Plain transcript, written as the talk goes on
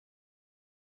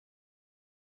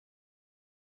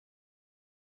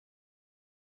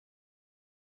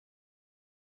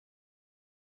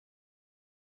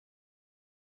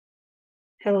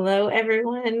Hello,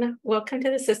 everyone. Welcome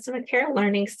to the System of Care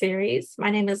Learning Series.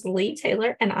 My name is Lee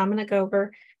Taylor, and I'm going to go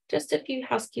over just a few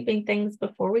housekeeping things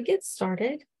before we get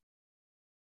started.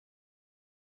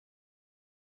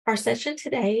 Our session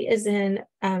today is in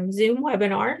Zoom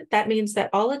webinar. That means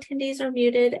that all attendees are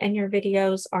muted and your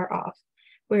videos are off.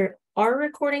 We are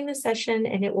recording the session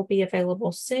and it will be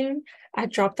available soon. I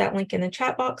dropped that link in the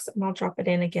chat box and I'll drop it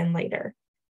in again later.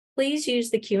 Please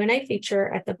use the Q&A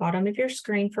feature at the bottom of your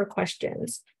screen for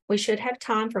questions. We should have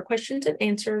time for questions and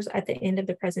answers at the end of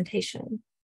the presentation.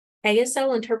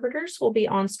 ASL interpreters will be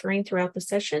on screen throughout the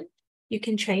session. You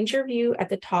can change your view at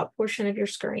the top portion of your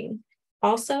screen.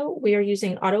 Also, we are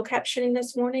using auto captioning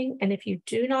this morning, and if you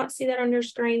do not see that on your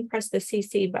screen, press the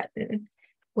CC button.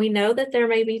 We know that there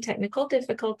may be technical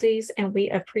difficulties, and we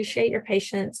appreciate your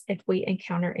patience if we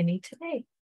encounter any today.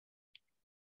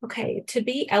 Okay, to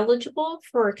be eligible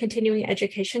for continuing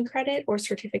education credit or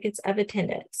certificates of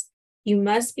attendance, you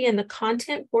must be in the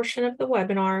content portion of the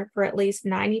webinar for at least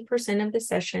 90% of the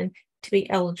session to be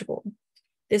eligible.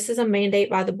 This is a mandate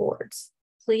by the boards.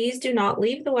 Please do not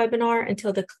leave the webinar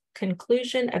until the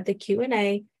conclusion of the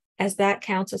Q&A, as that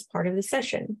counts as part of the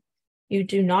session. You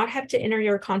do not have to enter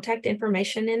your contact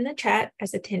information in the chat,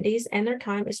 as attendees and their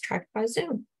time is tracked by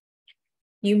Zoom.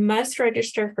 You must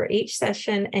register for each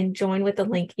session and join with the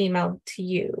link emailed to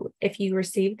you. If you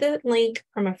receive the link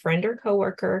from a friend or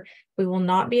coworker, we will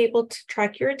not be able to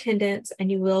track your attendance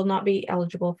and you will not be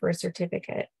eligible for a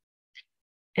certificate.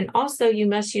 And also, you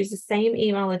must use the same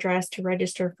email address to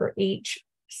register for each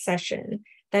session.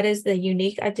 That is the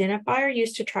unique identifier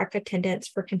used to track attendance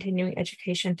for continuing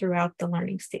education throughout the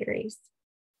learning series.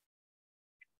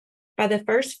 By the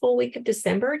first full week of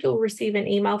December, you'll receive an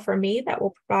email from me that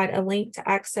will provide a link to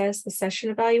access the session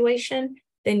evaluation,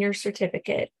 then your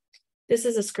certificate. This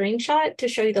is a screenshot to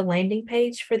show you the landing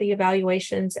page for the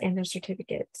evaluations and the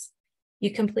certificates.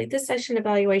 You complete the session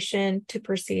evaluation to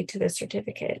proceed to the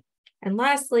certificate. And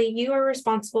lastly, you are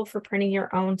responsible for printing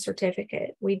your own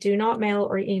certificate. We do not mail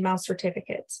or email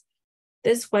certificates.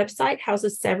 This website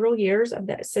houses several years of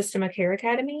the System of Care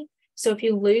Academy. So if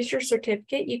you lose your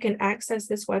certificate, you can access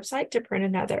this website to print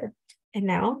another. And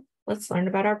now let's learn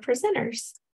about our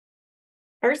presenters.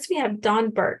 First, we have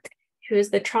Dawn Burke, who is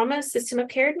the Trauma System of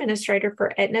Care Administrator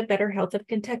for Aetna Better Health of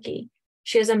Kentucky.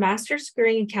 She has a master's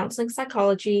degree in counseling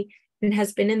psychology and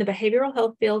has been in the behavioral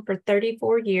health field for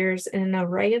 34 years in an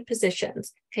array of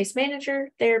positions: case manager,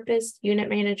 therapist, unit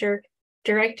manager,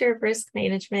 director of risk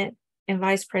management, and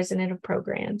vice president of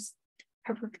programs.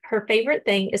 Her favorite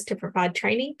thing is to provide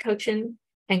training, coaching,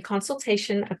 and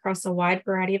consultation across a wide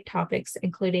variety of topics,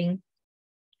 including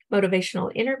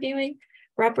motivational interviewing,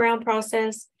 wraparound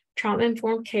process,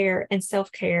 trauma-informed care and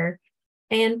self-care,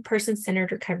 and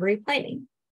person-centered recovery planning.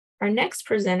 Our next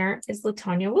presenter is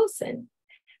LaTonya Wilson.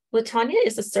 LaTonya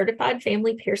is a certified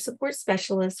family peer support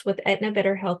specialist with Aetna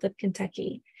Better Health of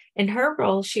Kentucky. In her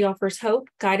role, she offers hope,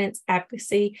 guidance,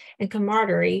 advocacy, and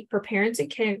camaraderie for parents and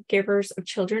caregivers of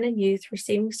children and youth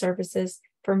receiving services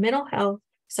for mental health,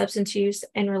 substance use,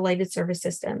 and related service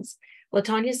systems.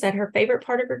 LaTonya said her favorite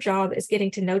part of her job is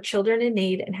getting to know children in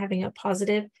need and having a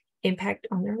positive impact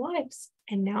on their lives.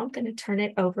 And now I'm going to turn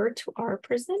it over to our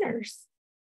presenters.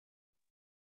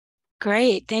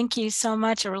 Great. Thank you so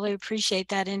much. I really appreciate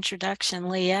that introduction,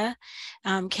 Leah.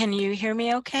 Can you hear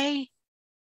me okay?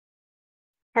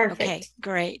 Perfect. Okay,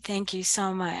 great. Thank you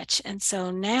so much. And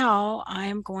so now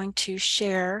I'm going to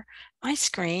share my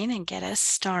screen and get us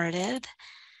started.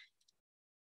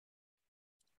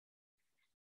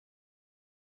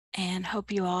 And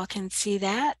hope you all can see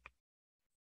that.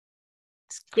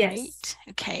 It's great. Yes.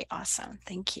 Okay, awesome.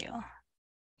 Thank you.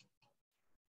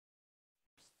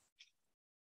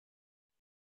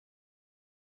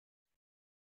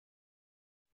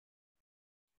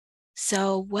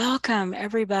 So welcome,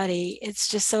 everybody. It's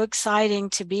just so exciting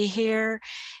to be here.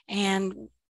 And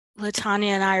LaTonya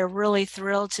and I are really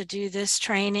thrilled to do this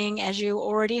training. As you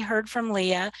already heard from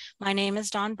Leah, my name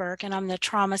is Dawn Burke, and I'm the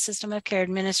Trauma System of Care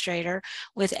Administrator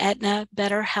with Aetna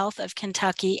Better Health of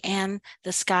Kentucky and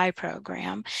the SKY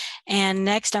program. And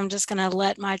next, I'm just going to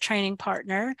let my training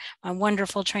partner, my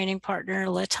wonderful training partner,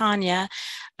 LaTonya,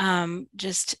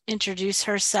 just introduce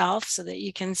herself so that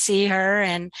you can see her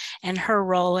and her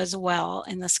role as well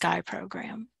in the SKY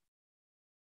program.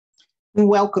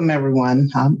 Welcome, everyone.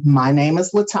 My name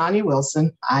is LaTonya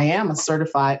Wilson. I am a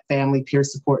certified family peer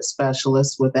support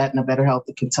specialist with Aetna Better Health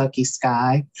of Kentucky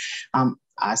SKY.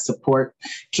 I support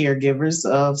caregivers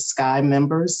of SKY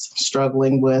members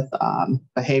struggling with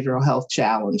behavioral health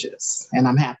challenges, and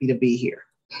I'm happy to be here.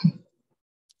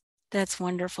 That's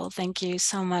wonderful. Thank you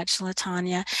so much,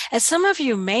 LaTonya. As some of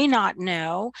you may not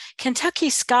know, Kentucky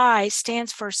SKY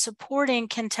stands for Supporting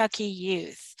Kentucky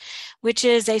Youth, which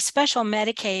is a special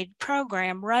Medicaid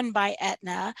program run by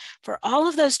Aetna for all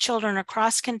of those children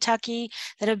across Kentucky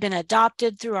that have been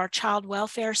adopted through our child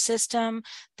welfare system,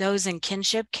 those in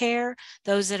kinship care,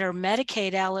 those that are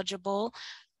Medicaid eligible,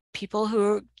 people who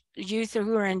are youth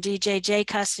who are in DJJ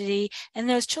custody, and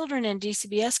those children in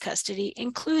DCBS custody,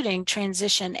 including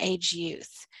transition age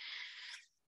youth.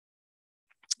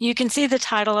 You can see the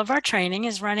title of our training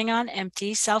is Running on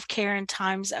Empty, Self-Care in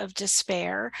Times of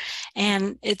Despair.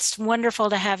 And it's wonderful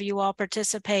to have you all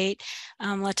participate.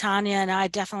 LaTonya and I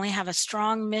definitely have a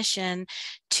strong mission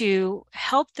to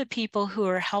help the people who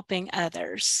are helping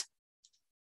others.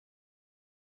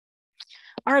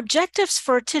 Our objectives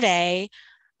for today,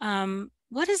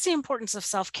 what is the importance of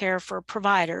self-care for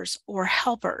providers or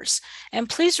helpers? And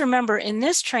please remember, in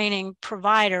this training,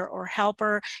 provider or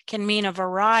helper can mean a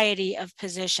variety of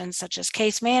positions such as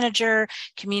case manager,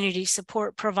 community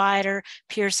support provider,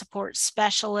 peer support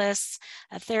specialists,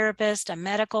 a therapist, a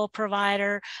medical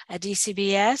provider, a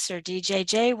DCBS or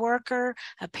DJJ worker,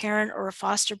 a parent or a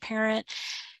foster parent.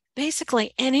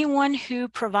 Basically, anyone who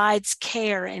provides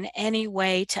care in any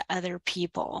way to other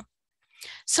people.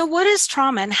 So what is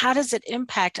trauma and how does it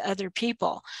impact other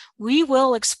people? We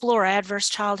will explore adverse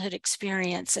childhood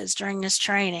experiences during this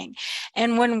training.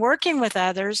 And when working with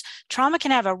others, trauma can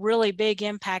have a really big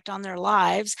impact on their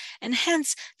lives and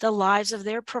hence the lives of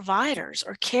their providers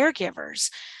or caregivers.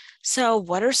 So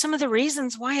what are some of the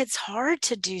reasons why it's hard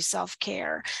to do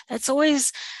self-care? That's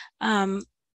always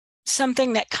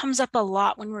something that comes up a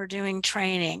lot when we're doing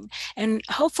training, and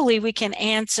hopefully we can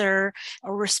answer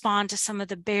or respond to some of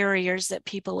the barriers that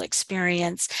people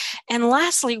experience. And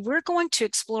lastly, we're going to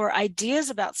explore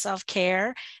ideas about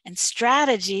self-care and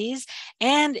strategies,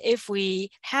 and if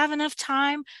we have enough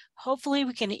time, hopefully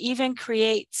we can even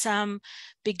create some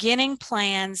beginning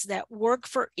plans that work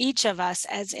for each of us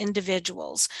as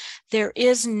individuals. There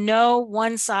is no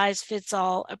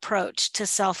one-size-fits-all approach to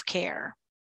self-care.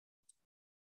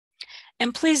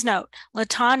 And please note,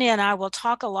 LaTonya and I will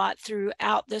talk a lot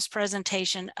throughout this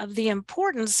presentation of the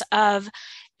importance of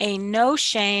a no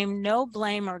shame, no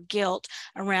blame or guilt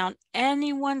around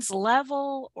anyone's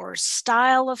level or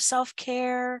style of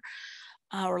self-care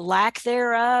or lack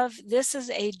thereof. This is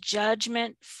a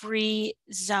judgment-free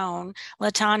zone.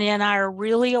 LaTonya and I are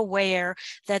really aware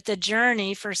that the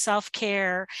journey for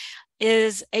self-care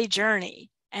is a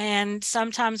journey. And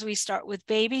sometimes we start with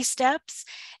baby steps,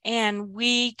 and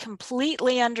we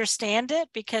completely understand it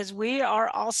because we are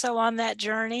also on that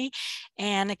journey.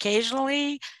 And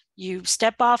occasionally you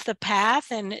step off the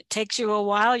path and it takes you a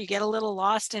while, you get a little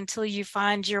lost until you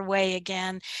find your way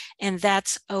again, and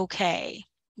that's okay.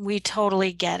 We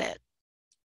totally get it.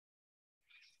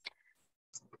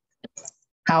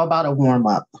 How about a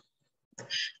warm-up?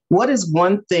 What is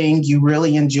one thing you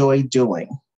really enjoy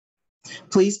doing?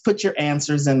 Please put your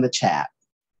answers in the chat.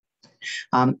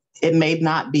 It may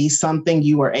not be something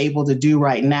you are able to do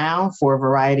right now for a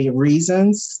variety of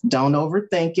reasons. Don't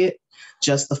overthink it.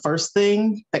 Just the first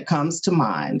thing that comes to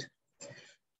mind.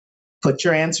 Put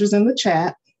your answers in the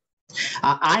chat.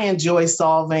 I enjoy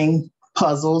solving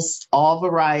puzzles, all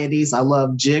varieties. I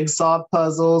love jigsaw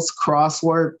puzzles,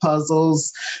 crossword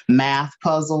puzzles, math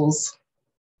puzzles.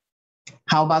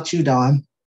 How about you, Dawn?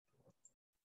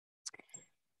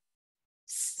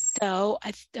 So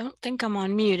I don't think I'm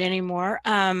on mute anymore.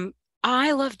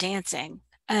 I love dancing.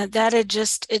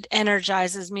 It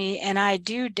energizes me, and I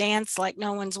do dance like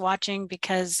no one's watching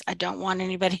because I don't want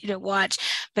anybody to watch.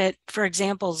 But for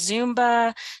example,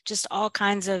 Zumba, just all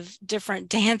kinds of different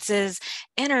dances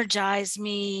energize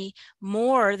me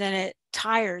more than it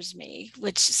tires me,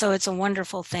 so it's a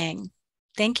wonderful thing.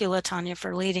 Thank you, LaTonya,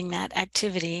 for leading that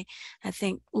activity. I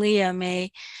think Leah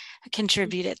may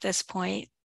contribute at this point.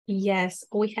 Yes,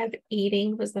 we have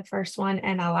eating was the first one,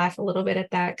 and I laugh a little bit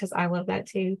at that because I love that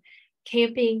too.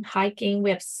 Camping, hiking,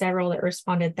 we have several that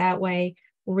responded that way.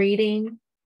 Reading,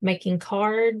 making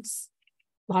cards,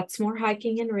 lots more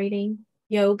hiking and reading.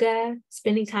 Yoga,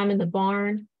 spending time in the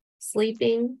barn,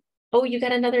 sleeping. Oh, you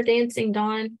got another dancing,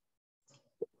 Dawn.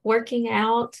 Working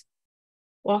out,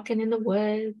 walking in the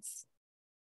woods.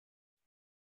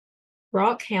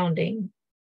 Rock hounding.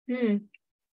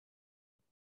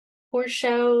 Horse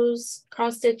shows,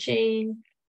 cross stitching,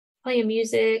 playing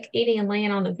music, eating and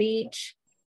laying on the beach,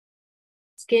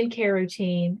 skincare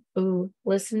routine. Ooh,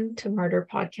 listen to murder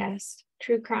podcast,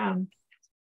 true crime.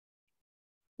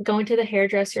 Going to the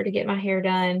hairdresser to get my hair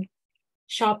done,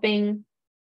 shopping,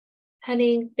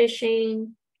 hunting,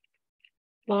 fishing,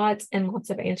 lots and lots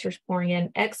of answers pouring in.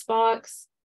 Xbox,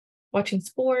 watching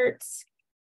sports,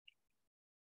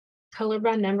 color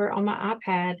by number on my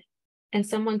iPad, and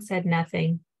someone said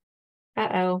nothing.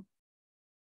 Uh-oh.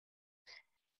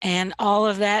 And all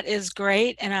of that is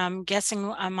great. And I'm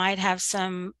guessing I might have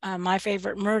some My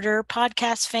Favorite Murder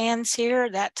podcast fans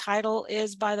here. That title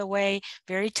is, by the way,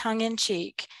 very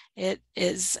tongue-in-cheek. It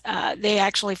is, they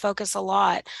actually focus a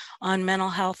lot on mental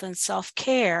health and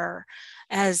self-care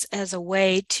as a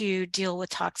way to deal with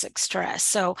toxic stress.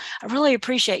 So I really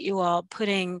appreciate you all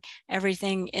putting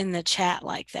everything in the chat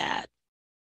like that.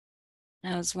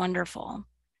 That was wonderful.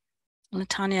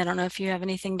 LaTonya, I don't know if you have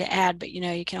anything to add, but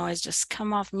you can always just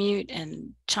come off mute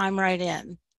and chime right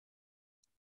in.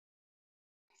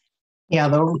 Yeah,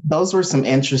 those were some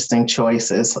interesting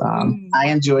choices. I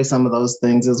enjoy some of those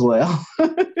things as well.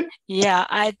 Yeah,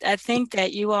 I think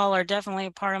that you all are definitely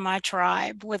a part of my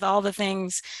tribe with all the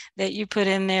things that you put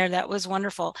in there. That was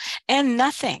wonderful. And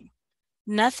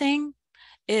nothing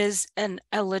is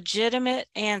a legitimate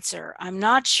answer. I'm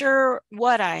not sure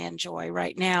what I enjoy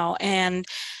right now. And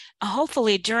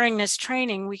hopefully during this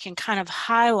training, we can kind of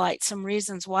highlight some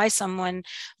reasons why someone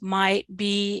might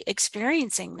be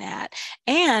experiencing that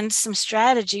and some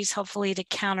strategies, hopefully, to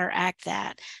counteract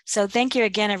that. So thank you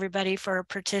again, everybody, for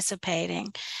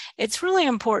participating. It's really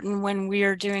important when we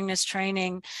are doing this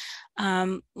training.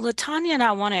 LaTonya and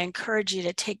I want to encourage you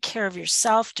to take care of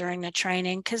yourself during the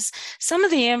training, because some of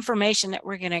the information that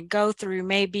we're going to go through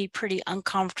may be pretty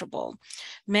uncomfortable.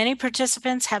 Many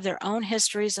participants have their own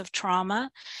histories of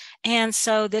trauma, and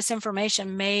so this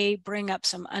information may bring up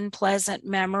some unpleasant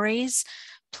memories.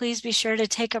 Please be sure to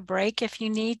take a break if you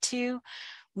need to.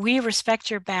 We respect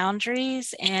your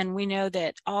boundaries, and we know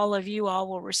that all of you all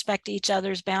will respect each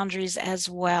other's boundaries as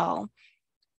well.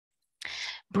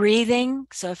 Breathing.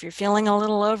 So if you're feeling a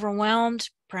little overwhelmed,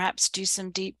 perhaps do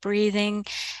some deep breathing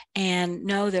and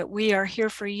know that we are here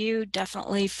for you.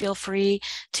 Definitely feel free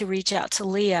to reach out to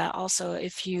Leah also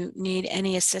if you need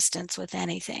any assistance with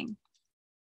anything.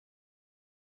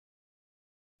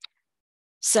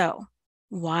 So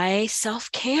why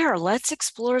self-care? Let's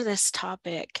explore this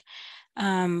topic.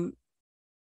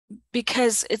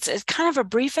 Because it's kind of a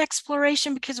brief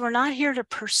exploration, because we're not here to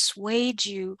persuade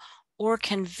you or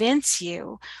convince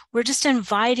you. We're just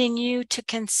inviting you to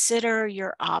consider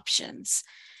your options.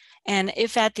 And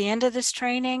if at the end of this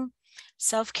training,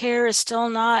 self-care is still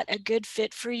not a good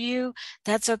fit for you,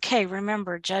 that's okay.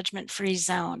 Remember, judgment-free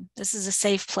zone. This is a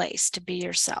safe place to be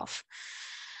yourself.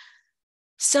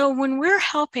 So when we're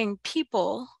helping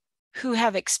people who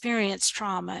have experienced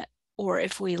trauma, or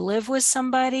if we live with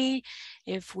somebody,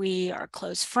 if we are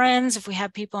close friends, if we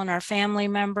have people in our family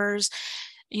members,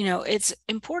 it's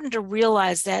important to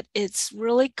realize that it's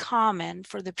really common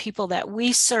for the people that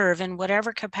we serve in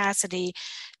whatever capacity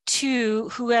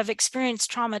who have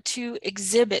experienced trauma to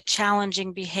exhibit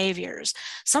challenging behaviors,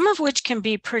 some of which can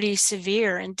be pretty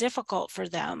severe and difficult for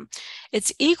them.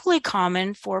 It's equally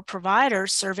common for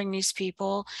providers serving these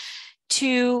people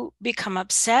to become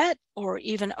upset or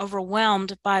even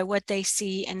overwhelmed by what they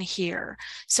see and hear.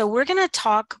 So we're going to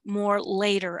talk more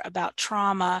later about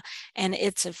trauma and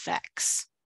its effects.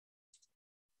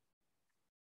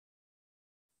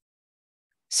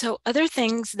 So other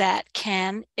things that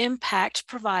can impact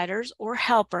providers or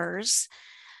helpers,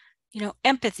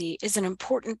 empathy is an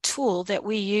important tool that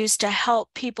we use to help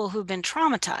people who've been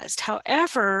traumatized.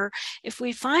 However, if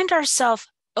we find ourselves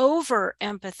over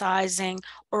empathizing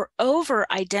or over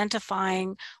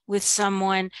identifying with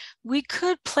someone, we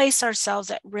could place ourselves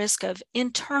at risk of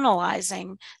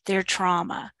internalizing their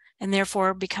trauma and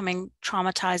therefore becoming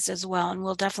traumatized as well. And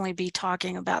we'll definitely be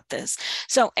talking about this.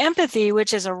 So empathy,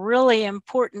 which is a really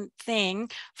important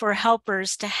thing for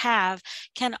helpers to have,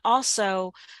 can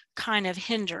also kind of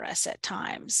hinder us at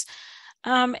times.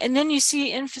 And then you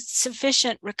see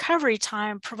insufficient recovery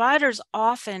time. Providers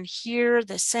often hear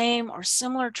the same or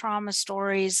similar trauma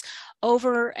stories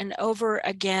over and over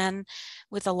again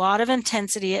with a lot of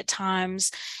intensity at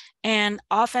times, and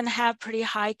often have pretty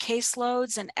high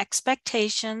caseloads and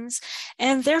expectations,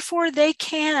 and therefore they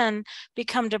can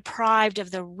become deprived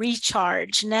of the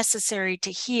recharge necessary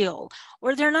to heal,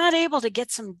 or they're not able to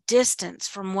get some distance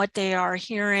from what they are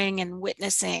hearing and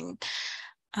witnessing.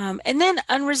 And then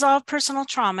unresolved personal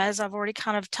trauma, as I've already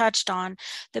kind of touched on,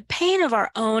 the pain of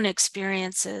our own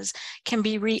experiences can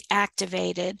be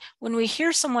reactivated when we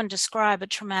hear someone describe a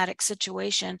traumatic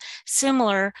situation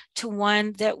similar to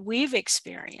one that we've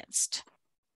experienced.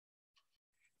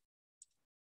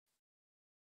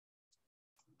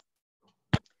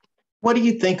 What do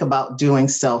you think about doing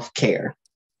self-care?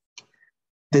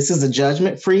 This is a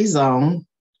judgment-free zone.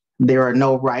 There are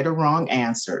no right or wrong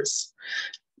answers.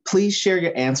 Please share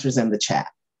your answers in the chat.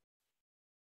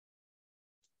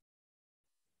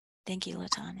 Thank you,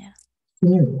 LaTonya.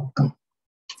 You're welcome.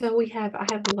 So I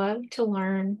have loved to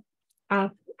learn. I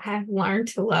have learned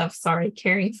to love,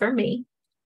 caring for me.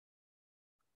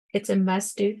 It's a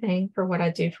must-do thing for what I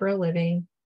do for a living.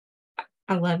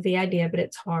 I love the idea, but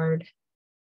it's hard.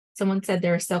 Someone said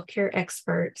they're a self-care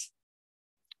expert.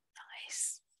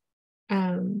 Nice.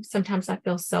 Sometimes I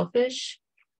feel selfish.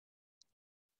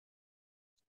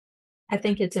 I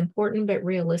think it's important, but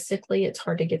realistically, it's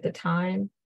hard to get the time.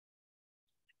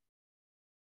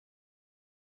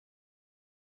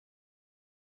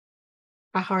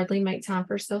 I hardly make time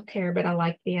for self-care, but I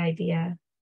like the idea.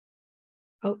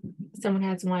 Oh, someone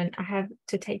has one. I have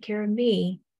to take care of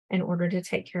me in order to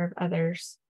take care of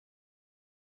others.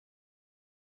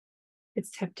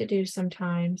 It's tough to do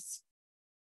sometimes.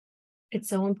 It's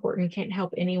so important. You can't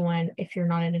help anyone if you're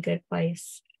not in a good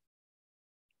place.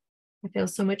 I feel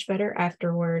so much better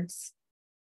afterwards.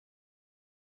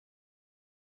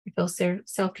 I feel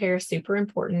self-care is super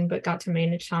important, but got to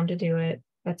manage time to do it.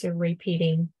 That's a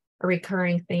recurring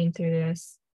theme through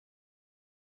this.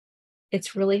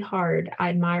 It's really hard. I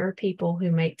admire people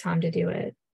who make time to do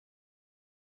it.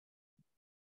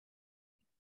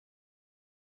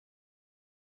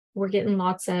 We're getting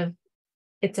lots of,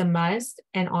 it's a must,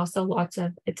 and also lots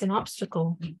of, it's an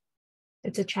obstacle.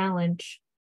 It's a challenge.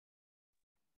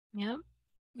 Yep.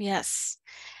 Yes.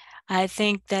 I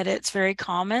think that it's very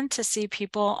common to see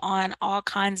people on all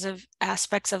kinds of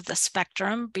aspects of the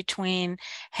spectrum between,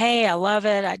 hey, I love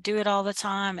it, I do it all the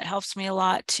time, it helps me a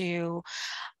lot, to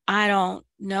I don't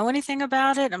know anything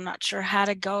about it, I'm not sure how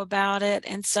to go about it.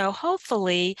 And so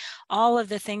hopefully all of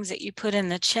the things that you put in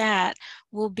the chat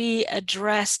will be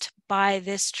addressed by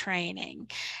this training.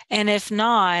 And if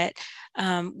not,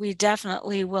 we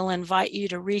definitely will invite you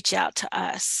to reach out to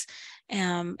us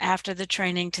after the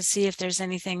training to see if there's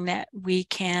anything that we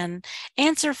can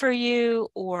answer for you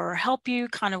or help you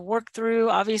kind of work through.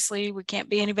 Obviously, we can't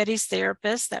be anybody's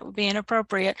therapist, that would be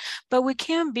inappropriate, but we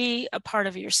can be a part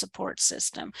of your support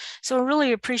system. So I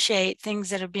really appreciate things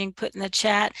that are being put in the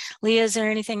chat. Leah, is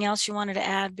there anything else you wanted to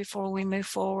add before we move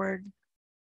forward?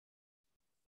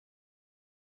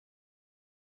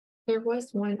 There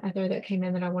was one other that came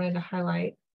in that I wanted to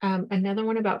highlight. Another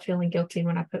one about feeling guilty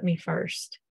when I put me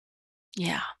first.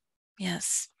 Yeah,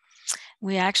 yes.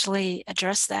 We actually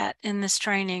address that in this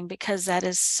training because that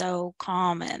is so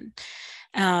common.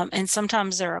 And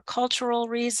sometimes there are cultural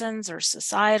reasons or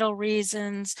societal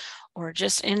reasons or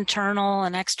just internal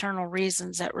and external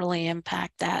reasons that really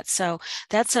impact that. So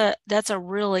that's a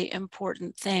really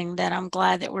important thing that I'm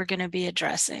glad that we're going to be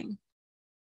addressing.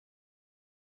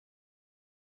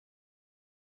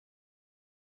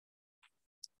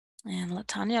 And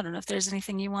LaTonya, I don't know if there's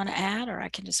anything you want to add, or I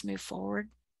can just move forward.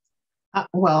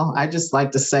 Well, I just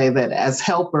like to say that as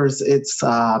helpers, it's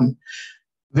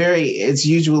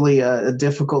usually a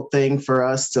difficult thing for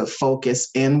us to focus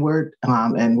inward,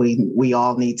 and we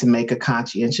all need to make a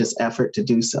conscientious effort to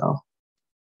do so.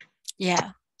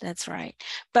 Yeah, that's right.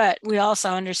 But we also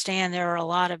understand there are a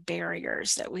lot of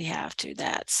barriers that we have to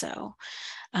that. So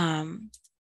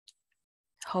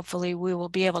hopefully we will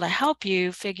be able to help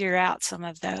you figure out some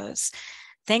of those.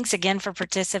 Thanks again for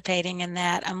participating in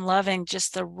that. I'm loving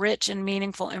just the rich and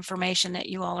meaningful information that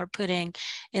you all are putting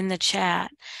in the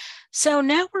chat. So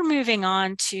now we're moving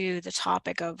on to the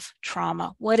topic of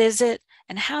trauma. What is it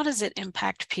and how does it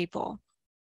impact people?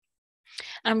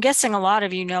 I'm guessing a lot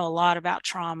of you know a lot about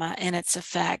trauma and its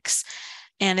effects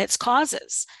and its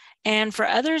causes. And for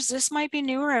others, this might be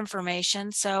newer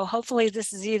information. So hopefully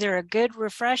this is either a good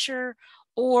refresher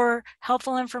or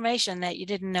helpful information that you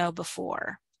didn't know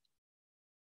before.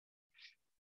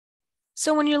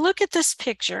 So when you look at this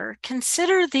picture,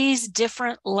 consider these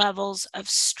different levels of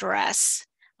stress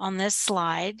on this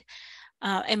slide.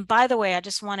 And by the way, I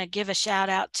just want to give a shout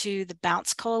out to the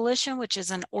Bounce Coalition, which is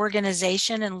an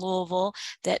organization in Louisville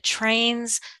that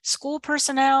trains school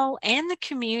personnel and the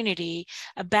community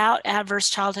about adverse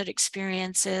childhood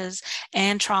experiences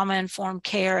and trauma-informed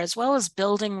care, as well as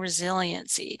building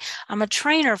resiliency. I'm a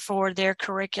trainer for their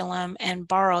curriculum and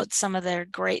borrowed some of their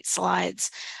great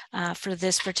slides for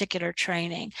this particular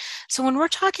training. So when we're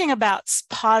talking about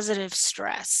positive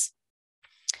stress,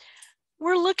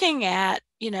 we're looking at,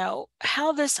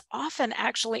 how this often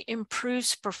actually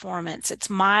improves performance. It's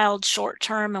mild,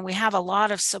 short-term, and we have a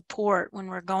lot of support when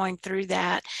we're going through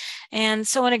that. And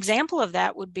so an example of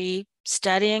that would be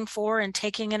studying for and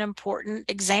taking an important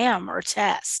exam or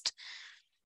test.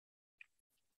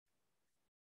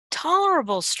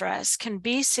 Tolerable stress can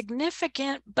be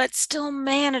significant, but still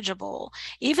manageable.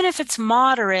 Even if it's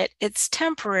moderate, it's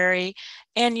temporary,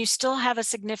 and you still have a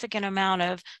significant amount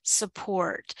of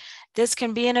support. This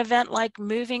can be an event like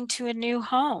moving to a new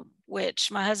home, which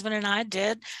my husband and I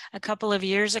did a couple of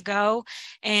years ago,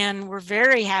 and we're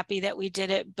very happy that we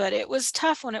did it, but it was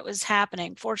tough when it was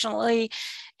happening. Fortunately,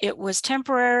 it was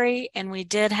temporary, and we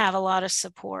did have a lot of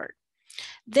support.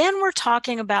 Then we're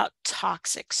talking about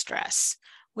toxic stress,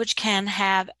 which can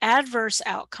have adverse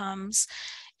outcomes.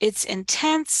 It's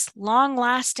intense,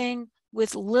 long-lasting,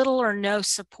 with little or no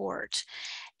support.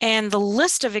 And the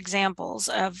list of examples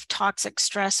of toxic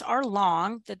stress are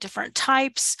long, the different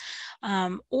types,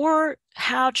 or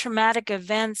how traumatic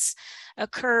events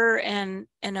occur and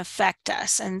affect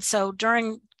us. And so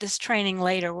during this training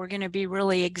later, we're going to be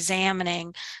really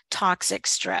examining toxic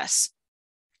stress.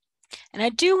 And I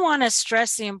do want to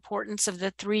stress the importance of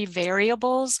the 3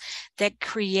 variables that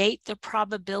create the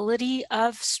probability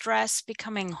of stress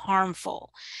becoming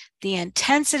harmful: the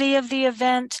intensity of the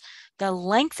event, the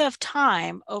length of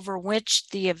time over which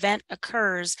the event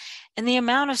occurs, and the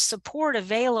amount of support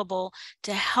available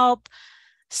to help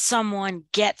someone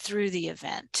get through the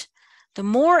event. The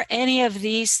more any of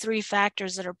these 3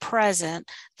 factors that are present,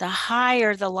 the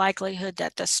higher the likelihood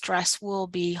that the stress will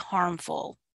be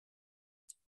harmful.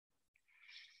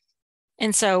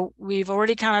 And so we've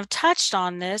already kind of touched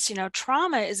on this. You know,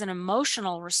 trauma is an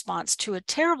emotional response to a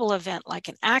terrible event like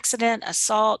an accident,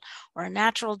 assault, or a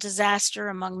natural disaster,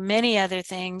 among many other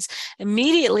things.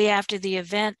 Immediately after the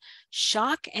event,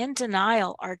 shock and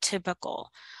denial are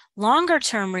typical.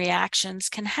 Longer-term reactions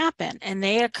can happen, and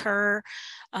they occur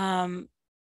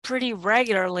pretty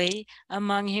regularly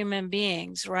among human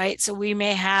beings, right? So we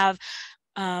may have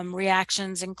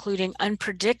reactions including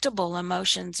unpredictable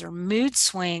emotions or mood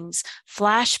swings,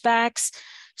 flashbacks,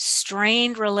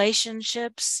 strained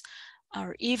relationships,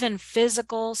 or even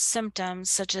physical symptoms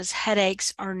such as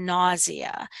headaches or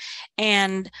nausea.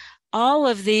 And all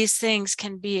of these things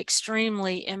can be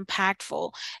extremely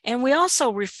impactful. And we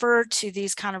also refer to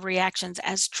these kind of reactions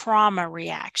as trauma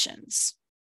reactions.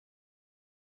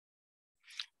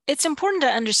 It's important to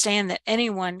understand that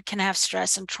anyone can have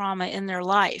stress and trauma in their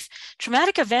life.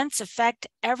 Traumatic events affect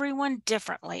everyone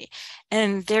differently,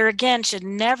 and there again should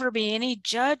never be any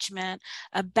judgment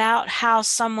about how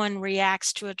someone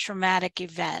reacts to a traumatic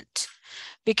event,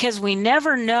 because we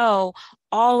never know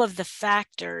all of the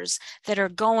factors that are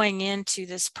going into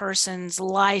this person's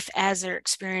life as they're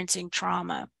experiencing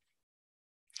trauma.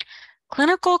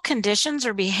 Clinical conditions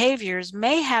or behaviors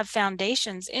may have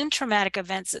foundations in traumatic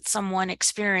events that someone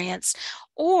experienced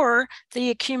or the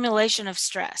accumulation of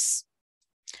stress.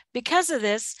 Because of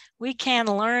this, we can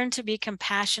learn to be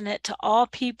compassionate to all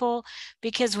people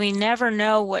because we never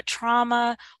know what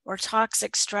trauma or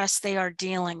toxic stress they are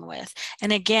dealing with.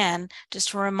 And again,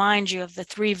 just to remind you of the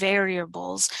 3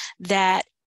 variables that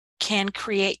can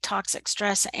create toxic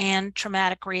stress and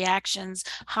traumatic reactions: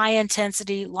 high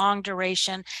intensity, long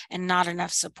duration, and not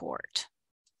enough support.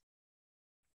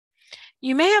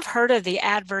 You may have heard of the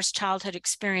Adverse Childhood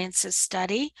Experiences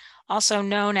Study, also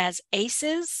known as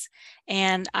ACEs,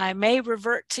 and I may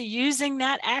revert to using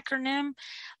that acronym.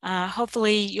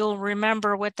 Hopefully you'll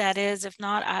remember what that is. If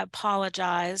not, I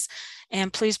apologize.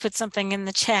 And please put something in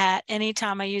the chat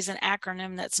anytime I use an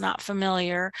acronym that's not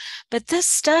familiar. But this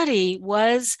study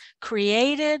was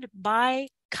created by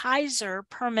Kaiser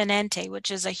Permanente, which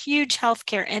is a huge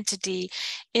healthcare entity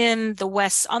in the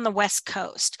on the West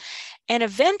Coast. And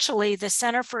eventually the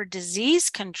Center for Disease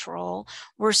Control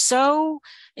were so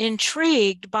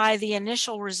intrigued by the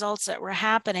initial results that were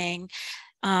happening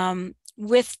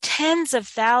with tens of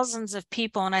thousands of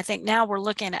people, and I think now we're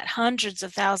looking at hundreds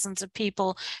of thousands of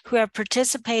people who have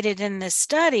participated in this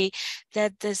study,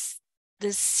 that the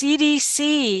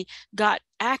CDC got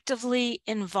actively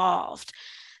involved.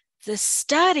 The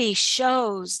study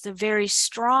shows the very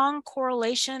strong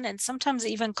correlation and sometimes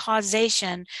even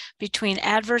causation between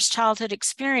adverse childhood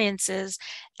experiences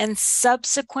and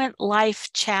subsequent life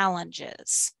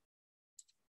challenges.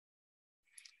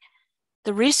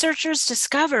 The researchers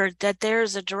discovered that there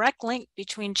is a direct link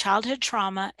between childhood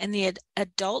trauma and the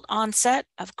adult onset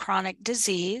of chronic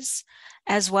disease,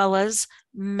 as well as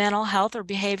mental health or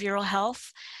behavioral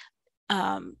health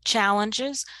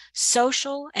challenges,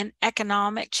 social and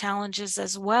economic challenges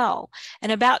as well.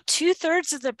 And about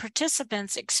 2/3 of the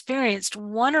participants experienced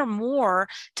one or more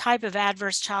type of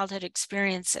adverse childhood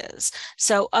experiences.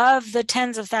 So of the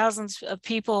tens of thousands of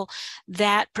people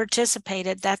that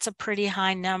participated, that's a pretty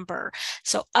high number.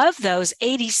 So of those,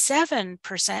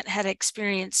 87% had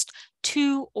experienced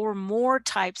 2 or more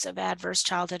types of adverse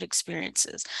childhood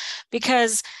experiences,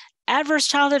 because adverse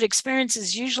childhood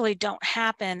experiences usually don't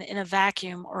happen in a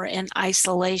vacuum or in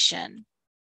isolation.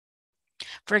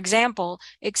 For example,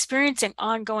 experiencing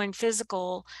ongoing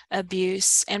physical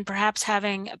abuse and perhaps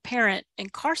having a parent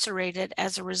incarcerated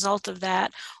as a result of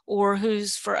that, or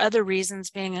who's for other reasons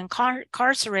being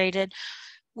incarcerated,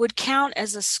 would count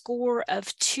as a score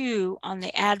of 2 on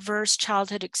the Adverse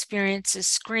Childhood Experiences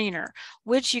Screener,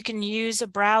 which you can use a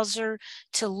browser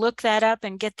to look that up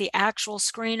and get the actual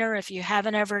screener if you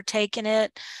haven't ever taken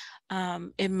it.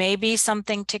 It may be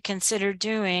something to consider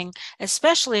doing,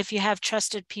 especially if you have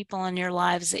trusted people in your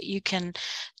lives that you can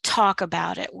talk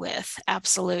about it with.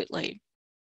 Absolutely.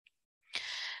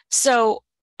 So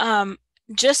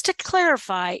just to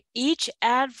clarify, each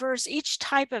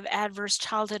type of adverse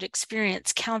childhood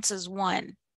experience counts as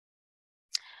 1.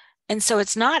 And so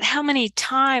it's not how many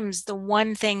times the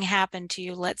one thing happened to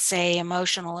you, let's say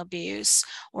emotional abuse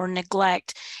or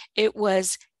neglect. It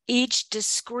was each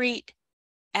discrete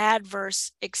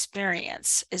adverse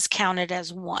experience is counted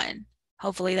as 1.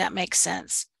 Hopefully that makes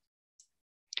sense.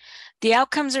 The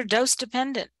outcomes are dose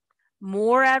dependent.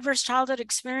 More adverse childhood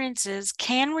experiences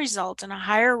can result in a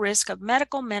higher risk of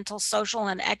medical, mental, social,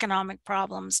 and economic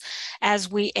problems as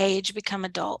we age, become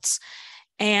adults.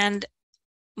 And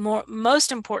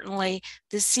most importantly,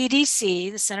 the CDC,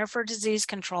 the Center for Disease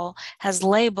Control, has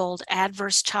labeled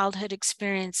adverse childhood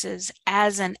experiences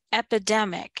as an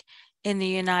epidemic in the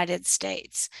United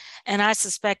States. And I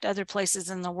suspect other places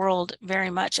in the world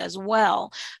very much as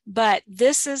well. But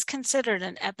this is considered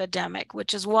an epidemic,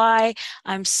 which is why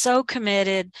I'm so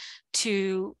committed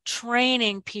to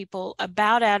training people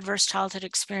about adverse childhood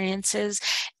experiences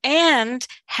and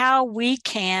how we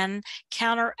can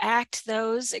counteract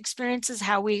those experiences,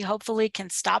 how we hopefully can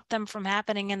stop them from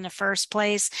happening in the first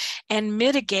place and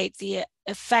mitigate the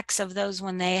effects of those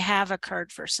when they have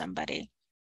occurred for somebody.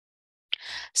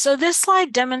 So this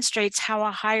slide demonstrates how a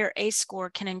higher ACE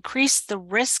score can increase the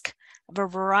risk of a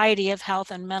variety of health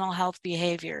and mental health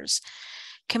behaviors.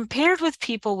 Compared with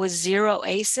people with 0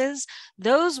 ACEs,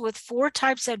 those with 4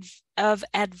 types of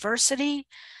adversity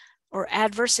or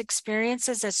adverse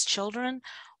experiences as children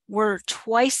were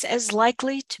twice as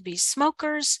likely to be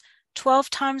smokers, 12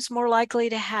 times more likely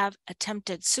to have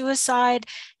attempted suicide,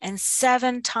 and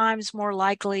 7 times more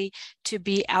likely to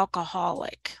be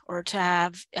alcoholic or to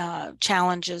have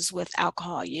challenges with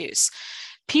alcohol use.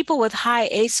 People with high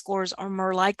ACE scores are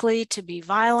more likely to be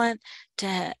violent,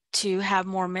 to have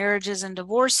more marriages and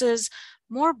divorces,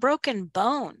 more broken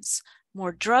bones,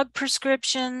 more drug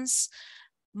prescriptions,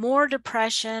 more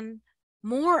depression,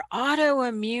 more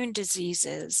autoimmune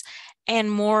diseases, and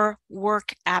more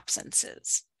work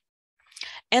absences.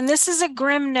 And this is a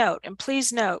grim note, and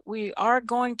please note, we are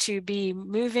going to be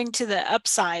moving to the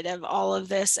upside of all of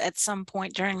this at some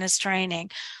point during this training.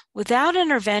 Without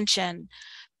intervention,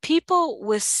 people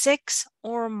with 6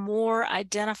 or more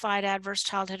identified adverse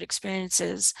childhood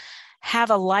experiences have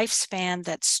a lifespan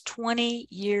that's 20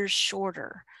 years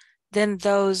shorter than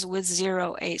those with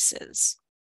 0 ACEs.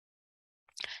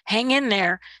 Hang in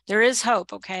there. There is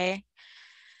hope, okay?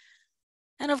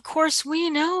 And of course, we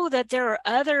know that there are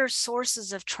other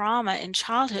sources of trauma in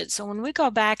childhood. So when we go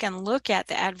back and look at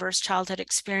the adverse childhood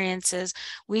experiences,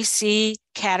 we see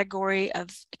categories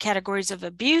of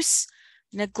abuse,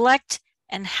 neglect,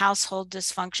 and household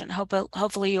dysfunction.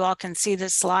 Hopefully you all can see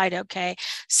this slide, okay?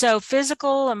 So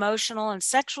physical, emotional, and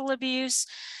sexual abuse,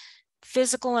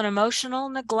 physical and emotional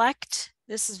neglect.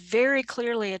 This is very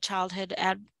clearly a childhood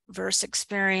adverse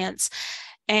experience.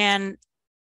 And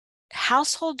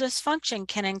household dysfunction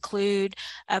can include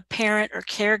a parent or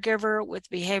caregiver with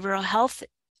behavioral health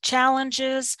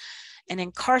challenges, an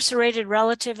incarcerated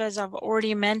relative, as I've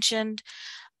already mentioned,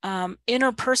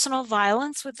 interpersonal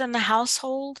violence within the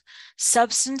household,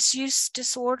 substance use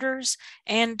disorders,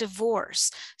 and divorce.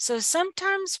 So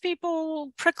sometimes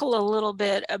people prickle a little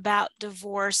bit about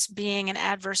divorce being an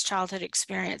adverse childhood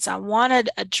experience. I want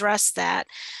to address that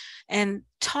and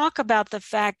talk about the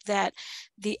fact that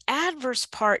the adverse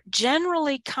part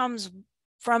generally comes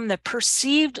from the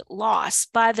perceived loss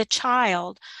by the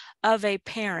child of a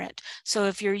parent. So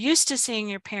if you're used to seeing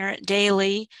your parent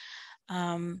daily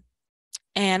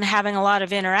and having a lot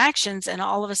of interactions, and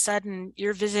all of a sudden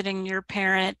you're visiting your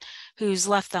parent who's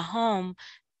left the home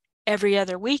every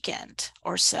other weekend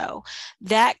or so,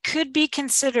 that could be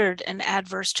considered an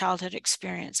adverse childhood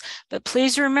experience. But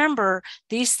please remember,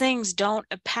 these things don't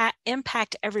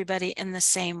impact everybody in the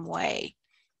same way.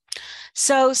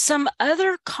 So some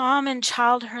other common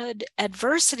childhood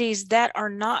adversities that are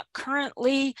not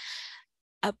currently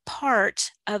a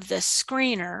part of the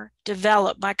screener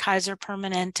developed by Kaiser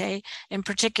Permanente, in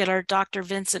particular, Dr.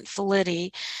 Vincent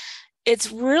Felitti,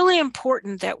 it's really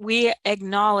important that we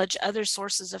acknowledge other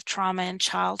sources of trauma in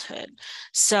childhood.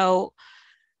 So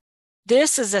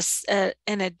this is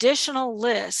an additional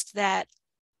list that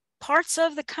parts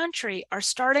of the country are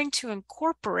starting to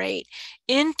incorporate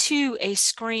into a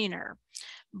screener: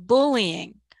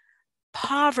 bullying,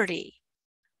 poverty,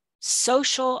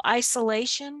 social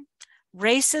isolation,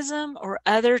 racism or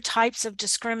other types of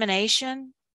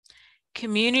discrimination,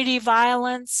 community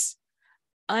violence,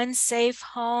 unsafe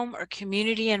home or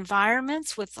community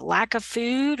environments with lack of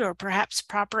food or perhaps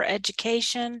proper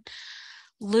education,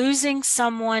 losing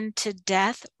someone to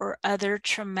death or other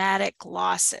traumatic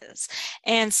losses.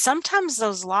 And sometimes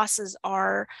those losses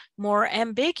are more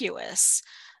ambiguous.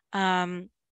 And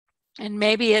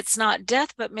maybe it's not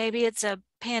death, but maybe it's a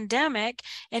pandemic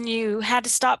and you had to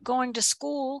stop going to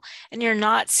school and you're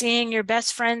not seeing your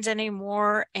best friends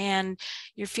anymore and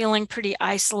you're feeling pretty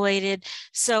isolated.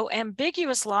 So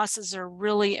ambiguous losses are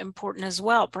really important as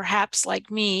well. Perhaps like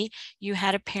me, you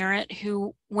had a parent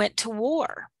who went to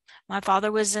war. My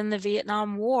father was in the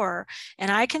Vietnam War,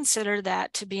 and I consider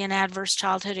that to be an adverse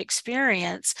childhood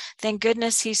experience. Thank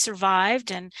goodness he survived,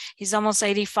 and he's almost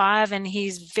 85 and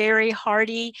he's very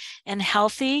hearty and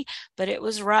healthy, but it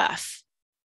was rough.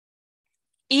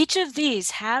 Each of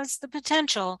these has the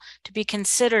potential to be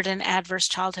considered an adverse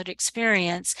childhood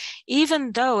experience,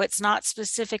 even though it's not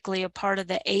specifically a part of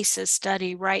the ACEs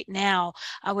study right now.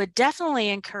 I would definitely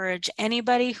encourage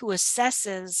anybody who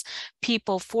assesses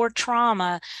people for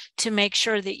trauma to make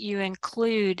sure that you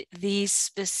include these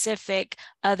specific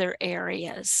other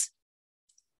areas.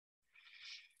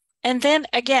 And then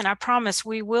again, I promise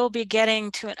we will be getting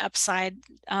to an upside,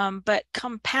 but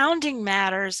compounding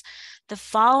matters. The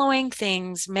following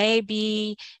things may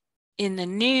be in the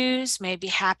news, may be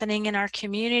happening in our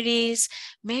communities,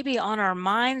 maybe on our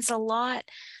minds a lot: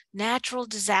 natural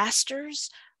disasters,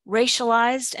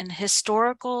 racialized and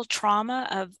historical trauma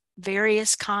of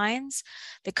various kinds,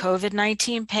 the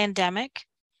COVID-19 pandemic,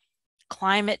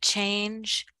 climate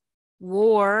change,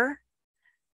 war,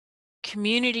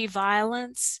 community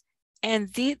violence.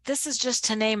 And this is just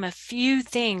to name a few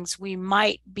things we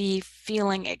might be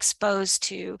feeling exposed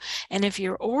to. And if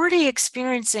you're already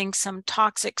experiencing some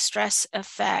toxic stress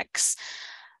effects,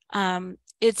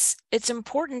 it's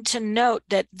important to note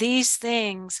that these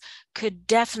things could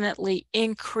definitely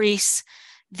increase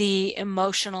the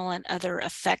emotional and other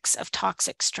effects of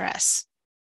toxic stress.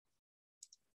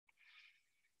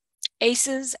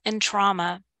 ACEs and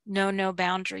trauma know no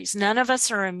boundaries. None of us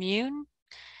are immune.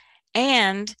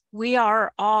 And we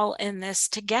are all in this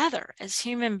together as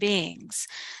human beings.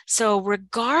 So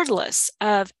regardless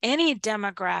of any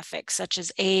demographic such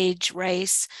as age,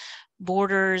 race,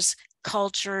 borders,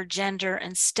 culture, gender,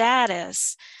 and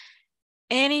status,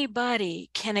 anybody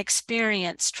can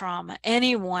experience trauma.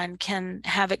 Anyone can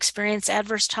have experienced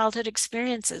adverse childhood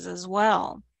experiences as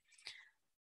well.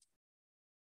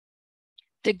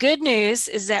 The good news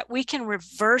is that we can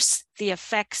reverse the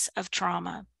effects of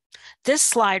trauma. This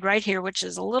slide right here, which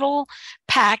is a little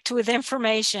packed with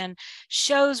information,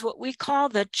 shows what we call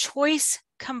the choice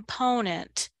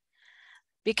component.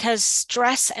 Because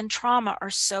stress and trauma are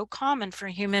so common for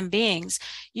human beings,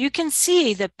 you can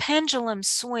see the pendulum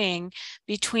swing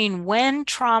between when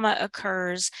trauma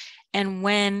occurs and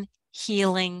when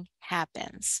healing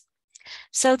happens.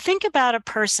 So think about a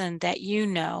person that you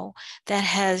know that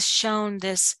has shown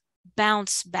this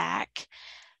bounce back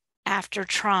after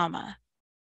trauma.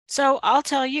 So I'll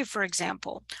tell you, for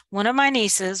example, one of my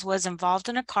nieces was involved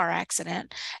in a car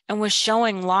accident and was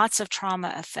showing lots of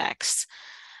trauma effects.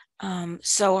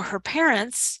 So her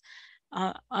parents,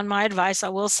 on my advice, I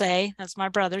will say, that's my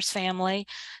brother's family,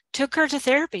 took her to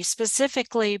therapy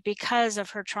specifically because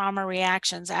of her trauma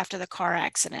reactions after the car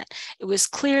accident. It was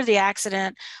clear the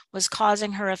accident was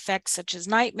causing her effects such as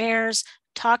nightmares,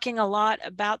 talking a lot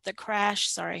about the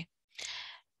crash,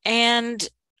 and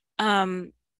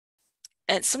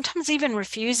sometimes even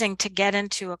refusing to get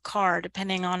into a car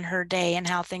depending on her day and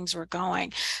how things were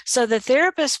going. So the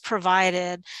therapist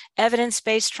provided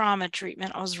evidence-based trauma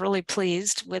treatment. I was really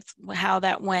pleased with how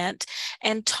that went,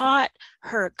 and taught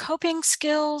her coping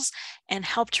skills and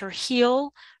helped her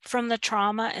heal from the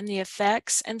trauma and the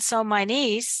effects. And so my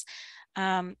niece,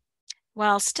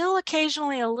 while still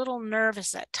occasionally a little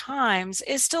nervous at times,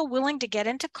 is still willing to get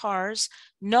into cars,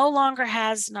 no longer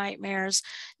has nightmares,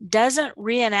 doesn't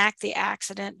reenact the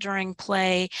accident during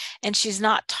play, and she's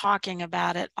not talking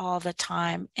about it all the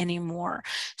time anymore.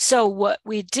 So what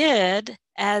we did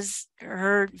as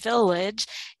her village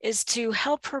is to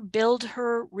help her build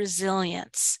her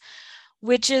resilience,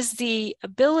 which is the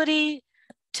ability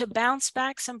to bounce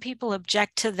back. Some people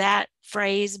object to that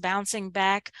phrase, bouncing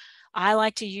back. I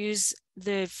like to use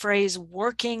the phrase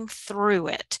working through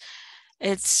it.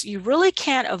 You really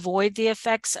can't avoid the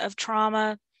effects of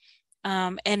trauma.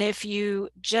 And if you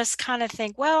just kind of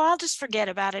think, well, I'll just forget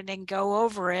about it and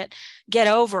get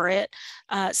over it,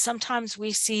 sometimes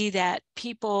we see that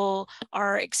people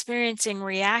are experiencing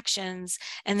reactions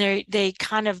and they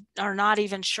kind of are not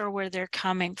even sure where they're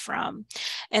coming from.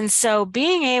 And so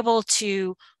being able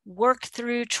to work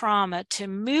through trauma, to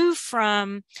move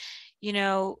from,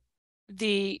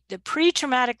 the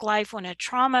pre-traumatic life, when a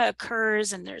trauma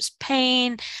occurs and there's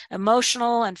pain,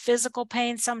 emotional and physical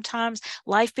pain, sometimes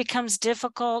life becomes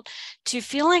difficult, to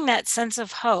feeling that sense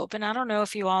of hope. And I don't know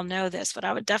if you all know this, but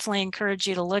I would definitely encourage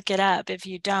you to look it up if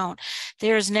you don't.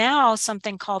 There's now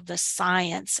something called the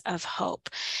science of hope.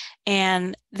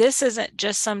 And this isn't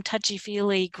just some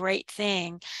touchy-feely great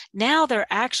thing. Now they're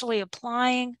actually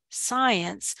applying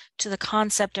science to the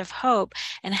concept of hope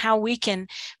and how we can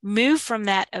move from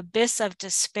that abyss of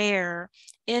despair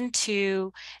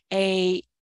into a,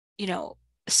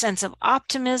 sense of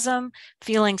optimism,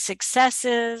 feeling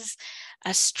successes,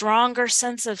 a stronger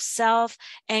sense of self,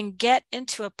 and get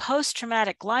into a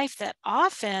post-traumatic life that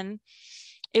often,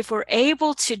 if we're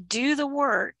able to do the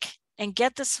work and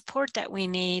get the support that we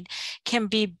need, can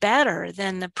be better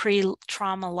than the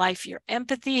pre-trauma life. Your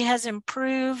empathy has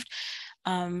improved.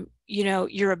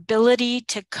 Your ability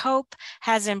to cope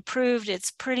has improved. It's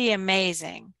pretty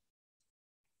amazing.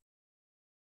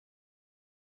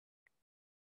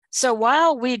 So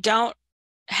while we don't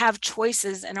have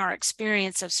choices in our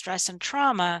experience of stress and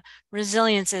trauma,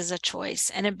 resilience is a choice.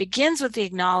 And it begins with the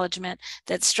acknowledgement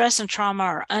that stress and trauma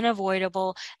are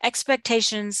unavoidable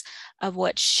expectations of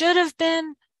what should have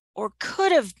been or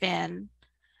could have been.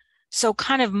 So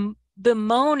kind of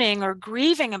bemoaning or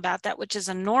grieving about that, which is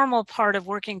a normal part of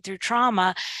working through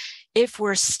trauma. If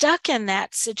we're stuck in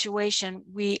that situation,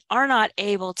 we are not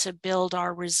able to build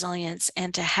our resilience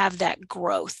and to have that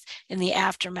growth in the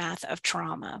aftermath of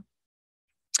trauma.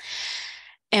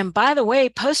 And by the way,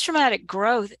 post-traumatic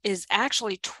growth is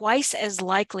actually twice as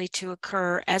likely to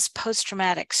occur as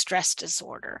post-traumatic stress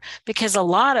disorder, because a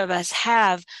lot of us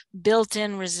have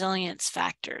built-in resilience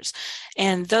factors.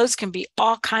 And those can be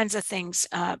all kinds of things.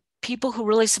 People who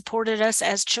really supported us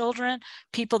as children,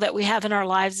 people that we have in our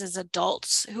lives as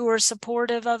adults who are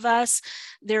supportive of us.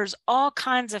 There's all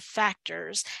kinds of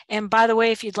factors. And by the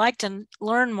way, if you'd like to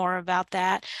learn more about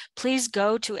that, please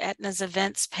go to Aetna's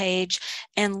events page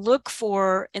and look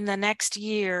for, in the next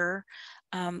year,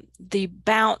 the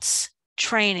BOUNCE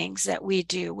trainings that we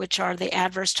do, which are the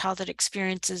adverse childhood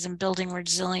experiences and building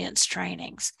resilience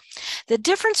trainings. The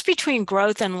difference between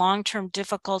growth and long-term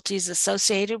difficulties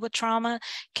associated with trauma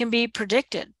can be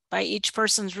predicted by each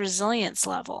person's resilience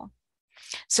level.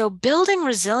 So building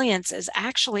resilience is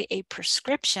actually a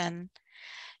prescription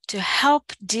to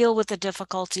help deal with the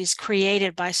difficulties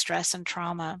created by stress and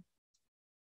trauma.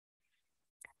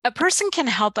 A person can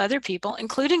help other people,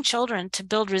 including children, to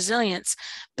build resilience,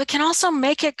 but can also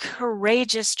make a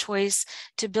courageous choice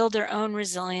to build their own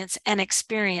resilience and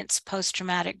experience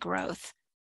post-traumatic growth.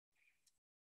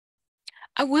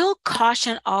 I will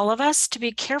caution all of us to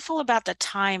be careful about the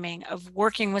timing of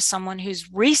working with someone who's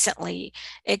recently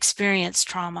experienced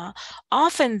trauma.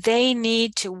 Often they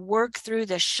need to work through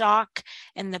the shock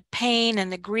and the pain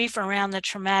and the grief around the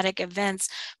traumatic events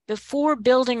before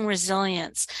building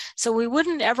resilience. So we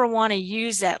wouldn't ever want to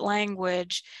use that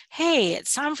language, hey,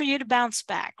 it's time for you to bounce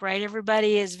back, right?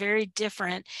 Everybody is very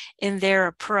different in their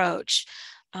approach.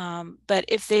 But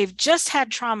if they've just had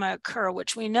trauma occur,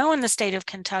 which we know in the state of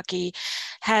Kentucky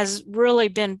has really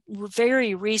been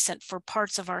very recent for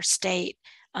parts of our state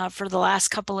for the last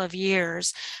couple of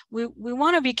years, we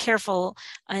want to be careful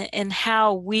in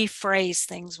how we phrase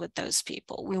things with those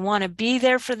people. We want to be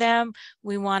there for them.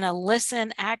 We want to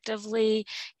listen actively,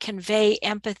 convey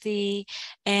empathy,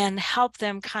 and help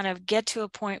them kind of get to a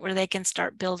point where they can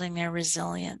start building their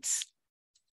resilience.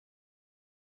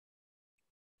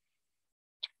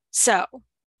 So,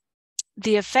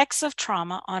 the effects of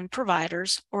trauma on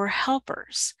providers or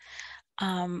helpers.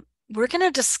 We're going to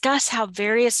discuss how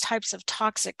various types of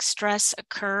toxic stress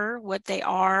occur, what they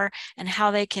are, and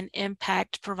how they can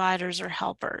impact providers or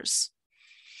helpers.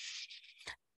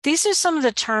 These are some of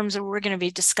the terms that we're going to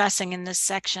be discussing in this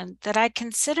section that I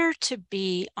consider to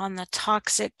be on the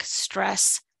toxic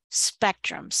stress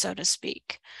spectrum, so to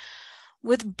speak.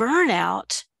 With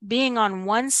burnout being on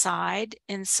one side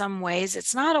in some ways,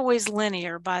 it's not always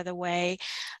linear, by the way,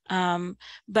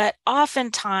 but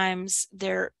oftentimes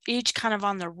they're each kind of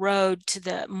on the road to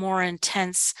the more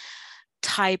intense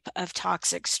type of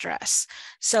toxic stress.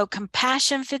 So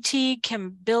compassion fatigue can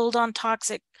build on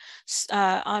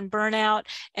on burnout,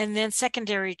 and then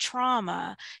secondary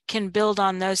trauma can build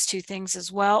on those two things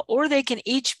as well, or they can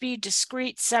each be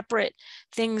discrete, separate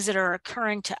things that are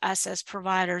occurring to us as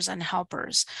providers and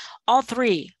helpers. All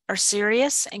three are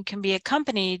serious and can be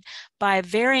accompanied by a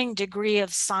varying degree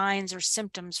of signs or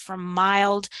symptoms from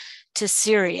mild to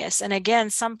serious. And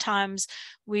again, sometimes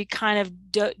we kind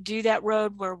of do that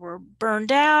road where we're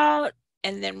burned out,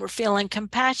 and then we're feeling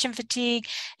compassion fatigue,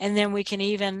 and then we can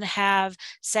even have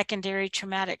secondary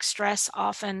traumatic stress,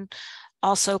 often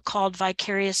also called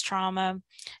vicarious trauma,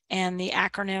 and the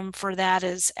acronym for that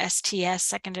is STS,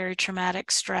 secondary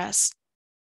traumatic stress.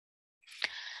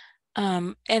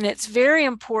 And it's very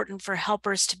important for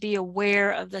helpers to be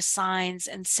aware of the signs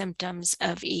and symptoms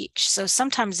of each. So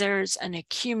sometimes there's an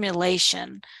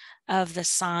accumulation of the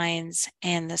signs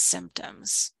and the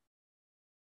symptoms.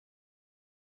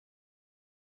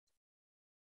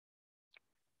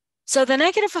 So the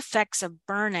negative effects of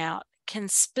burnout can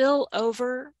spill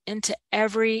over into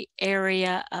every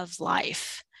area of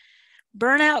life.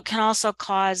 Burnout can also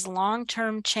cause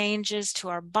long-term changes to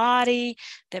our body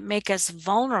that make us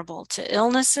vulnerable to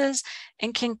illnesses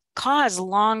and can cause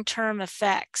long-term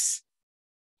effects.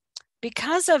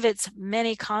 Because of its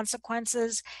many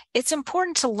consequences, it's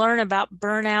important to learn about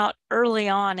burnout early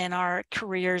on in our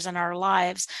careers and our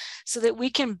lives so that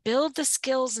we can build the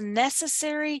skills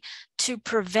necessary to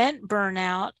prevent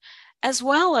burnout, as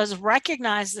well as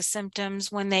recognize the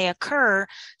symptoms when they occur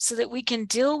so that we can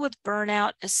deal with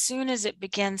burnout as soon as it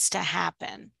begins to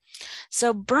happen.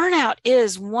 So burnout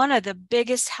is one of the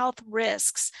biggest health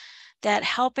risks that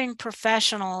helping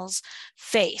professionals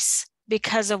face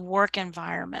because of work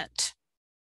environment.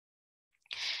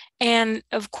 And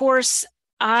of course,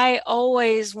 I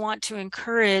always want to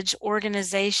encourage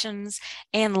organizations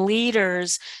and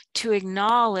leaders to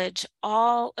acknowledge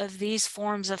all of these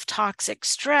forms of toxic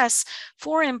stress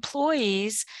for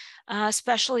employees,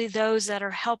 especially those that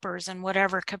are helpers in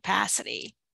whatever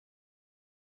capacity.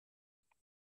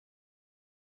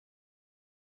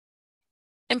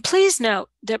 And please note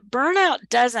that burnout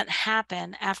doesn't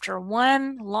happen after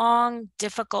one long,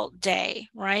 difficult day,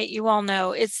 right? You all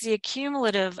know it's the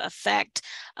accumulative effect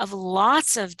of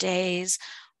lots of days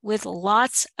with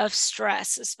lots of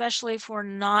stress, especially if we're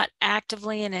not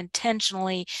actively and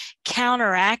intentionally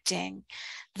counteracting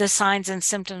the signs and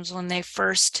symptoms when they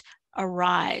first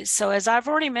arise. So as I've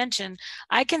already mentioned,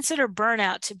 I consider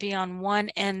burnout to be on one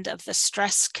end of the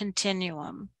stress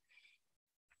continuum.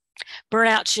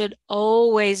 Burnout should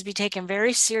always be taken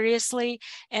very seriously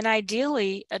and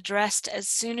ideally addressed as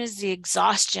soon as the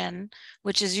exhaustion,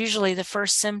 which is usually the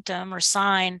first symptom or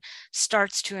sign,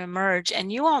 starts to emerge.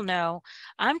 And you all know,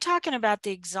 I'm talking about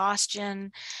the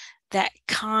exhaustion, that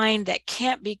kind that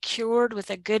can't be cured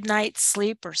with a good night's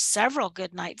sleep or several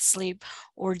good nights' sleep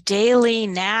or daily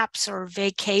naps or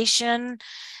vacation.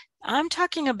 I'm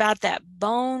talking about that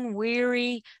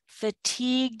bone-weary,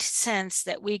 fatigued sense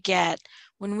that we get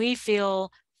when we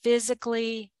feel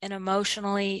physically and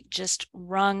emotionally just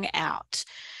wrung out,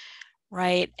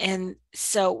 right? And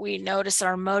so we notice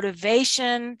our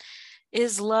motivation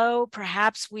is low.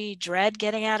 Perhaps we dread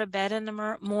getting out of bed in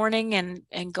the morning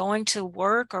and going to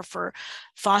work, or for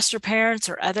foster parents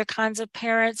or other kinds of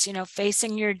parents, you know,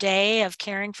 facing your day of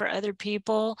caring for other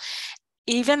people.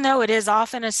 Even though it is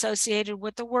often associated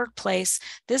with the workplace,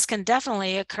 this can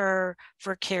definitely occur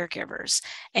for caregivers.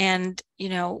 And, you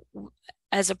know,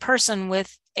 as a person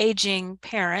with aging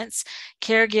parents,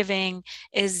 caregiving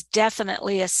is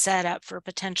definitely a setup for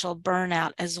potential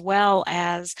burnout, as well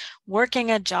as working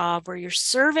a job where you're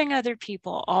serving other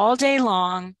people all day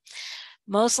long,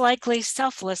 most likely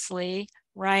selflessly,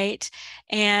 right?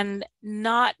 And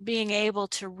not being able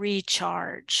to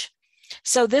recharge.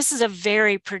 So this is a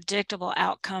very predictable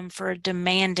outcome for a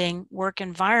demanding work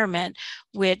environment,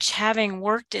 which, having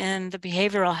worked in the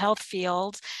behavioral health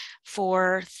field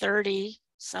for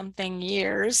 30-something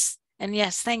years, and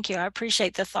yes, thank you. I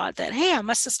appreciate the thought that, hey, I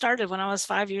must have started when I was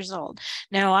 5 years old.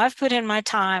 No, I've put in my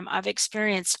time. I've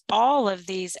experienced all of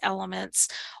these elements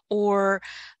or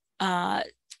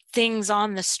things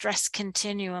on the stress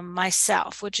continuum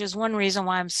myself, which is one reason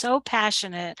why I'm so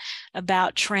passionate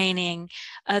about training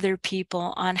other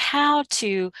people on how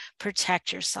to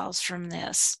protect yourselves from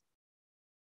this.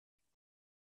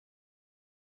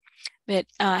 But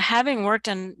having worked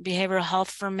in behavioral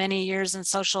health for many years in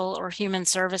social or human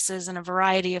services in a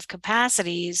variety of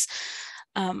capacities,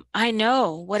 I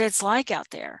know what it's like out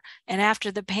there. And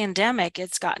after the pandemic,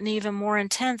 it's gotten even more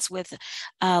intense with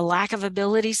lack of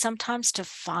ability sometimes to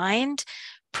find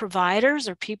providers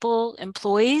or people,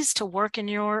 employees to work in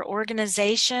your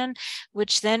organization,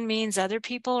 which then means other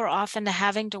people are often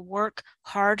having to work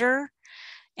harder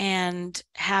and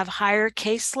have higher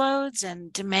caseloads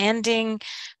and demanding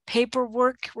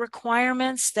paperwork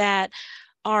requirements that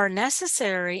are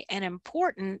necessary and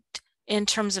important in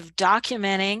terms of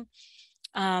documenting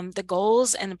the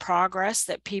goals and the progress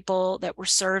that people that we're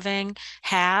serving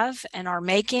have and are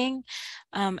making.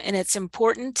 And it's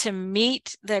important to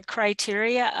meet the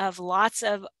criteria of lots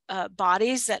of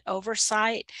bodies that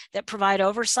provide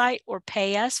oversight or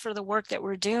pay us for the work that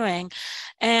we're doing.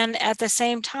 And at the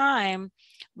same time,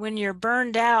 when you're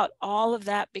burned out, all of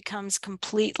that becomes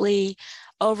completely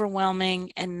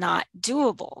overwhelming and not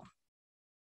doable,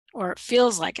 or it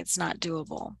feels like it's not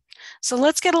doable. So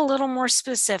let's get a little more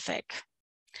specific.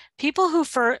 People who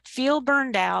feel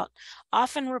burned out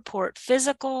often report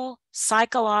physical,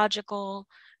 psychological,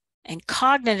 and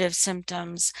cognitive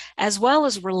symptoms, as well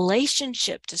as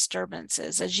relationship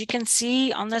disturbances, as you can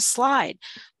see on this slide,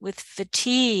 with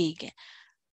fatigue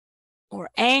or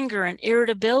anger and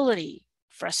irritability,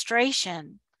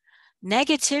 frustration,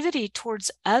 negativity towards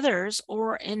others,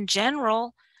 or in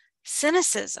general,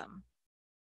 cynicism.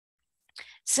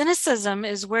 Cynicism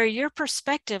is where your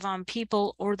perspective on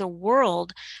people or the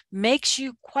world makes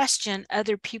you question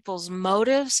other people's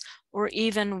motives or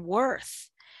even worth.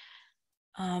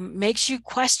 Makes you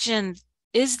question,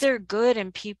 is there good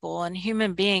in people and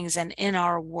human beings and in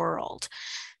our world?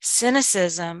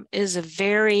 Cynicism is a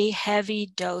very heavy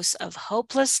dose of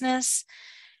hopelessness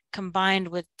combined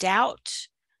with doubt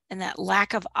and that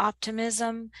lack of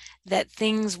optimism that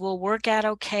things will work out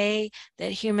okay,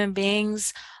 that human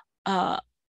beings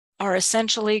are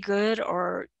essentially good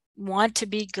or want to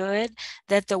be good,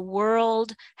 that the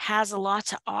world has a lot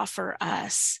to offer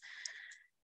us.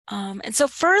 And so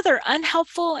further,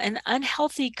 unhelpful and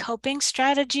unhealthy coping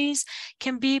strategies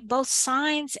can be both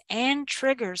signs and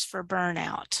triggers for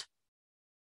burnout,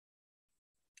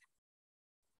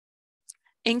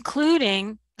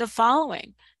 including the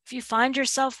following. If you find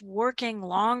yourself working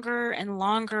longer and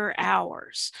longer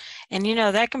hours, and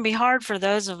that can be hard for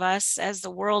those of us as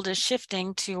the world is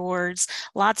shifting towards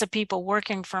lots of people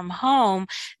working from home,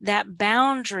 that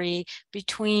boundary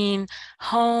between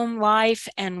home life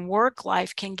and work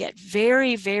life can get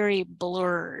very, very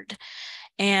blurred.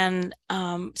 And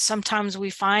sometimes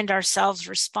we find ourselves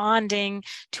responding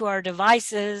to our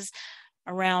devices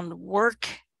around work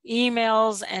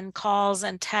emails and calls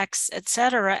and texts,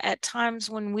 etc., at times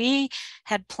when we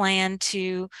had planned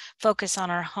to focus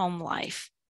on our home life.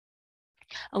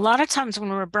 A lot of times when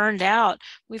we're burned out,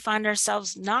 we find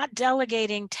ourselves not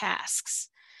delegating tasks.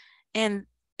 And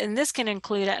this can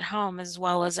include at home as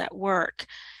well as at work.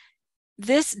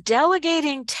 This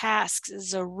delegating tasks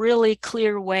is a really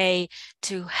clear way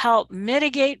to help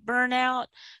mitigate burnout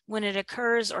when it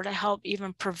occurs, or to help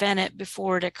even prevent it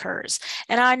before it occurs.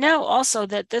 And I know also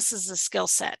that this is a skill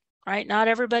set, right? Not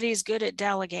everybody is good at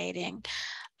delegating.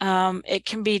 It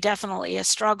can be definitely a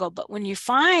struggle, but when you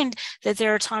find that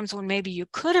there are times when maybe you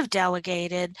could have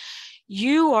delegated,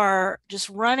 you are just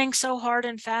running so hard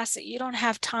and fast that you don't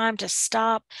have time to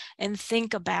stop and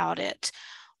think about it.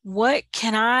 What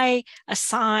can I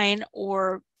assign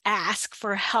or ask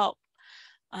for help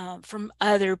from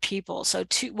other people? So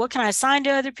what can I assign to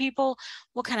other people?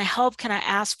 What kind of help can I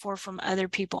ask for from other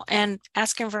people? And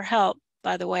asking for help,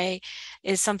 by the way,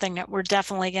 is something that we're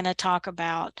definitely going to talk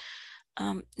about.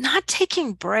 Not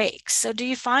taking breaks. So do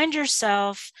you find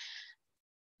yourself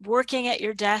working at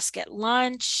your desk at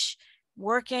lunch,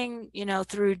 working,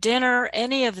 through dinner,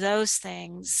 any of those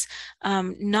things,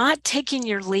 not taking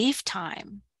your leave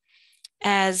time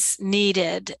as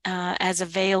needed, as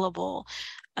available.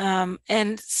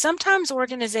 And sometimes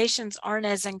organizations aren't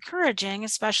as encouraging,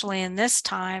 especially in this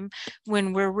time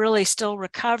when we're really still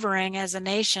recovering as a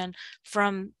nation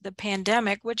from the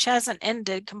pandemic, which hasn't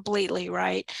ended completely,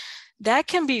 right? That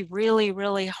can be really,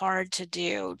 really hard to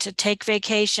do. To take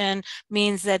vacation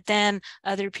means that then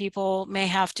other people may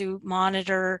have to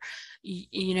monitor,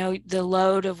 the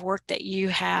load of work that you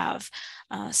have.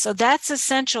 So that's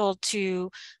essential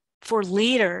for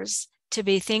leaders to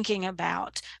be thinking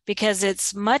about, because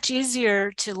it's much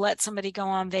easier to let somebody go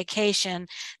on vacation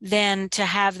than to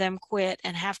have them quit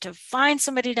and have to find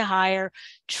somebody to hire,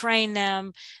 train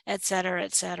them, et cetera,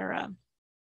 et cetera.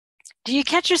 Do you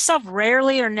catch yourself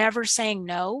rarely or never saying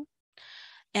no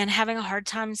and having a hard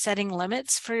time setting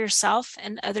limits for yourself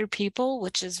and other people,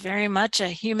 which is very much a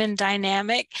human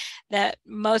dynamic that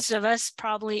most of us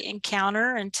probably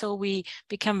encounter until we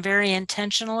become very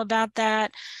intentional about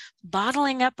that?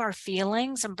 Bottling up our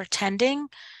feelings and pretending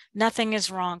nothing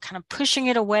is wrong, kind of pushing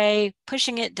it away,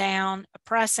 pushing it down,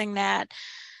 oppressing that.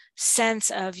 sense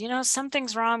of, you know,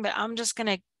 something's wrong, but I'm just going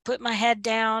to put my head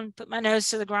down, put my nose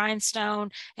to the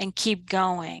grindstone, and keep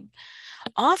going.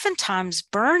 Oftentimes,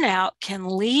 burnout can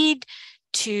lead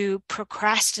to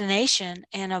procrastination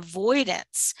and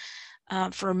avoidance.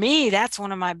 For me, that's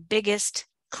one of my biggest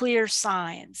clear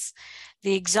signs.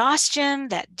 The exhaustion,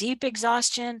 that deep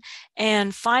exhaustion,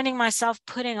 and finding myself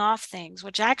putting off things,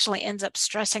 which actually ends up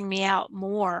stressing me out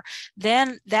more,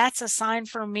 then that's a sign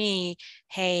for me,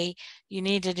 hey, you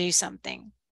need to do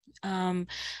something. And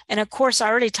of course, I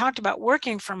already talked about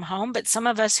working from home, but some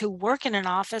of us who work in an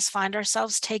office find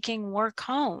ourselves taking work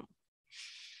home.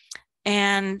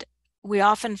 And we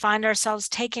often find ourselves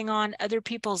taking on other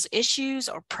people's issues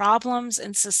or problems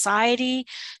in society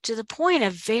to the point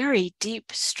of very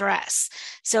deep stress.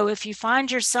 So if you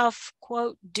find yourself,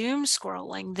 quote, doom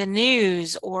scrolling the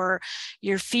news or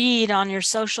your feed on your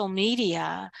social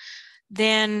media,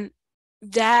 then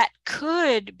that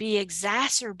could be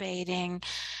exacerbating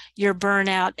your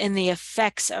burnout and the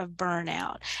effects of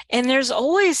burnout. And there's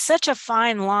always such a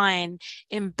fine line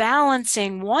in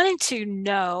balancing wanting to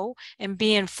know and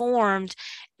be informed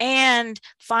and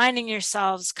finding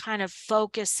yourselves kind of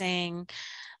focusing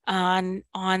on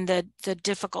the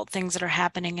difficult things that are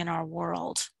happening in our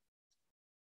world.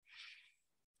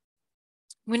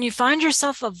 When you find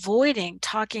yourself avoiding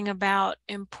talking about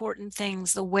important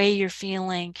things, the way you're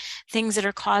feeling, things that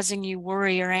are causing you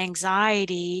worry or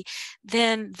anxiety,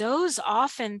 then those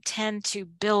often tend to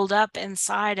build up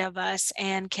inside of us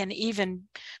and can even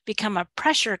become a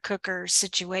pressure cooker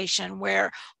situation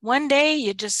where one day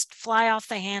you just fly off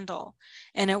the handle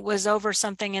and it was over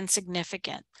something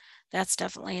insignificant. That's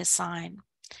definitely a sign.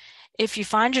 If you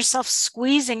find yourself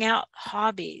squeezing out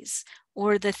hobbies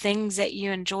or the things that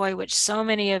you enjoy, which so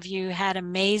many of you had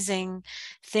amazing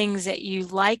things that you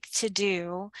like to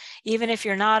do, even if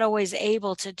you're not always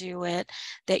able to do it,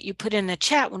 that you put in the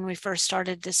chat when we first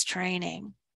started this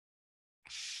training.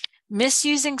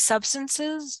 Misusing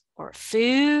substances or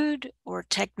food or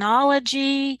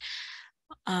technology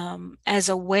as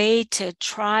a way to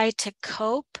try to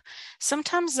cope.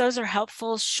 Sometimes those are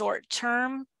helpful short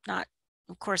term, not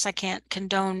of course, I can't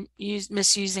condone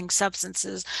misusing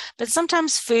substances, but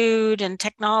sometimes food and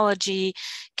technology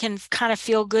can kind of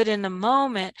feel good in the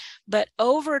moment. But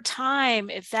over time,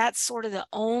 if that's sort of the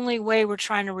only way we're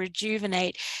trying to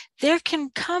rejuvenate, there can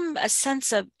come a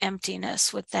sense of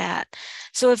emptiness with that.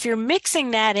 So if you're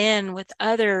mixing that in with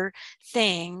other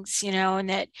things, you know, and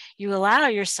that you allow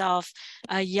yourself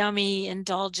a yummy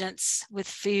indulgence with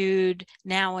food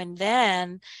now and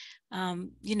then,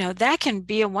 you know, that can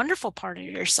be a wonderful part of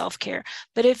your self-care.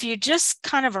 But if you just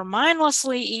kind of are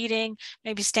mindlessly eating,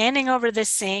 maybe standing over the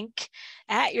sink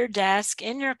at your desk,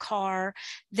 in your car,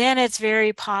 then it's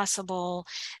very possible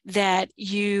that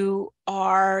you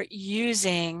are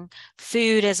using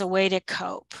food as a way to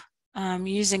cope,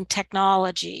 using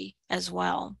technology as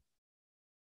well.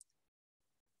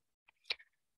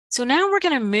 So now we're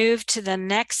going to move to the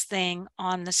next thing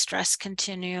on the stress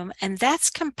continuum, and that's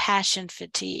compassion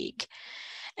fatigue.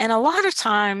 And a lot of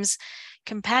times,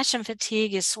 compassion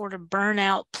fatigue is sort of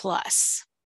burnout plus,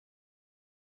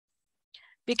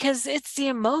 because it's the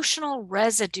emotional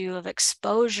residue of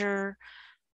exposure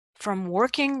from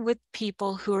working with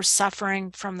people who are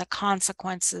suffering from the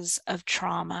consequences of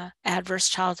trauma, adverse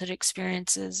childhood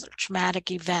experiences, or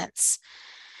traumatic events.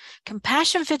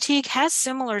 Compassion fatigue has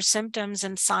similar symptoms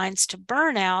and signs to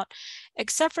burnout,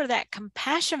 except for that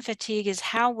compassion fatigue is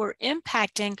how we're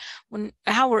impacted when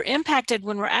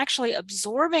we're actually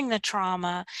absorbing the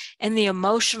trauma and the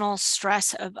emotional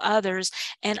stress of others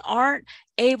and aren't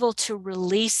able to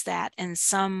release that in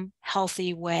some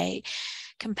healthy way.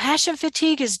 Compassion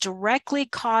fatigue is directly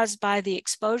caused by the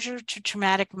exposure to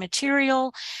traumatic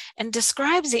material and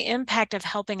describes the impact of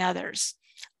helping others,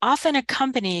 often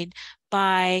accompanied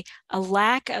by a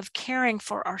lack of caring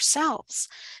for ourselves,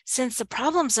 since the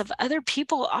problems of other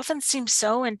people often seem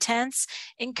so intense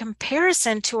in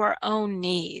comparison to our own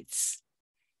needs.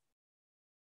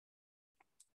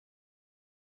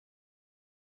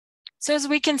 So as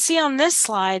we can see on this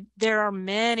slide, there are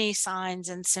many signs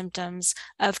and symptoms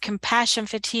of compassion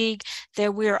fatigue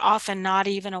that we are often not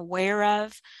even aware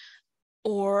of,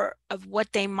 or of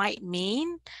what they might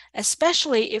mean,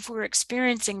 especially if we're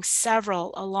experiencing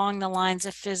several along the lines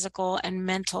of physical and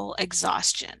mental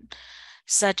exhaustion,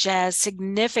 such as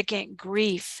significant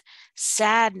grief,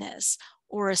 sadness,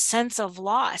 or a sense of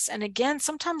loss. And again,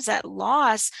 sometimes that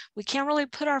loss, we can't really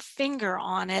put our finger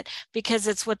on it because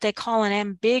it's what they call an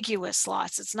ambiguous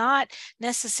loss. It's not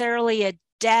necessarily a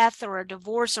death or a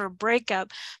divorce or a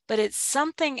breakup, but it's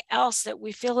something else that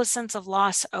we feel a sense of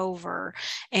loss over.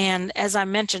 And as I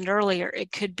mentioned earlier,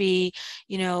 it could be,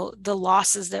 you know, the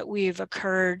losses that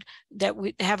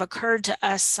have occurred to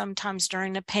us sometimes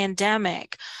during the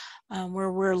pandemic,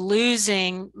 where we're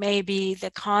losing maybe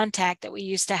the contact that we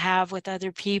used to have with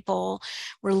other people.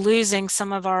 We're losing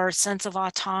some of our sense of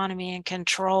autonomy and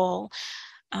control.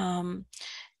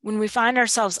 When we find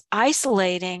ourselves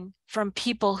isolating from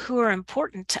people who are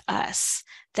important to us,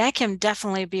 that can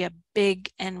definitely be a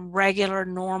big and regular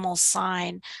normal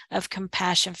sign of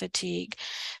compassion fatigue.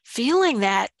 Feeling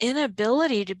that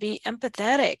inability to be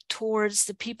empathetic towards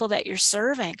the people that you're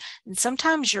serving, and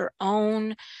sometimes your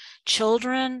own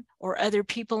children or other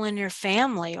people in your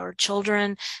family, or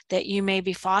children that you may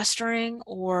be fostering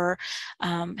or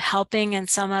helping in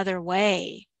some other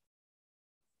way.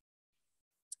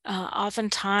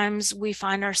 Oftentimes we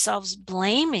find ourselves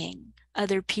blaming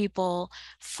other people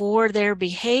for their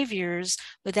behaviors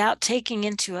without taking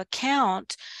into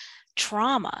account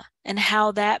trauma and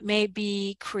how that may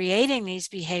be creating these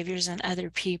behaviors in other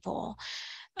people.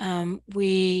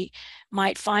 We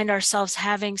might find ourselves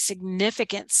having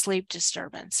significant sleep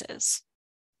disturbances.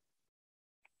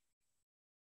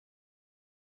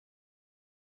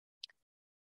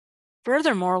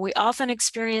 Furthermore, we often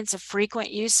experience a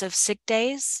frequent use of sick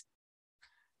days,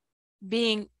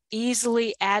 being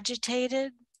easily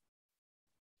agitated,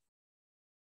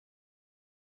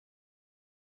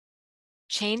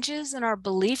 changes in our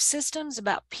belief systems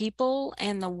about people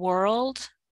and the world,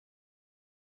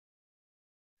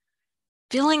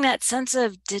 feeling that sense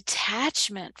of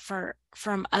detachment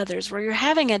from others, where you're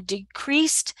having a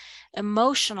decreased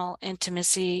emotional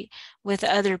intimacy with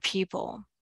other people.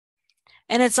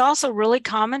 And it's also really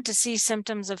common to see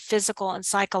symptoms of physical and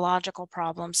psychological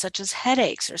problems, such as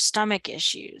headaches or stomach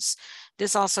issues.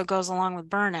 This also goes along with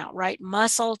burnout, right?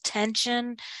 Muscle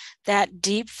tension, that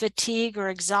deep fatigue or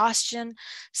exhaustion,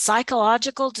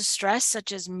 psychological distress,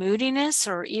 such as moodiness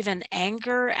or even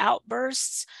anger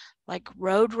outbursts, like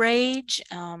road rage,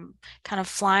 kind of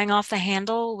flying off the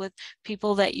handle with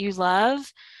people that you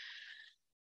love.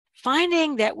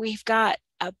 Finding that we've got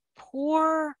a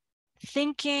poor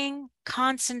thinking,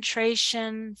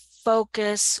 concentration,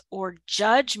 focus, or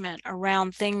judgment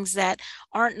around things that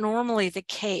aren't normally the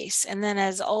case. And then,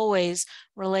 as always,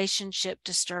 relationship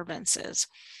disturbances.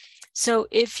 So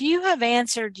if you have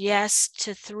answered yes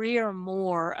to 3 or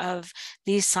more of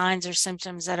these signs or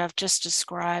symptoms that I've just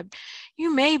described,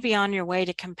 you may be on your way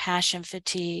to compassion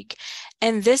fatigue.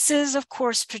 And this is, of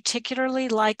course, particularly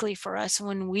likely for us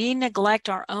when we neglect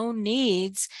our own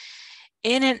needs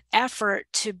in an effort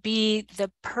to be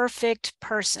the perfect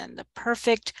person, the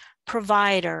perfect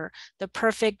provider, the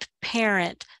perfect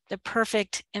parent, the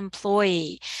perfect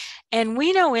employee. And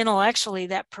we know intellectually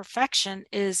that perfection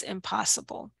is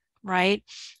impossible, right?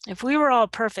 If we were all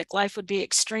perfect, life would be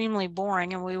extremely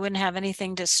boring and we wouldn't have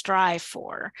anything to strive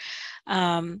for.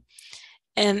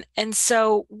 And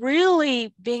so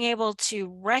really being able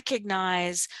to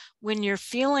recognize when you're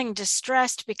feeling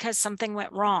distressed because something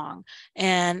went wrong,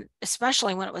 and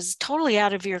especially when it was totally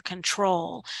out of your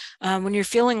control, when you're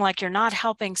feeling like you're not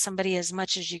helping somebody as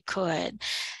much as you could.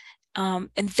 And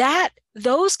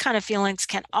those kind of feelings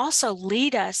can also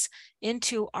lead us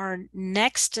into our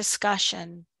next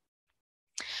discussion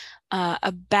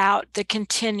about the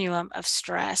continuum of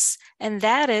stress, and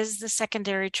that is the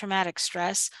secondary traumatic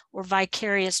stress or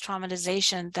vicarious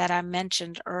traumatization that I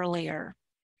mentioned earlier.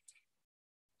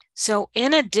 So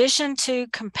in addition to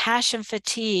compassion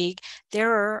fatigue,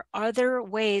 there are other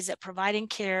ways that providing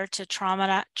care to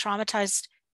traumatized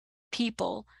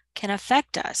people can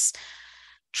affect us.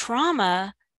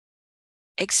 Trauma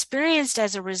experienced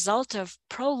as a result of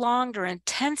prolonged or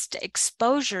intense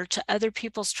exposure to other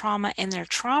people's trauma and their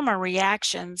trauma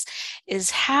reactions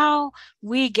is how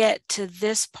we get to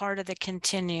this part of the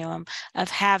continuum of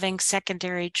having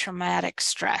secondary traumatic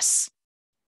stress.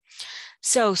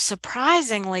 So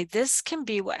surprisingly, this can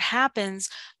be what happens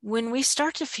when we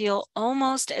start to feel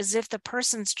almost as if the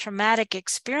person's traumatic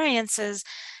experiences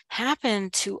happen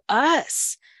to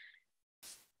us.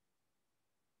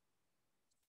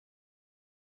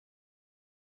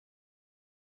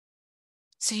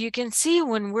 So you can see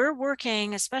when we're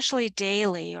working, especially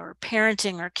daily, or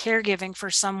parenting or caregiving for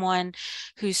someone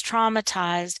who's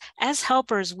traumatized, as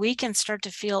helpers, we can start to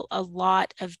feel a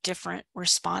lot of different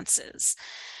responses.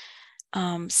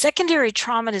 Secondary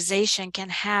traumatization can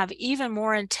have even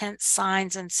more intense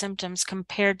signs and symptoms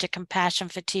compared to compassion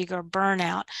fatigue or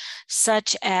burnout,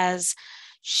 such as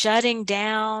shutting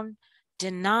down,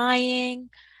 denying,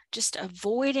 just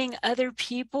avoiding other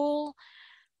people,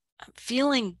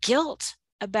 feeling guilt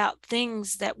about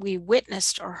things that we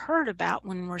witnessed or heard about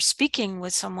when we're speaking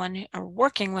with someone or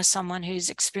working with someone who's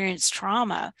experienced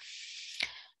trauma.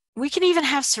 We can even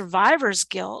have survivor's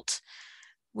guilt,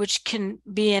 which can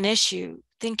be an issue,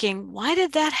 thinking, why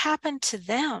did that happen to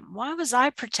them? Why was I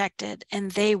protected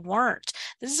and they weren't?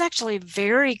 This is actually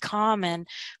very common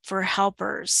for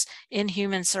helpers in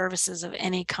human services of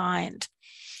any kind.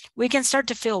 We can start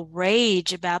to feel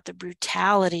rage about the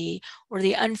brutality or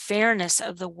the unfairness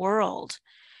of the world.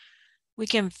 We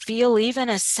can feel even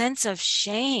a sense of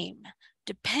shame,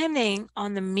 depending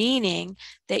on the meaning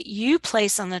that you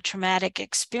place on the traumatic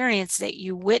experience that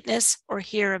you witness or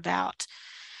hear about.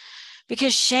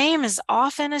 Because shame is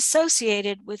often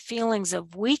associated with feelings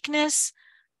of weakness,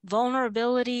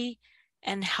 vulnerability,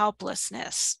 and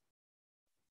helplessness.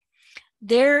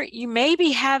 There, you may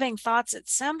be having thoughts that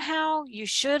somehow you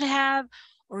should have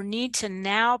or need to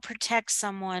now protect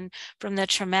someone from the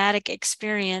traumatic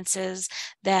experiences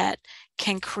that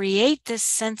can create this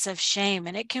sense of shame.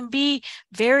 And it can be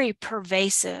very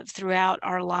pervasive throughout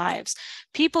our lives.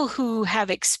 People who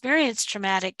have experienced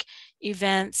traumatic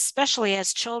events, especially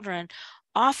as children,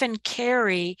 often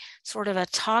carry sort of a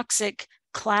toxic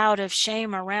cloud of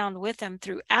shame around with them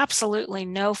through absolutely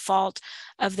no fault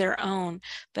of their own.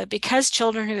 But because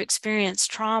children who experience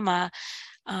trauma,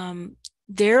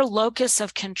 their locus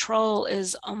of control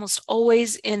is almost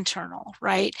always internal,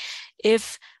 right?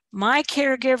 If my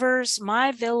caregivers,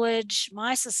 my village,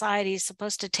 my society is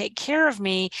supposed to take care of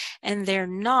me and they're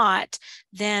not,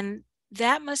 then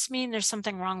that must mean there's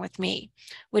something wrong with me,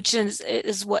 which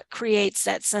is what creates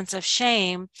that sense of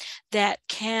shame that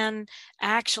can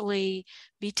actually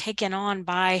be taken on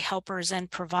by helpers and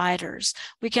providers.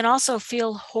 We can also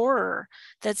feel horror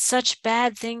that such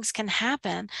bad things can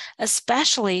happen,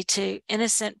 especially to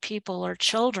innocent people or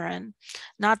children.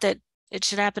 Not that it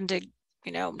should happen to,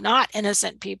 not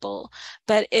innocent people,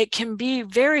 but it can be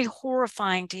very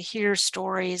horrifying to hear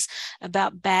stories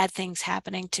about bad things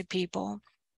happening to people.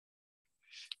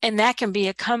 And that can be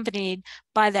accompanied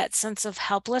by that sense of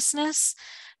helplessness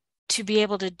to be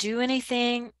able to do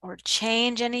anything or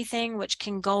change anything, which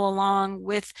can go along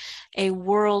with a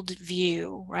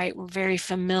worldview, right? We're very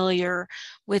familiar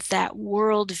with that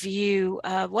worldview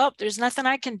of, well, there's nothing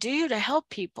I can do to help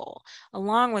people,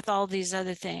 along with all these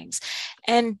other things.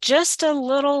 And just a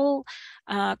little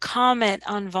comment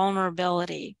on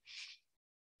vulnerability.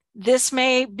 This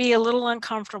may be a little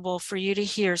uncomfortable for you to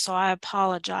hear, so I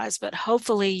apologize, but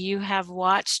hopefully you have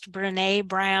watched Brené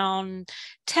Brown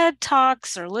TED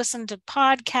Talks or listened to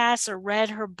podcasts or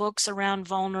read her books around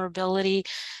vulnerability,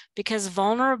 because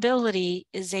vulnerability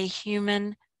is a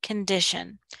human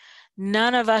condition.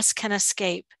 None of us can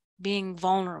escape being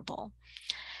vulnerable.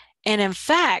 And in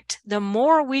fact, the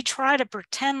more we try to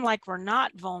pretend like we're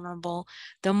not vulnerable,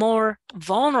 the more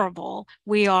vulnerable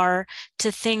we are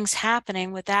to things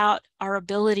happening without our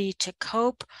ability to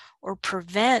cope or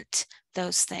prevent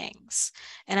those things.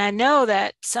 And I know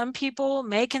that some people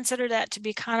may consider that to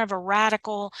be kind of a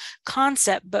radical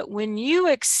concept, but when you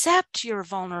accept your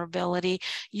vulnerability,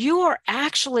 you are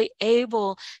actually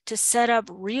able to set up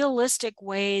realistic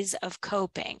ways of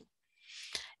coping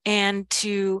and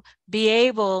to be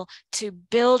able to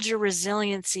build your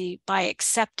resiliency by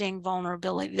accepting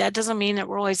vulnerability. That doesn't mean that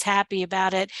we're always happy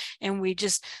about it and we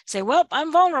just say, well,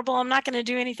 I'm vulnerable, I'm not going to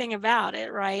do anything about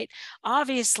it, right?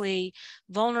 Obviously,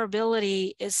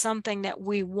 vulnerability is something that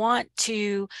we want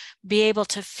to be able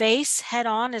to face head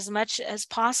on as much as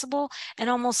possible, and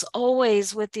almost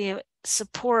always with the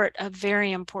support of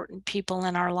very important people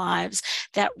in our lives,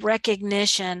 that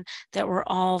recognition that we're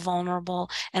all vulnerable.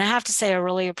 And I have to say, I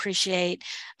really appreciate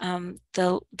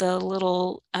the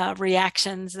little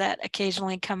reactions that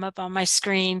occasionally come up on my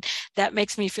screen. That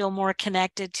makes me feel more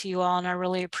connected to you all, and I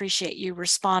really appreciate you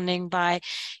responding by,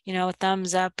 a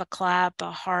thumbs up, a clap,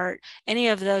 a heart, any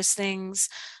of those things.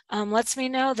 Lets me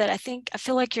know that I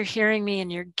feel like you're hearing me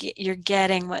and you're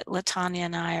getting what LaTonya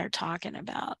and I are talking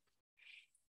about.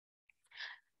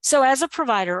 So as a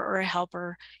provider or a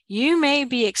helper, you may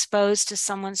be exposed to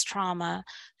someone's trauma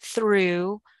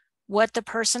through what the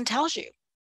person tells you,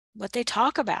 what they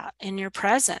talk about in your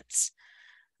presence.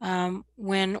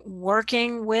 When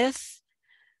working with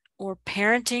or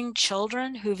parenting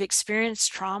children who've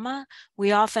experienced trauma,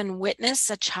 we often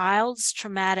witness a child's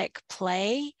traumatic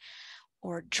play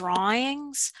or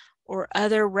drawings or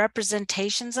other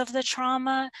representations of the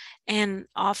trauma. And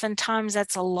oftentimes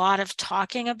that's a lot of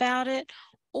talking about it,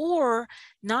 or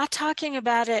not talking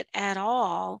about it at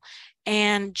all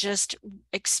and just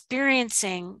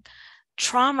experiencing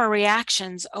trauma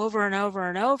reactions over and over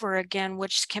and over again,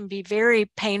 which can be very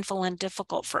painful and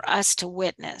difficult for us to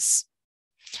witness.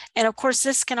 And of course,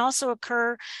 this can also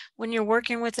occur when you're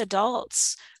working with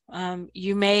adults.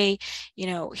 You may,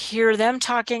 hear them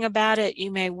talking about it.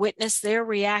 You may witness their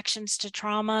reactions to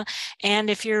trauma. And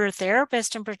if you're a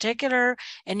therapist in particular,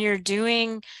 and you're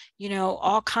doing,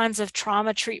 all kinds of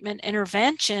trauma treatment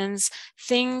interventions,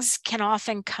 things can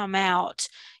often come out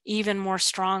even more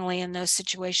strongly in those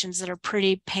situations that are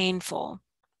pretty painful.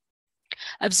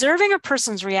 Observing a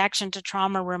person's reaction to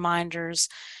trauma reminders,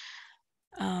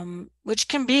 which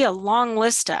can be a long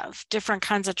list of different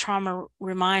kinds of trauma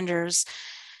reminders,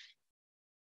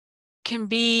 can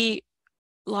be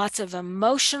lots of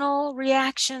emotional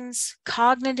reactions,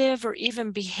 cognitive, or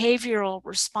even behavioral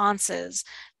responses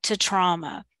to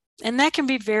trauma. And that can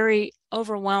be very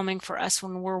overwhelming for us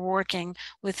when we're working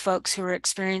with folks who are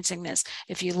experiencing this.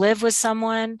 If you live with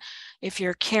someone, if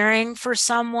you're caring for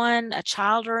someone, a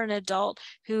child or an adult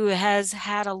who has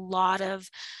had a lot of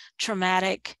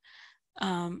traumatic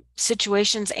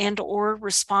situations and or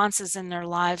responses in their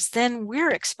lives, then we're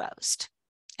exposed.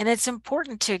 And it's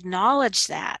important to acknowledge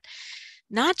that,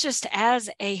 not just as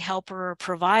a helper or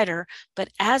provider, but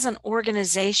as an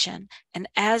organization and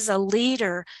as a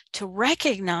leader, to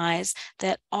recognize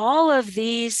that all of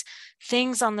these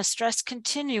things on the stress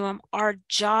continuum are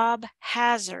job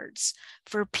hazards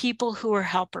for people who are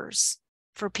helpers,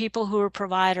 for people who are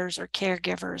providers or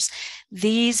caregivers.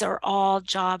 These are all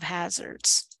job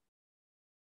hazards.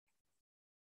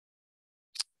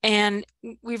 And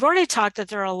we've already talked that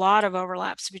there are a lot of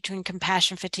overlaps between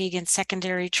compassion fatigue and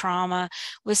secondary trauma.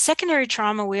 With secondary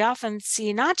trauma, we often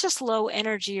see not just low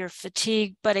energy or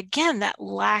fatigue, but again, that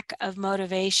lack of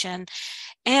motivation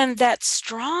and that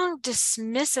strong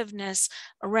dismissiveness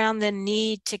around the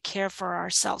need to care for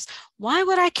ourselves. Why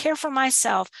would I care for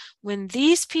myself when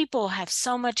these people have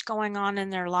so much going on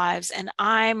in their lives and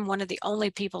I'm one of the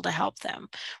only people to help them,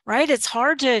 right? It's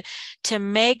hard to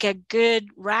make a good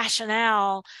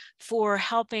rationale for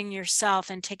helping yourself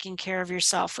and taking care of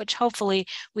yourself, which hopefully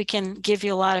we can give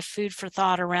you a lot of food for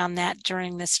thought around that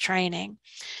during this training.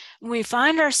 When we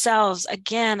find ourselves,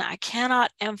 again, I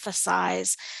cannot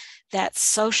emphasize that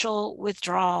social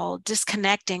withdrawal,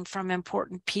 disconnecting from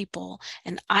important people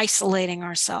and isolating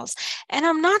ourselves. And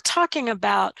I'm not talking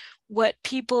about what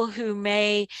people who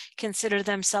may consider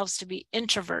themselves to be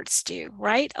introverts do,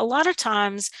 right? A lot of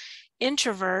times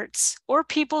introverts or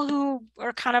people who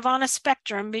are kind of on a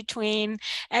spectrum between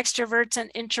extroverts and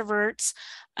introverts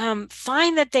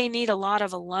find that they need a lot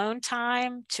of alone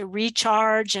time to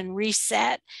recharge and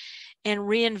reset and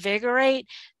reinvigorate.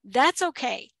 That's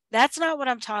okay. That's not what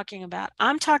I'm talking about.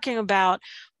 I'm talking about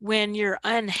when you're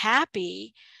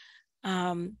unhappy,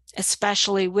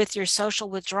 especially with your social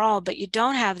withdrawal, but you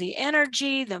don't have the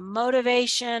energy, the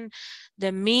motivation,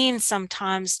 the means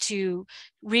sometimes to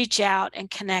reach out and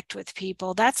connect with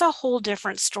people. That's a whole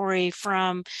different story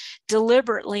from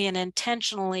deliberately and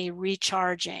intentionally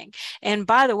recharging. And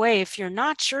by the way, if you're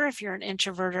not sure if you're an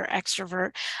introvert or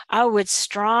extrovert, I would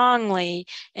strongly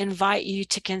invite you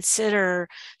to consider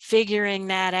figuring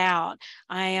that out.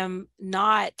 I am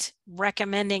not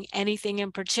recommending anything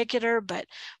in particular, but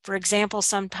for example,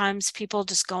 sometimes people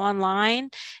just go online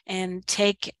and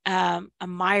take a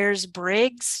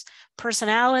Myers-Briggs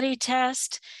personality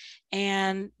test,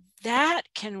 and that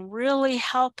can really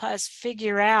help us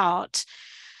figure out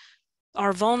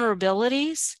our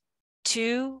vulnerabilities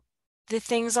to the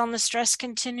things on the stress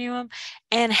continuum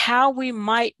and how we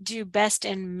might do best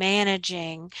in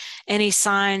managing any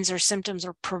signs or symptoms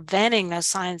or preventing those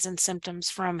signs and symptoms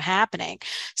from happening.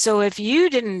 So if you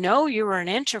didn't know you were an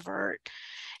introvert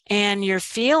and you're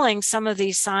feeling some of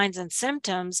these signs and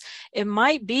symptoms, it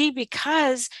might be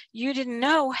because you didn't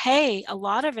know, hey, a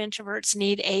lot of introverts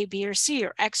need A, B, or C,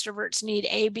 or extroverts need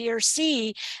A, B, or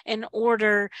C in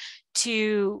order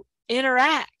to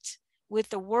interact with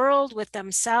the world, with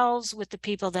themselves, with the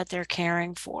people that they're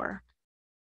caring for.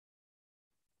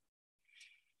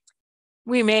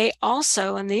 We may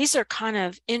also, and these are kind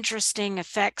of interesting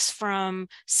effects from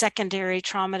secondary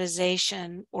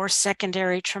traumatization or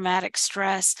secondary traumatic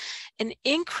stress, an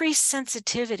increased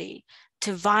sensitivity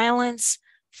to violence,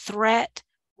 threat,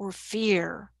 or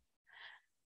fear.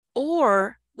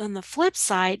 Or on the flip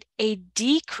side, a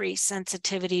decreased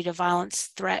sensitivity to violence,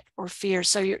 threat, or fear.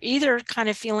 So you're either kind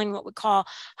of feeling what we call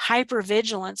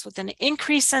hypervigilance with an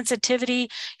increased sensitivity.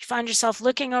 You find yourself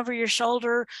looking over your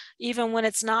shoulder, even when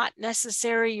it's not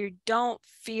necessary. You don't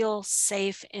feel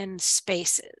safe in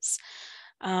spaces.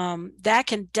 That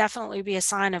can definitely be a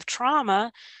sign of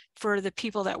trauma for the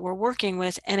people that we're working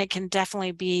with, and it can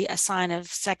definitely be a sign of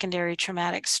secondary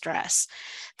traumatic stress.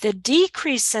 The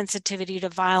decreased sensitivity to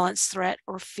violence, threat,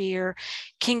 or fear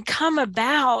can come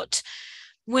about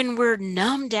when we're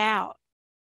numbed out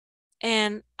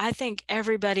And I think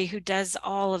everybody who does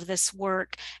all of this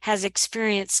work has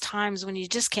experienced times when you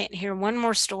just can't hear one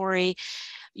more story.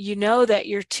 You know that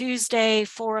your Tuesday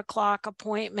 4 o'clock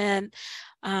appointment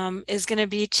is going to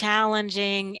be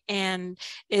challenging, and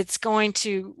it's going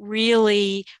to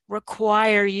really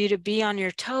require you to be on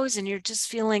your toes, and you're just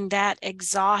feeling that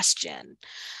exhaustion.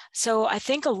 So I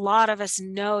think a lot of us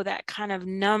know that kind of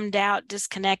numbed out,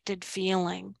 disconnected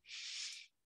feeling.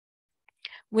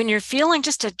 When you're feeling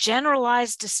just a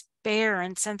generalized despair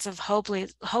and sense of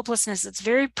hopelessness, it's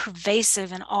very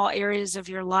pervasive in all areas of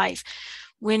your life.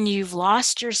 When you've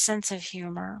lost your sense of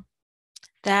humor,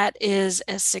 that is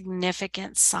a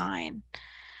significant sign.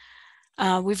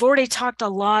 We've already talked a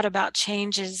lot about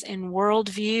changes in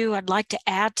worldview. I'd like to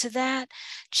add to that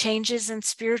changes in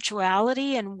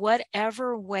spirituality in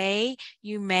whatever way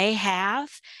you may have.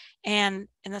 And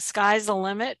the sky's the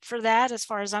limit for that as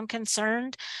far as I'm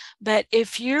concerned. But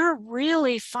if you're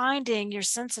really finding your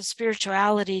sense of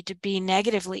spirituality to be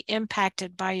negatively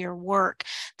impacted by your work,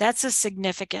 that's a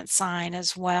significant sign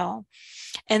as well.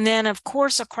 And then, of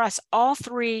course, across all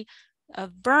three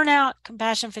of burnout,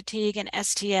 compassion fatigue, and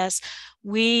STS,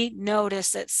 we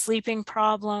notice that sleeping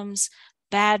problems,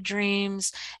 bad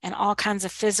dreams, and all kinds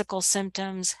of physical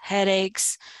symptoms,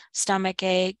 headaches, stomach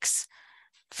aches,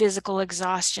 physical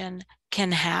exhaustion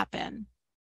can happen.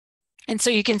 And so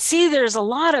you can see there's a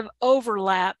lot of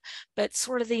overlap, but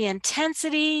sort of the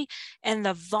intensity and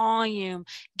the volume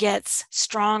gets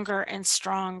stronger and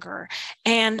stronger.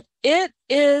 And it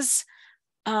is,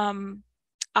 I'm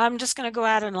just going to go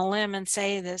out on a limb and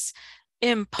say this,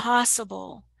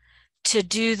 impossible to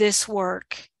do this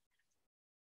work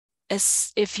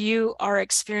if you are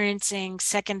experiencing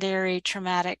secondary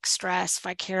traumatic stress,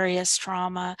 vicarious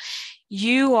trauma.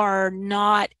 You are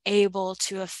not able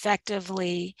to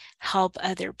effectively help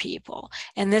other people.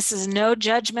 And this is no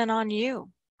judgment on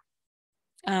you.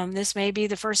 This may be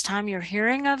the first time you're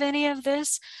hearing of any of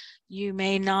this. You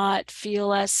may not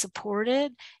feel as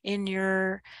supported in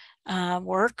your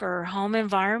work or home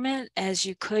environment as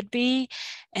you could be,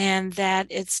 and that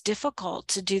it's difficult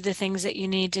to do the things that you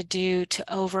need to do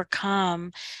to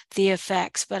overcome the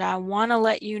effects. But I want to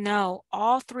let you know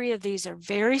all three of these are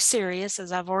very serious,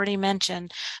 as I've already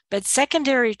mentioned, but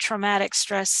secondary traumatic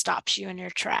stress stops you in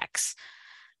your tracks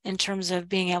in terms of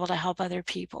being able to help other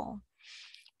people.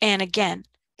 And again,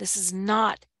 this is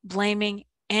not blaming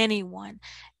anyone.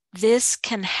 This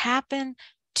can happen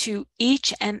to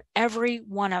each and every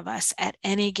one of us at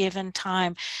any given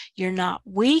time. You're not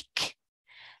weak.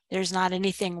 There's not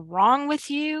anything wrong with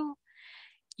you.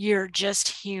 You're just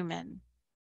human.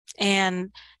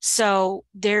 And so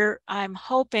there, I'm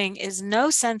hoping, is no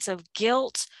sense of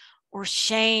guilt or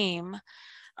shame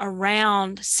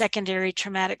around secondary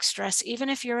traumatic stress. Even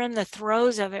if you're in the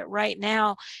throes of it right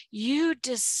now, you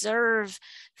deserve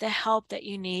the help that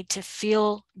you need to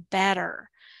feel better.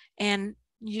 And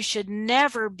you should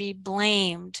never be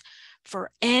blamed for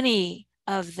any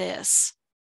of this.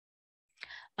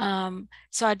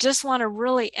 So I just want to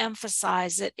really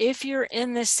emphasize that if you're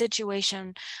in this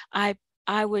situation, I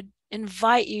would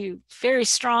invite you very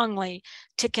strongly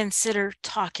to consider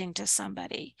talking to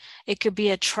somebody. It could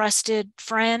be a trusted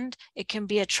friend. It can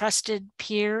be a trusted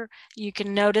peer. You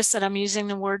can notice that I'm using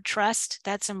the word trust.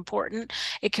 That's important.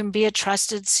 It can be a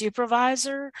trusted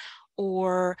supervisor,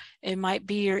 or it might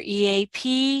be your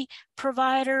EAP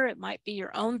provider. It might be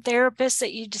your own therapist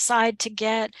that you decide to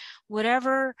get.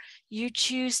 Whatever you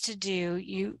choose to do,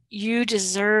 you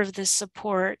deserve the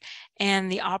support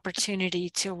and the opportunity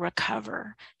to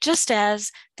recover, just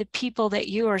as the people that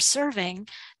you are serving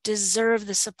deserve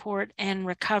the support and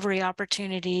recovery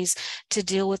opportunities to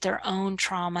deal with their own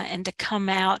trauma and to come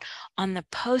out on the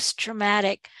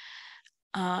post-traumatic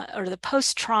or the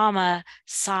post-trauma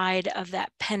side of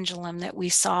that pendulum that we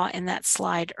saw in that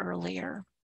slide earlier.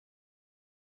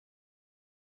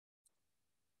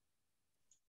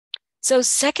 So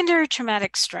secondary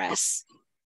traumatic stress,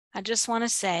 I just want to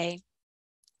say,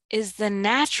 is the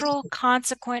natural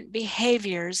consequent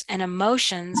behaviors and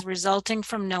emotions resulting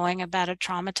from knowing about a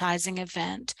traumatizing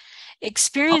event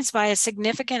experienced by a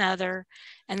significant other,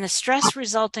 and the stress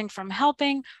resulting from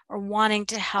helping or wanting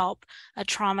to help a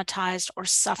traumatized or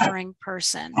suffering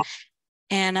person.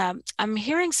 And I'm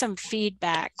hearing some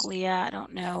feedback, Leah. I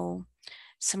don't know,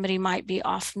 somebody might be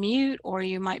off mute, or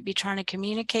you might be trying to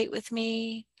communicate with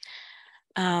me.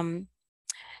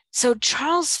 So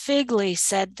Charles Figley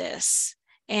said this,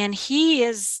 and he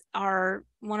is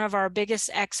one of our biggest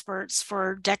experts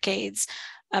for decades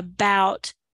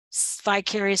about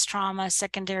vicarious trauma,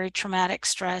 secondary traumatic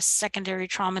stress, secondary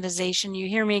traumatization. You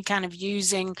hear me kind of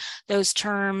using those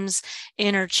terms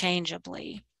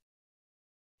interchangeably.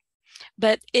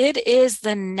 but it is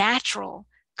the natural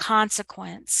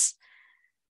consequence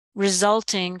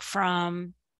resulting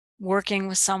from working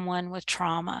with someone with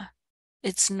trauma.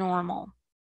 It's normal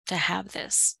to have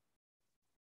this.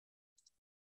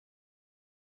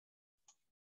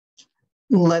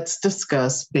 Let's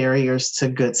discuss barriers to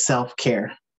good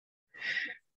self-care.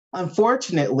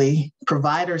 Unfortunately,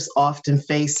 providers often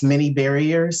face many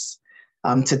barriers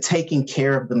to taking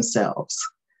care of themselves.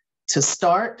 To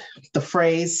start, the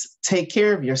phrase, take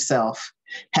care of yourself,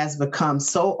 has become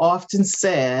so often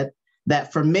said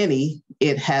that for many,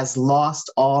 it has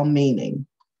lost all meaning.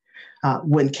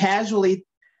 When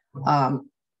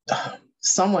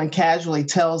someone casually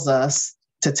tells us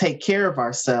to take care of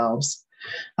ourselves,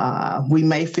 we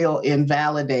may feel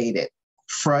invalidated,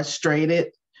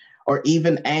 frustrated, or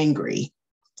even angry.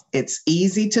 It's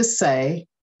easy to say,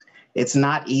 it's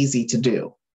not easy to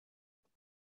do.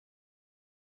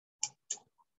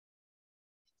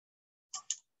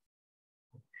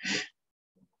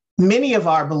 Many of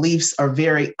our beliefs are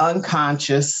very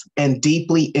unconscious and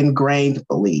deeply ingrained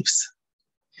beliefs.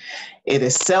 It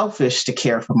is selfish to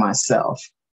care for myself.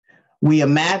 We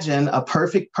imagine a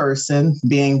perfect person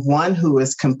being one who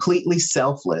is completely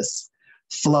selfless,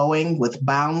 flowing with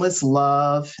boundless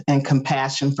love and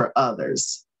compassion for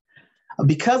others.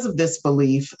 Because of this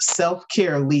belief,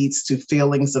 self-care leads to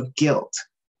feelings of guilt.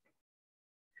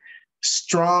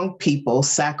 Strong people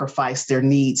sacrifice their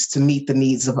needs to meet the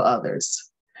needs of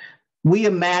others. We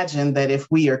imagine that if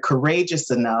we are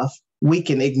courageous enough, we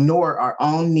can ignore our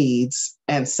own needs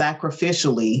and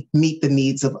sacrificially meet the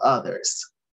needs of others.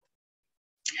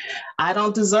 I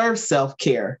don't deserve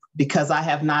self-care because I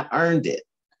have not earned it.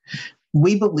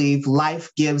 We believe life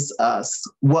gives us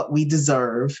what we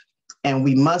deserve, and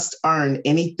we must earn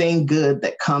anything good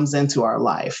that comes into our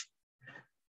life.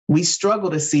 We struggle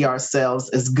to see ourselves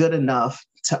as good enough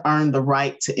to earn the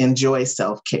right to enjoy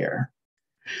self-care.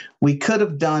 We could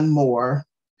have done more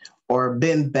or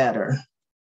been better.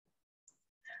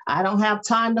 I don't have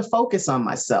time to focus on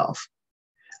myself.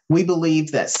 We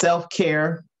believe that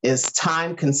self-care is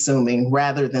time-consuming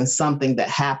rather than something that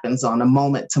happens on a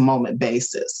moment-to-moment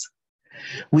basis.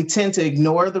 We tend to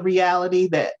ignore the reality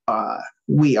that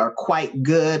we are quite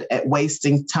good at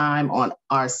wasting time on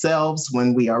ourselves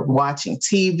when we are watching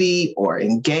TV or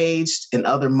engaged in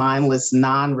other mindless,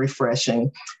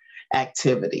 non-refreshing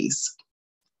activities.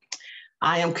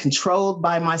 I am controlled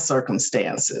by my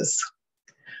circumstances.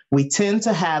 We tend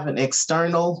to have an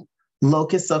external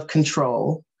locus of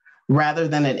control rather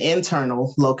than an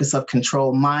internal locus of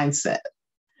control mindset.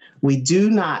 We do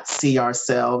not see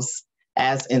ourselves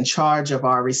as in charge of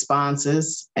our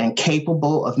responses and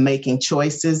capable of making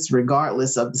choices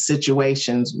regardless of the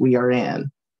situations we are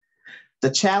in. The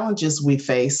challenges we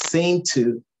face seem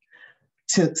to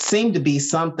be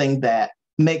something that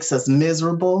makes us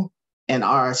miserable, and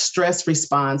our stress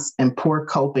response and poor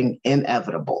coping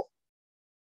inevitable.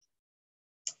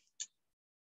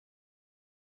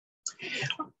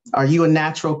 Are you a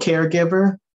natural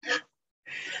caregiver?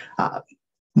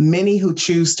 Many who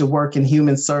choose to work in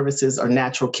human services are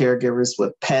natural caregivers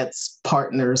with pets,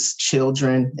 partners,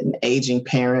 children, and aging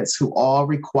parents who all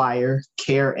require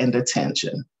care and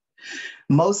attention.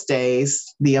 Most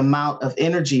days, the amount of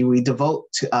energy we devote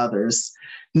to others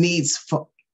needs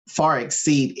far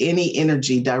exceed any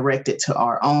energy directed to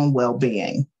our own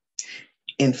well-being.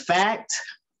 In fact,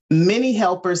 many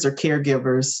helpers or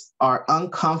caregivers are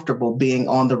uncomfortable being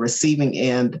on the receiving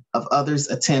end of others'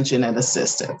 attention and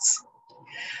assistance.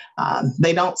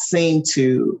 They don't seem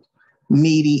too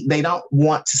needy. They don't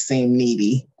want to seem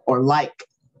needy or like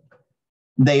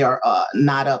they are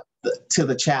not up to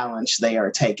the challenge they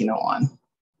are taking on.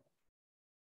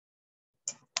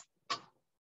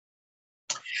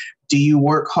 Do you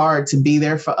work hard to be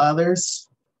there for others?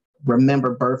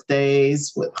 Remember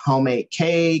birthdays with homemade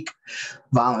cake,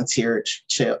 volunteer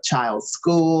child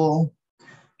school,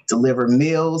 deliver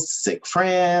meals to sick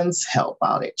friends, help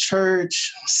out at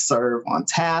church, serve on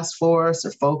task force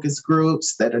or focus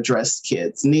groups that address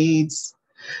kids' needs.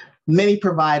 Many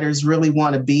providers really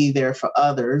want to be there for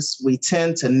others. We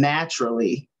tend to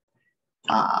naturally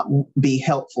be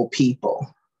helpful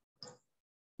people.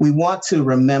 We want to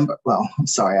remember, well, I'm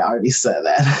sorry, I already said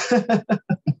that.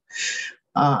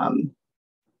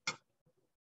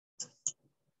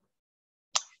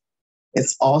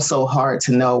 It's also hard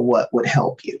to know what would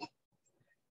help you.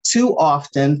 Too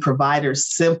often, providers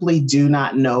simply do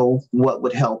not know what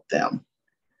would help them.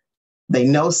 They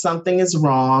know something is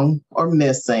wrong or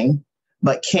missing,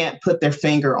 but can't put their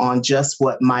finger on just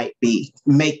what might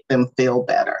make them feel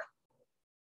better.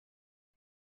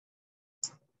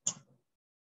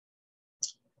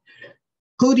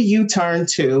 Who do you turn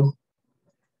to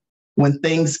when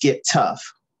things get tough.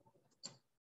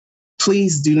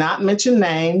 Please do not mention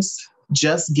names,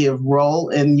 just give role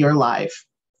in your life.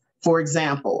 For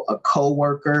example, a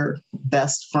coworker,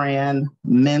 best friend,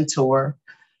 mentor,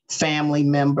 family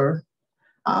member.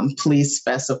 Please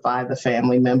specify the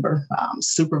family member,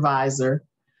 supervisor,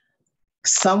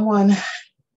 someone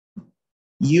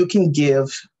you can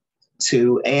give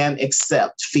to and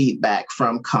accept feedback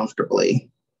from comfortably.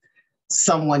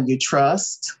 Someone you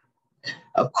trust.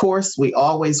 Of course, we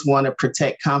always want to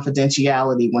protect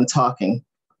confidentiality when talking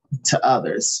to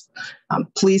others.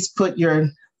 Please put your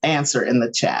answer in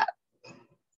the chat.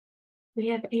 We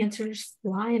have answers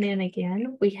flying in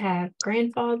again. We have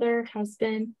grandfather,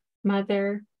 husband,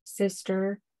 mother,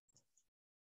 sister,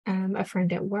 a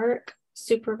friend at work,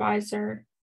 supervisor,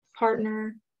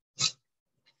 partner,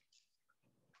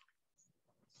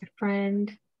 a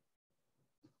friend,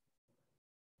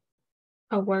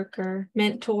 a worker,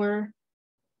 mentor,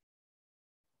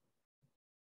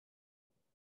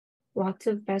 lots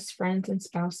of best friends and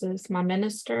spouses, my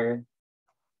minister,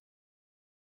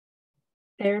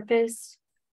 therapist,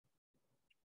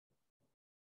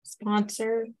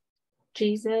 sponsor,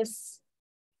 Jesus,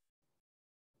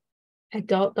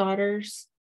 adult daughters,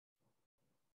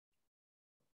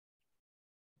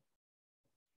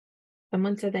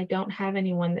 someone said they don't have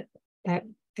anyone that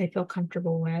they feel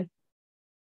comfortable with,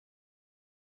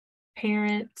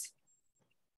 parents,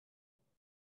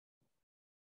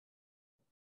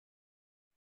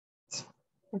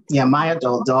 yeah, my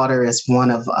adult daughter is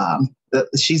one of,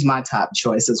 she's my top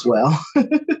choice as well.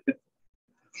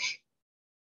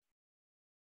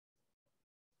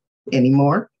 Any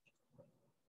more?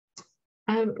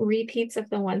 Repeats of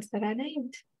the ones that I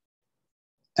named.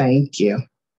 Thank you.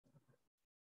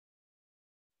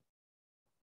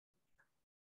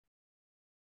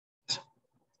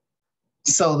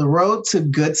 So the road to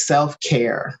good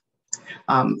self-care.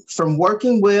 From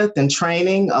working with and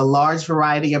training a large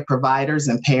variety of providers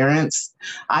and parents,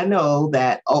 I know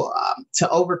that to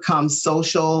overcome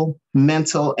social,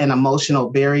 mental, and emotional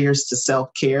barriers to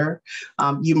self-care,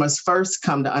 you must first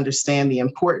come to understand the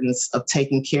importance of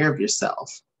taking care of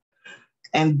yourself,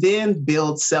 and then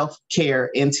build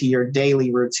self-care into your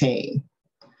daily routine.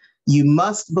 You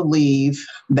must believe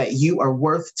that you are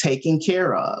worth taking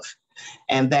care of,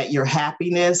 and that your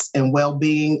happiness and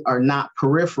well-being are not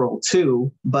peripheral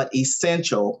to, but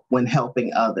essential when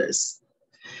helping others.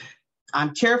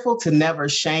 I'm careful to never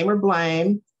shame or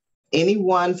blame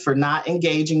anyone for not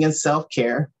engaging in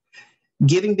self-care.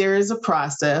 Getting there is a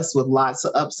process with lots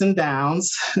of ups and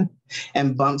downs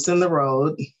and bumps in the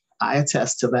road. I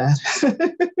attest to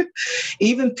that.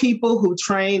 Even people who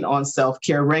train on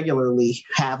self-care regularly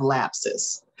have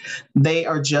lapses. They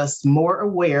are just more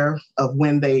aware of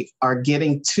when they are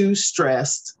getting too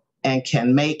stressed and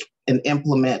can make and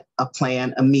implement a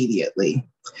plan immediately.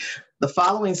 The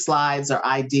following slides are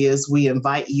ideas we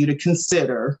invite you to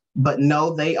consider, but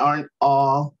no, they aren't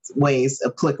always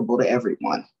applicable to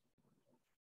everyone.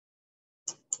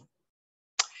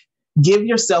 Give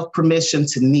yourself permission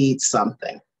to need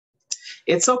something.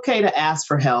 It's okay to ask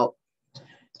for help.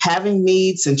 Having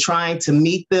needs and trying to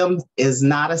meet them is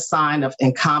not a sign of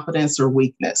incompetence or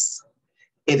weakness.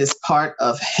 It is part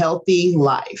of healthy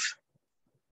life.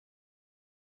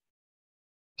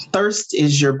 Thirst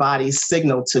is your body's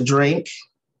signal to drink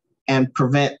and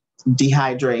prevent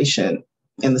dehydration.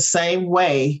 In the same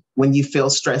way, when you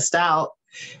feel stressed out,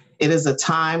 it is a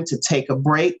time to take a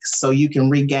break so you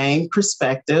can regain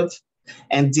perspective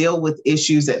and deal with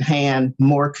issues at hand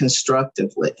more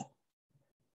constructively.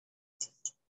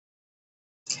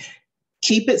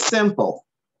 Keep it simple.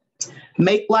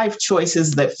 Make life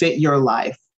choices that fit your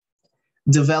life.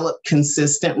 Develop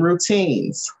consistent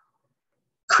routines.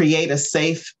 Create a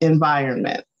safe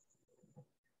environment.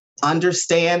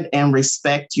 Understand and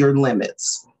respect your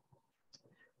limits.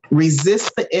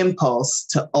 Resist the impulse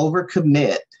to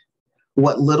overcommit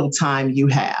what little time you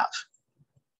have.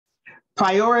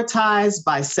 Prioritize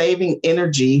by saving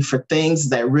energy for things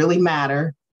that really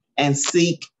matter, and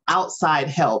seek outside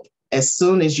help as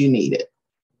soon as you need it.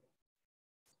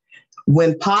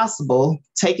 When possible,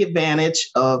 take advantage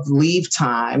of leave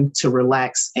time to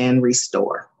relax and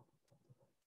restore.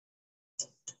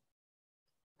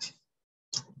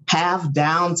 Have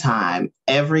downtime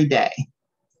every day.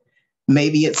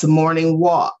 Maybe it's a morning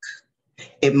walk.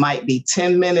 It might be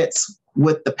 10 minutes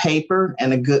with the paper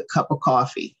and a good cup of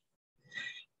coffee.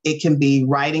 It can be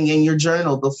writing in your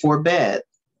journal before bed.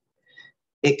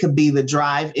 It could be the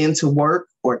drive into work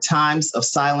or times of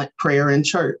silent prayer in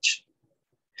church.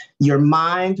 Your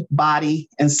mind, body,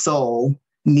 and soul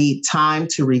need time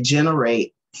to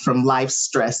regenerate from life's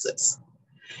stresses.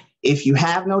 If you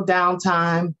have no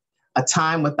downtime, a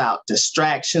time without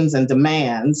distractions and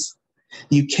demands,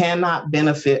 you cannot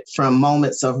benefit from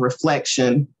moments of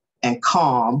reflection and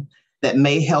calm that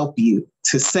may help you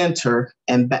to center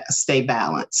and stay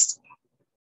balanced.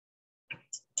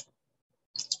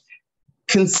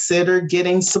 Consider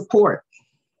getting support.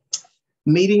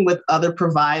 Meeting with other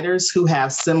providers who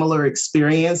have similar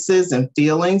experiences and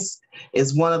feelings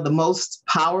is one of the most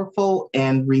powerful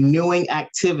and renewing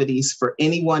activities for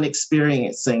anyone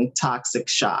experiencing toxic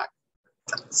stress,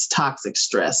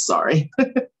 sorry.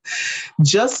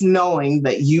 Just knowing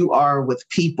that you are with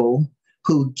people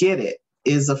who get it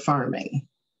is affirming.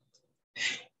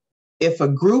 If a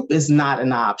group is not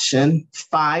an option,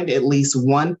 find at least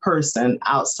one person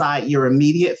outside your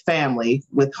immediate family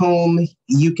with whom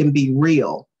you can be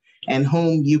real and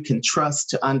whom you can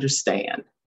trust to understand.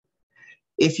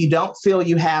 If you don't feel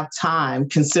you have time,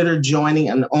 consider joining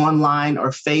an online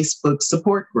or Facebook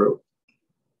support group.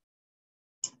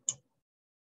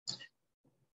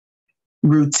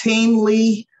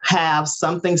 Routinely have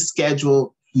something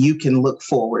scheduled you can look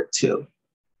forward to.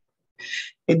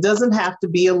 It doesn't have to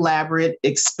be elaborate,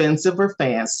 expensive, or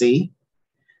fancy.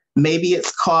 Maybe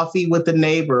it's coffee with a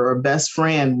neighbor or best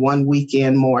friend one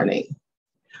weekend morning,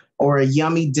 or a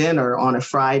yummy dinner on a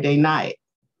Friday night,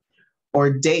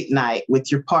 or date night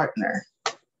with your partner.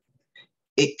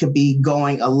 It could be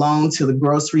going alone to the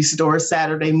grocery store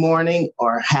Saturday morning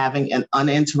or having an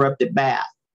uninterrupted bath.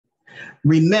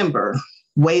 Remember,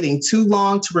 waiting too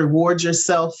long to reward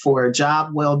yourself for a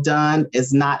job well done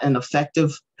is not an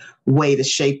effective way to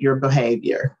shape your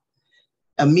behavior.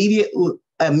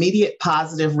 Immediate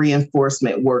positive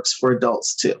reinforcement works for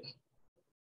adults too.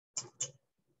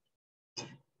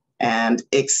 And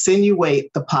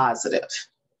accentuate the positive.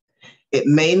 It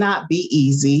may not be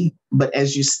easy, but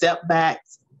as you step back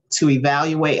to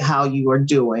evaluate how you are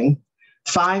doing,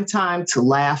 find time to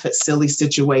laugh at silly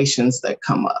situations that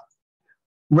come up.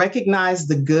 Recognize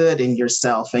the good in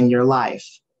yourself and your life.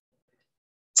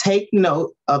 Take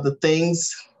note of the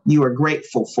things you are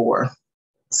grateful for.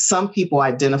 Some people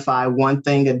identify one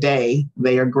thing a day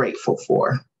they are grateful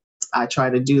for. I try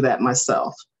to do that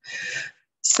myself.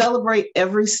 Celebrate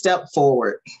every step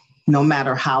forward, no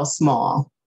matter how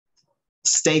small.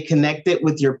 Stay connected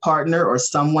with your partner or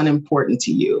someone important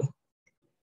to you.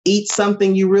 Eat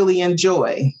something you really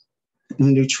enjoy.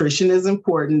 Nutrition is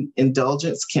important.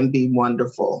 Indulgence can be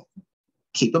wonderful.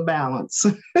 Keep a balance.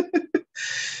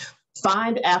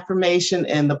 Find affirmation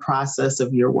in the process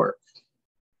of your work.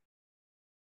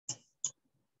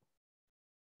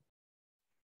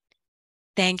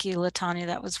 Thank you, LaTonya.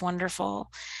 That was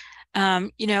wonderful.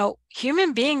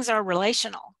 Human beings are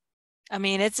relational. I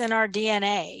mean, it's in our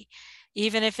DNA,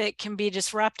 even if it can be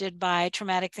disrupted by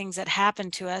traumatic things that happen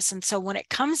to us. And so when it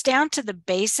comes down to the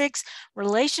basics,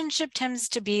 relationship tends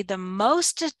to be the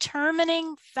most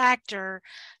determining factor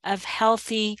of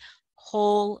healthy,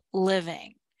 whole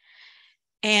living.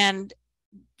 And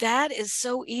that is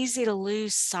so easy to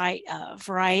lose sight of,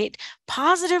 right?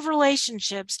 Positive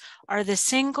relationships are the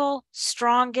single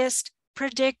strongest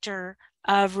predictor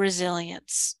of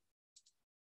resilience.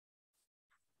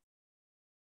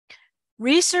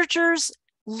 Researchers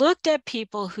looked at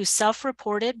people who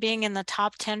self-reported being in the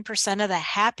top 10% of the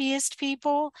happiest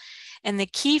people, and the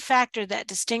key factor that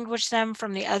distinguished them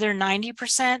from the other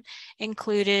 90%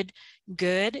 included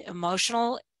good,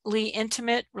 emotionally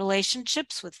intimate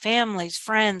relationships with families,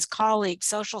 friends, colleagues,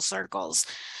 social circles.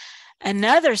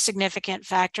 Another significant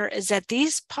factor is that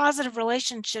these positive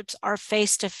relationships are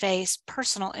face-to-face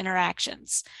personal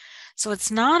interactions. So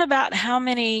it's not about how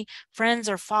many friends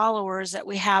or followers that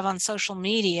we have on social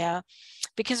media,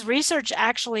 because research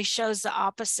actually shows the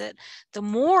opposite. The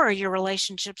more your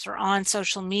relationships are on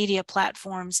social media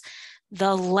platforms,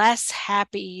 the less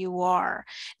happy you are.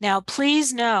 Now,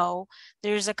 please know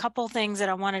there's a couple things that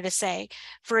I wanted to say.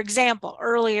 For example,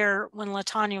 earlier when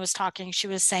LaTonya was talking, she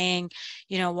was saying,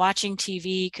 watching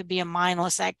TV could be a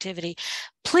mindless activity.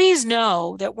 Please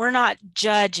know that we're not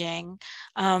judging.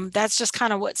 That's just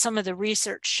kind of what some of the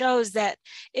research shows, that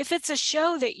if it's a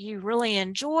show that you really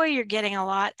enjoy, you're getting a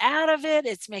lot out of it,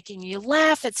 it's making you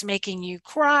laugh, it's making you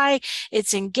cry,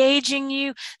 it's engaging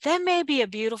you, that may be a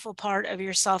beautiful part of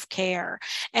your self-care.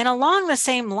 And along the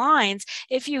same lines,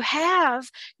 if you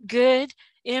have good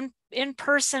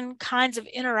in-person kinds of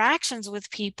interactions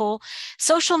with people,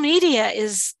 social media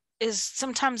is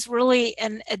sometimes really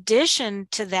an addition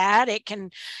to that. It can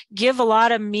give a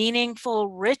lot of meaningful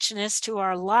richness to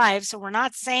our lives. So we're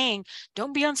not saying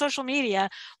don't be on social media.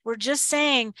 We're just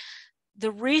saying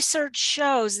the research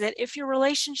shows that if your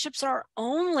relationships are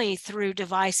only through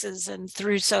devices and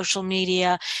through social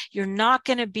media, you're not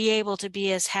going to be able to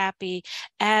be as happy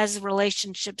as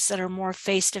relationships that are more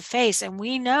face-to-face. And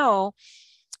we know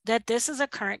that this is a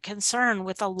current concern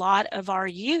with a lot of our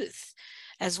youth,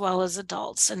 as well as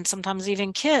adults and sometimes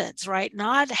even kids, right?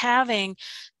 Not having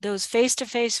those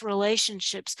face-to-face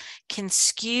relationships can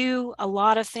skew a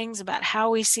lot of things about how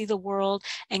we see the world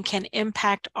and can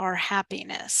impact our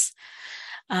happiness.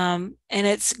 And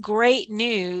it's great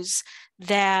news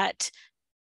that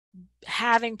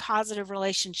having positive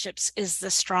relationships is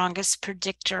the strongest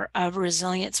predictor of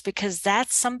resilience, because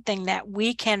that's something that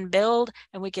we can build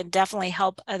and we can definitely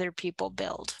help other people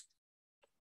build.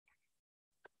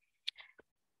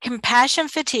 Compassion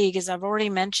fatigue, as I've already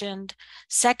mentioned,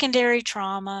 secondary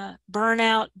trauma,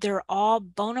 burnout, they're all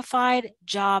bona fide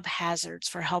job hazards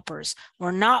for helpers.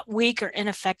 We're not weak or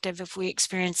ineffective if we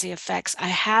experience the effects. I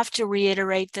have to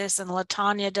reiterate this, and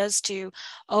LaTonya does too,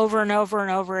 over and over and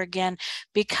over again,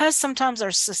 because sometimes our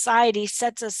society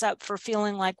sets us up for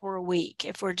feeling like we're weak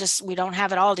if we don't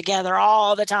have it all together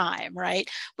all the time, right?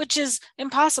 Which is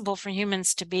impossible for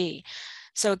humans to be.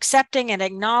 So accepting and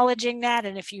acknowledging that,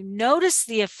 and if you notice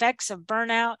the effects of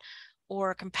burnout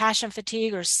or compassion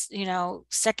fatigue or,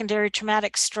 secondary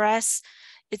traumatic stress,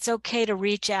 it's okay to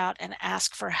reach out and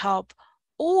ask for help.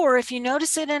 Or if you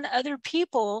notice it in other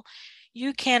people,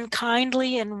 you can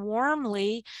kindly and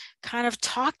warmly kind of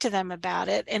talk to them about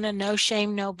it in a no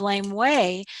shame, no blame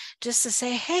way, just to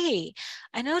say, hey,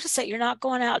 I noticed that you're not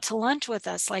going out to lunch with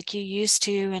us like you used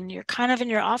to, and you're kind of in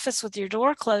your office with your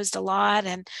door closed a lot,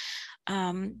 and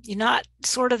you're not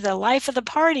sort of the life of the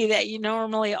party that you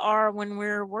normally are when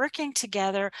we're working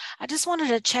together. I just wanted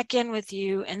to check in with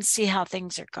you and see how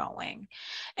things are going,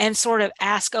 and sort of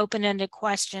ask open-ended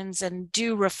questions and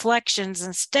do reflections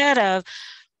instead of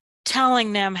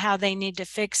telling them how they need to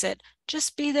fix it.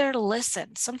 Just be there to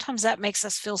listen. Sometimes that makes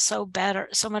us feel so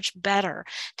much better,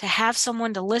 to have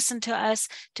someone to listen to us,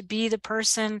 to be the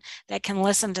person that can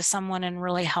listen to someone and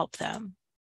really help them.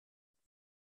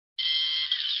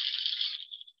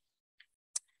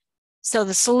 So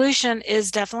the solution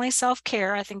is definitely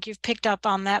self-care. I think you've picked up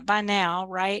on that by now,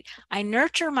 right? I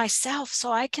nurture myself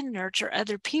so I can nurture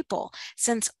other people.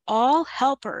 Since all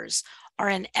helpers are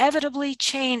inevitably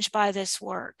changed by this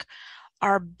work,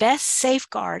 our best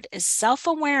safeguard is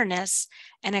self-awareness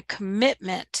and a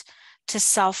commitment to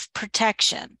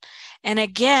self-protection. And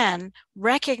again,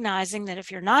 recognizing that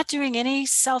if you're not doing any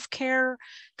self-care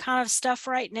kind of stuff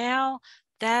right now,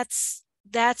 that's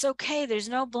okay. There's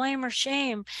no blame or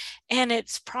shame. And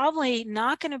it's probably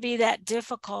not going to be that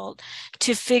difficult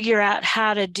to figure out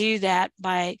how to do that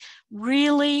by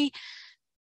really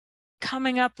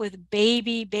coming up with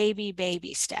baby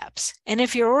steps. And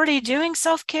if you're already doing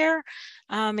self-care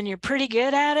and you're pretty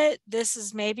good at it, this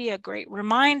is maybe a great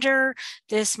reminder.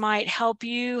 This might help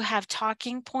you have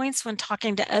talking points when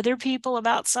talking to other people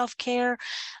about self-care.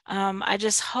 I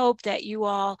just hope that you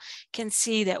all can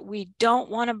see that we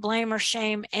don't want to blame or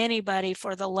shame anybody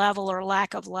for the level or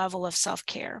lack of level of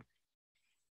self-care.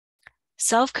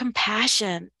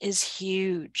 Self-compassion is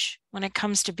huge when it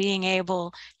comes to being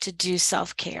able to do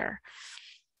self-care.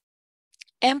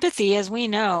 Empathy, as we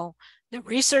know, the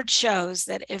research shows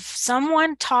that if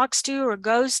someone talks to or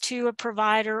goes to a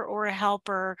provider or a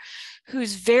helper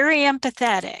who's very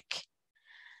empathetic,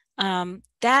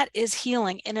 that is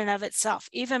healing in and of itself,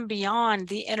 even beyond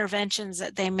the interventions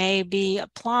that they may be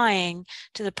applying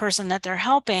to the person that they're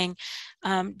helping.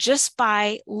 Just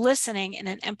by listening in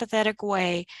an empathetic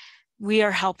way, we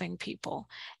are helping people.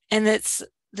 And it's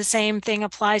the same thing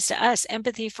applies to us.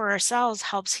 Empathy for ourselves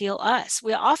helps heal us.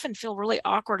 We often feel really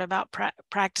awkward about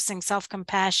practicing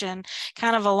self-compassion,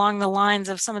 kind of along the lines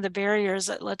of some of the barriers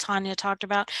that LaTonya talked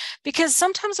about, because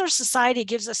sometimes our society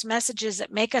gives us messages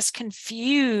that make us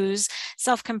confuse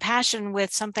self-compassion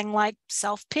with something like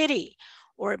self-pity,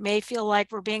 or it may feel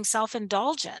like we're being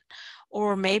self-indulgent,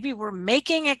 or maybe we're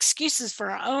making excuses for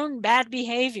our own bad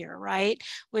behavior, right?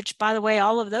 Which, by the way,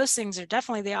 all of those things are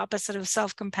definitely the opposite of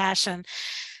self-compassion.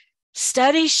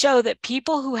 Studies show that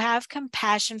people who have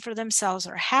compassion for themselves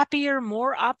are happier,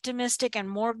 more optimistic, and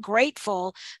more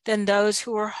grateful than those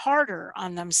who are harder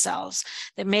on themselves,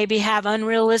 that maybe have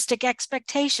unrealistic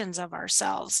expectations of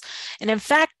ourselves. And in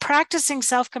fact, practicing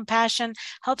self-compassion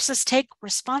helps us take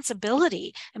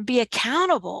responsibility and be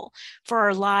accountable for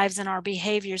our lives and our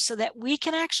behaviors so that we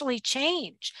can actually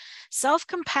change.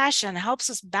 Self-compassion helps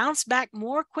us bounce back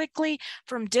more quickly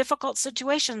from difficult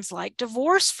situations like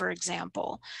divorce, for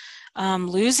example.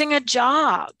 Losing a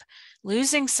job,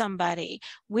 losing somebody.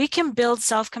 We can build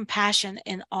self-compassion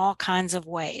in all kinds of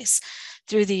ways.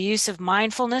 through the use of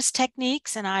mindfulness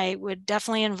techniques. And I would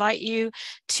definitely invite you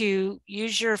to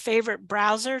use your favorite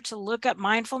browser to look up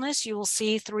mindfulness. You will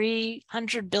see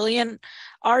 300 billion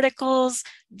articles,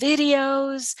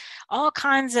 videos, all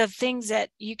kinds of things that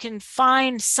you can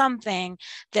find something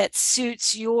that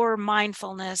suits your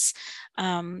mindfulness,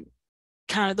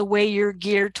 kind of the way you're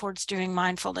geared towards doing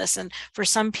mindfulness. And for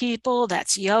some people,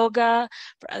 that's yoga.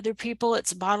 For other people,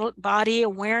 it's body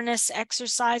awareness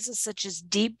exercises such as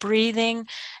deep breathing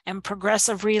and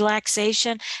progressive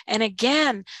relaxation. And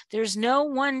again, there's no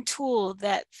one tool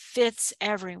that fits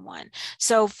everyone.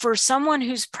 So for someone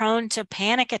who's prone to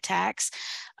panic attacks,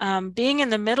 being in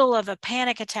the middle of a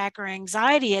panic attack or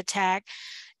anxiety attack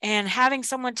and having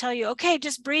someone tell you, okay,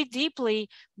 just breathe deeply,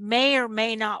 may or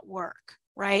may not work.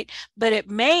 Right? But it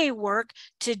may work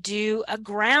to do a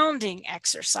grounding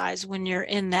exercise when you're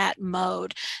in that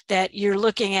mode, that you're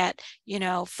looking at,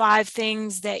 5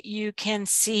 things that you can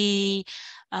see,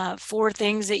 4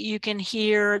 things that you can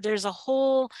hear. There's a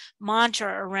whole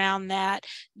mantra around that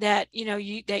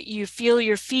you feel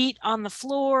your feet on the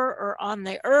floor or on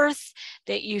the earth,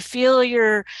 that you feel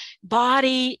your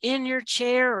body in your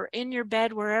chair or in your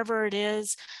bed, wherever it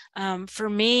is. For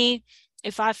me,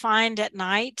 if I find at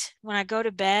night when I go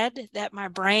to bed that my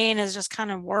brain is just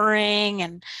kind of worrying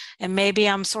and maybe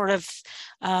I'm sort of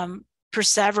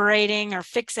perseverating or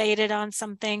fixated on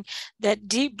something, that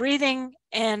deep breathing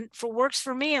works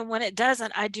for me. And when it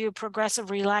doesn't, I do a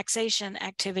progressive relaxation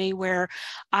activity where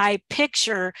I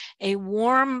picture a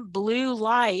warm blue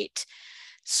light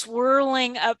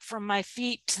swirling up from my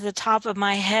feet to the top of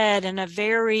my head in a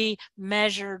very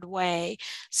measured way.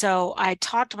 So I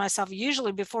talk to myself,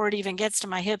 usually before it even gets to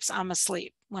my hips, I'm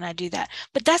asleep when I do that.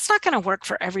 But that's not going to work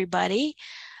for everybody.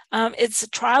 It's a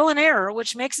trial and error,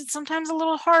 which makes it sometimes a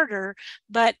little harder,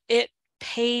 but it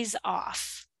pays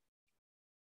off.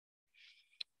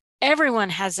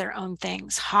 Everyone has their own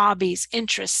things, hobbies,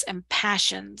 interests, and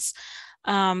passions.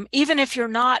 Even if you're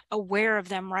not aware of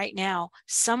them right now,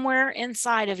 somewhere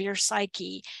inside of your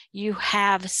psyche, you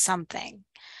have something.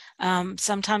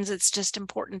 Sometimes it's just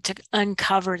important to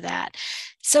uncover that.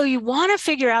 So you want to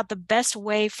figure out the best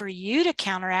way for you to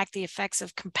counteract the effects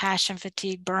of compassion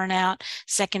fatigue, burnout,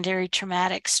 secondary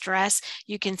traumatic stress.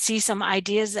 You can see some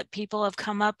ideas that people have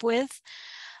come up with.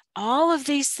 All of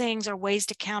these things are ways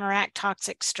to counteract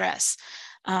toxic stress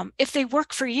if they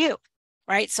work for you.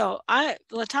 Right. So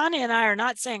LaTonya and I are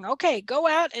not saying, okay, go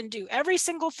out and do every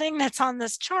single thing that's on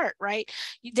this chart. Right.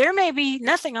 There may be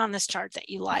nothing on this chart that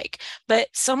you like, but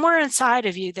somewhere inside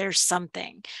of you, there's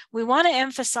something. We want to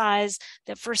emphasize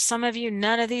that for some of you,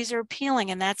 none of these are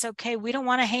appealing, and that's okay. We don't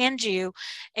want to hand you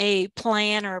a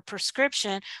plan or a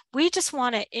prescription. We just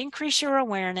want to increase your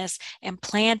awareness and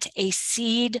plant a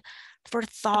seed for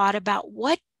thought about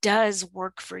what does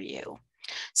work for you.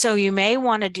 So you may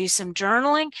want to do some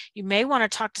journaling. You may want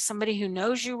to talk to somebody who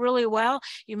knows you really well.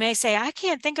 You may say, I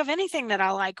can't think of anything that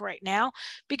I like right now,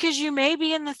 because you may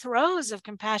be in the throes of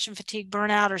compassion fatigue,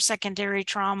 burnout, or secondary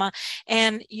trauma,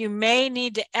 and you may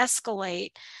need to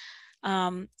escalate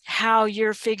how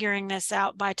you're figuring this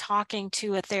out by talking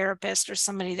to a therapist or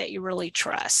somebody that you really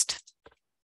trust.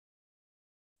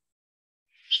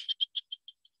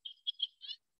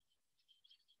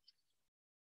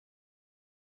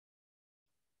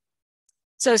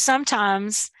 So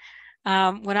sometimes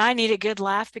when I need a good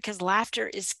laugh, because laughter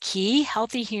is key,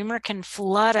 healthy humor can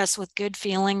flood us with good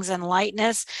feelings and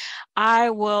lightness, I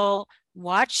will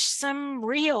watch some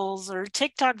reels or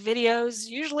TikTok videos,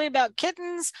 usually about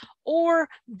kittens or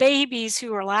babies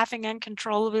who are laughing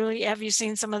uncontrollably. Have you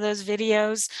seen some of those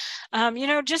videos?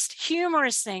 Just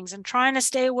humorous things, and trying to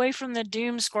stay away from the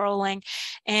doom scrolling.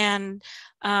 And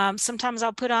sometimes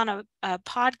I'll put on a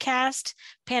podcast.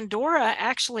 Pandora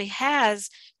actually has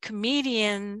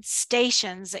comedian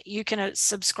stations that you can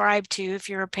subscribe to if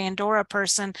you're a Pandora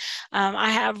person.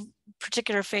 I have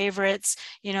particular favorites,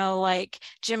 like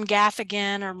Jim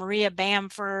Gaffigan or Maria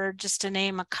Bamford, just to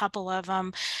name a couple of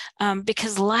them,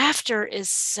 because laughter is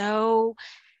so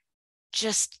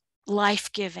just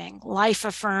life-giving,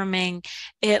 life-affirming.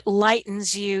 It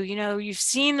lightens you. You've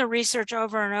seen the research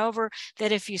over and over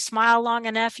that if you smile long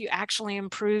enough, you actually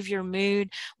improve your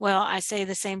mood. Well, I say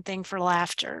the same thing for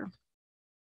laughter.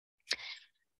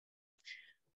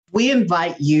 We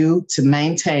invite you to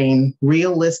maintain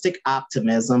realistic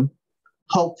optimism,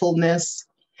 hopefulness,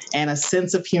 and a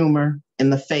sense of humor in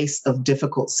the face of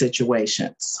difficult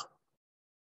situations.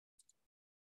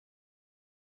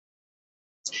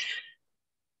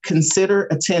 Consider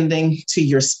attending to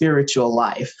your spiritual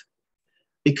life,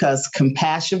 because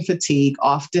compassion fatigue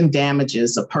often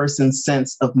damages a person's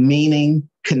sense of meaning,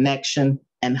 connection,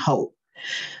 and hope.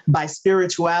 By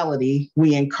spirituality,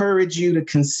 we encourage you to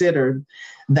consider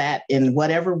that in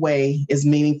whatever way is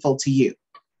meaningful to you.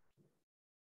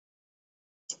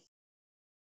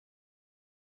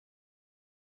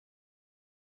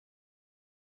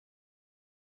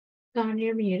 Dawn,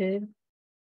 you're muted.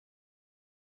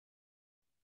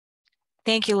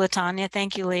 Thank you, LaTonya.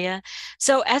 Thank you, Leah.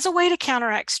 So as a way to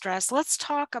counteract stress, let's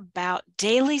talk about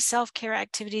daily self-care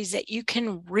activities that you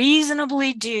can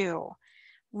reasonably do,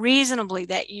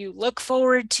 that you look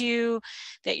forward to,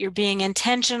 that you're being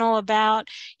intentional about.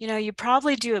 You know, you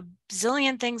probably do a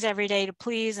zillion things every day to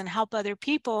please and help other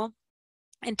people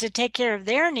and to take care of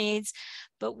their needs,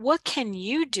 but what can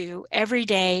you do every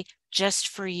day just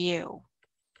for you?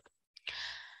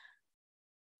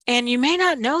 And you may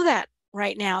not know that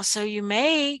right now, so you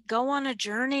may go on a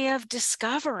journey of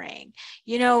discovering.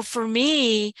 You know, for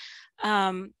me,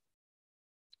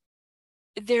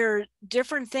 there are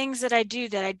different things that I do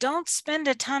that I don't spend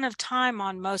a ton of time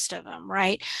on, most of them,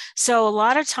 right? So a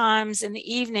lot of times in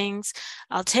the evenings,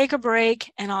 I'll take a break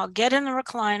and I'll get in the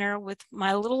recliner with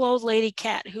my little old lady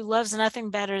cat who loves nothing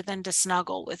better than to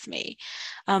snuggle with me.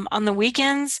 On the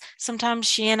weekends, sometimes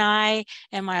she and I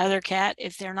and my other cat,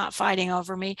 if they're not fighting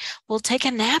over me, will take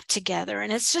a nap together.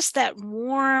 And it's just that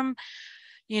warm,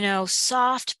 you know,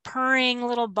 soft purring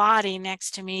little body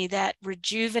next to me that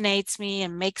rejuvenates me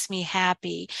and makes me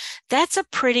happy. That's a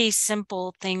pretty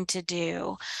simple thing to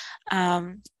do.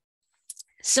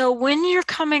 So when you're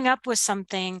coming up with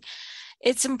something,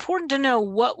 it's important to know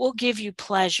what will give you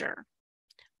pleasure,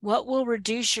 what will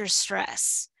reduce your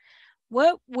stress,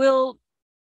 what will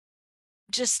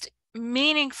just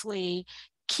meaningfully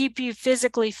keep you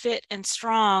physically fit and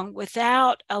strong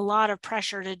without a lot of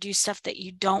pressure to do stuff that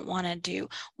you don't want to do.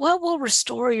 What will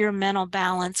restore your mental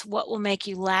balance? What will make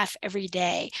you laugh every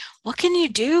day? What can you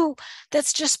do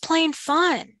that's just plain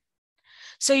fun?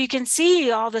 So you can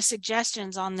see all the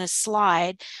suggestions on this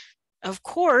slide. Of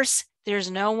course,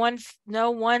 there's no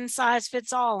one size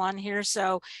fits all on here.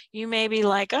 So you may be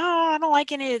like, oh, I don't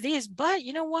like any of these, but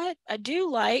you know what? I do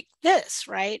like this,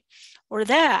 right? Or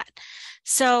that.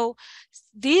 So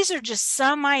these are just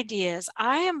some ideas.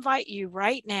 I invite you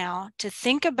right now to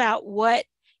think about what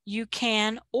you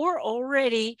can or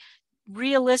already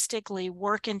realistically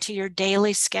work into your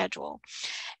daily schedule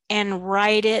and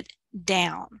write it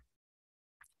down.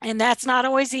 And that's not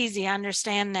always easy. I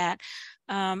understand that.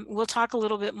 We'll talk a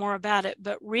little bit more about it,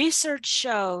 but research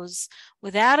shows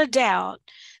without a doubt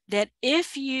that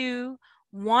if you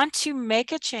want to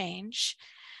make a change,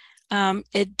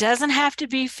 it doesn't have to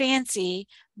be fancy,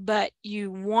 but you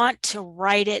want to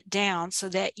write it down so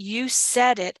that you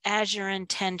set it as your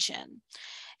intention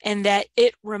and that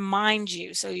it reminds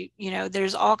you. So, you know,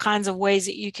 there's all kinds of ways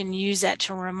that you can use that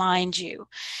to remind you.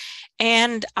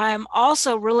 And I'm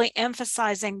also really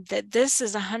emphasizing that this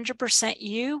is 100%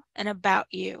 you and about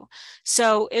you.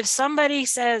 So if somebody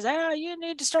says, oh, you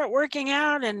need to start working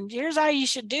out and here's how you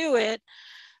should do it,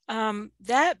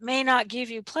 that may not give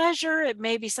you pleasure. It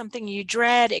may be something you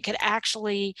dread. It could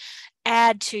actually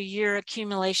add to your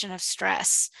accumulation of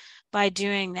stress by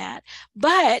doing that.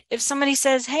 But if somebody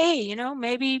says, hey, you know,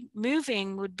 maybe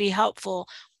moving would be helpful.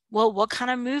 Well, what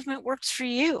kind of movement works for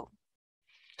you?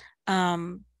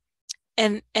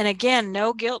 And again,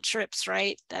 no guilt trips,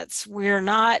 right? We're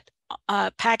not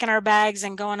packing our bags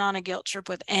and going on a guilt trip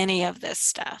with any of this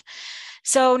stuff.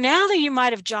 So now that you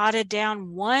might have jotted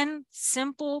down one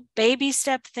simple baby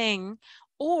step thing,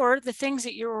 or the things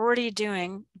that you're already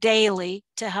doing daily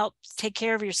to help take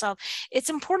care of yourself, it's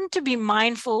important to be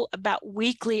mindful about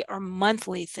weekly or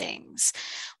monthly things.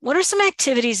 What are some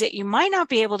activities that you might not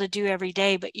be able to do every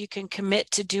day, but you can commit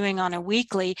to doing on a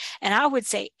weekly, and I would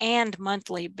say and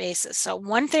monthly basis? So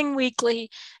one thing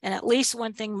weekly and at least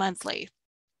one thing monthly.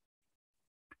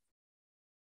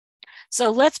 So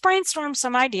let's brainstorm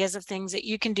some ideas of things that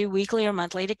you can do weekly or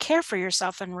monthly to care for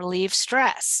yourself and relieve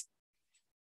stress.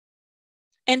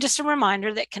 And just a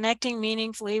reminder that connecting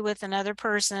meaningfully with another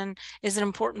person is an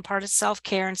important part of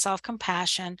self-care and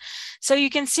self-compassion. So you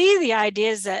can see the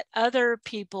ideas that other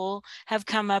people have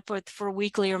come up with for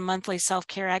weekly or monthly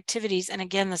self-care activities. And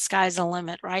again, the sky's the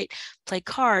limit, right? Play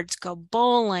cards, go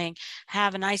bowling,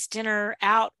 have a nice dinner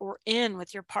out or in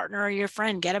with your partner or your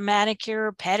friend, get a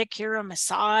manicure, pedicure, a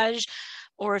massage,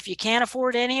 Or if you can't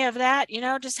afford any of that, you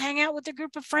know, just hang out with a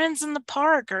group of friends in the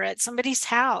park or at somebody's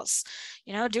house,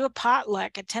 you know, do a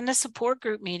potluck, attend a support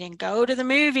group meeting, go to the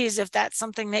movies if that's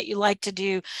something that you like to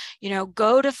do, you know,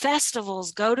 go to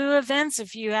festivals, go to events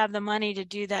if you have the money to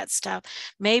do that stuff.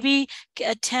 Maybe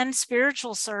attend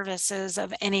spiritual services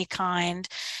of any kind.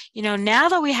 You know, now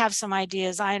that we have some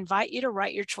ideas, I invite you to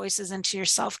write your choices into your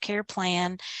self-care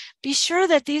plan. Be sure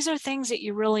that these are things that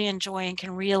you really enjoy and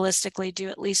can realistically do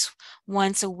at least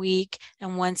once a week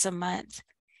and once a month.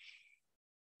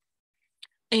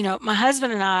 You know, my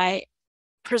husband and I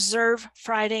preserve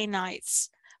Friday nights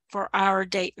for our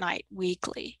date night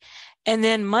weekly. And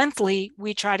then monthly,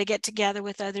 we try to get together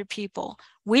with other people.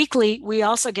 Weekly, we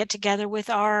also get together with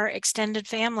our extended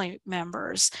family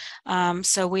members.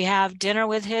 So we have dinner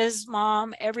with his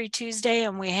mom every Tuesday,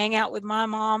 and we hang out with my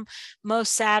mom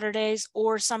most Saturdays,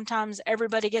 or sometimes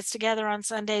everybody gets together on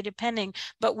Sunday, depending.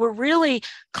 But we're really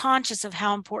conscious of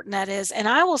how important that is. And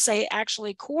I will say,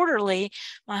 actually, quarterly,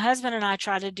 my husband and I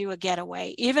try to do a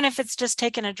getaway, even if it's just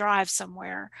taking a drive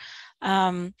somewhere.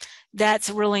 That's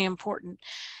really important.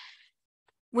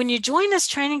 When you join this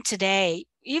training today,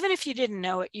 even if you didn't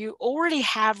know it, you already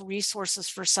have resources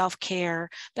for self-care,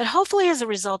 but hopefully as a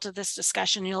result of this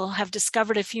discussion, you'll have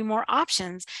discovered a few more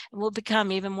options and will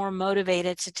become even more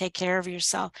motivated to take care of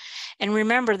yourself. And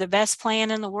remember, the best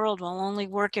plan in the world will only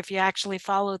work if you actually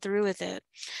follow through with it.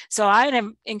 So I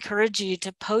encourage you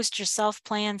to post your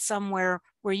self-plan somewhere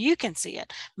where you can see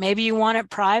it. Maybe you want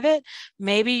it private.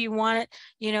 Maybe you want it,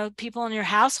 you know, people in your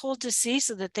household to see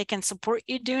so that they can support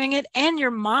you doing it, and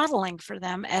you're modeling for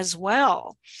them as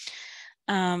well.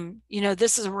 You know,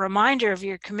 this is a reminder of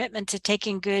your commitment to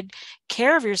taking good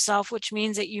care of yourself, which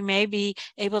means that you may be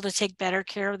able to take better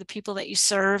care of the people that you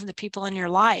serve, the people in your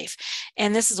life.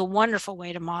 And this is a wonderful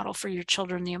way to model for your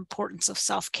children the importance of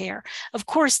self-care. Of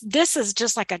course, this is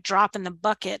just like a drop in the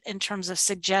bucket in terms of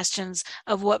suggestions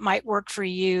of what might work for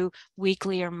you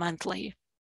weekly or monthly.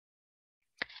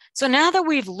 So now that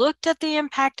we've looked at the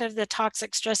impact of the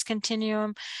toxic stress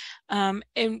continuum,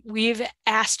 and we've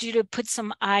asked you to put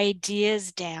some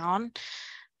ideas down,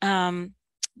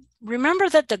 remember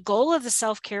that the goal of the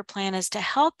self-care plan is to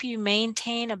help you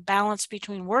maintain a balance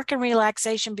between work and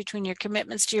relaxation, between your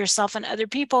commitments to yourself and other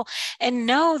people, and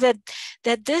know that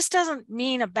this doesn't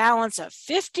mean a balance of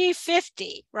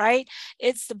 50-50, right?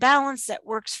 It's the balance that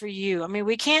works for you. I mean,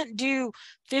 we can't do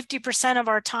 50% of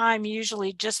our time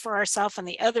usually just for ourselves and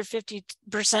the other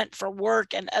 50% for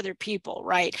work and other people,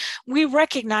 right? We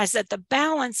recognize that the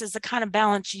balance is the kind of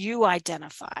balance you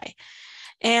identify.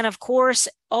 And of course,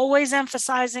 always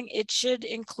emphasizing it should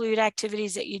include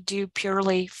activities that you do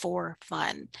purely for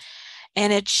fun.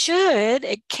 And it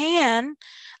can,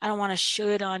 I don't want to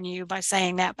should on you by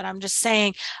saying that, but I'm just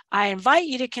saying, I invite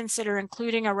you to consider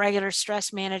including a regular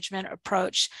stress management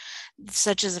approach,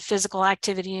 such as a physical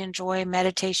activity you enjoy,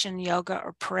 meditation, yoga,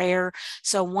 or prayer.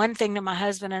 So one thing that my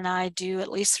husband and I do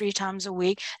at least 3 times a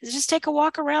week is just take a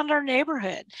walk around our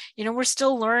neighborhood. You know, we're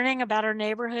still learning about our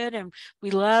neighborhood, and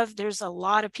there's a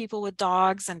lot of people with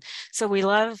dogs. And so we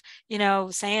love, you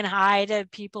know, saying hi to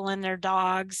people and their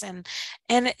dogs. And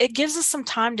it gives us some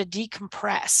time to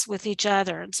decompress with each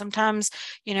other. And sometimes,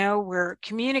 you know, we're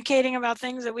communicating about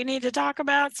things that we need to talk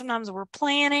about. Sometimes we're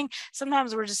planning.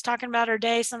 Sometimes we're just talking about our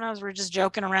day. Sometimes we're just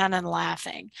joking around and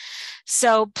laughing.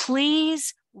 So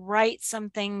please write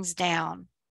some things down.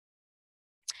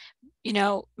 You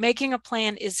know, making a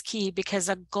plan is key, because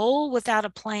a goal without a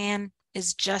plan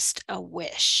is just a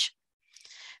wish.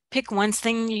 Pick one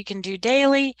thing you can do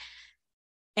daily,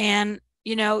 and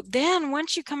you know, then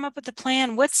once you come up with a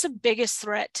plan, what's the biggest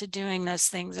threat to doing those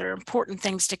things? There are important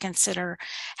things to consider.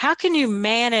 How can you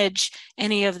manage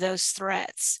any of those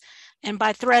threats? And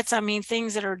by threats, I mean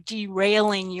things that are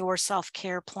derailing your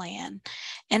self-care plan.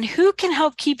 And who can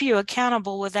help keep you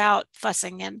accountable without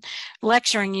fussing and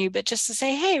lecturing you, but just to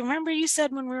say, hey, remember you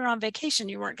said when we were on vacation,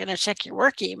 you weren't going to check your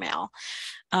work email.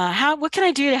 What can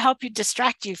I do to help you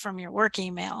distract you from your work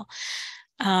email?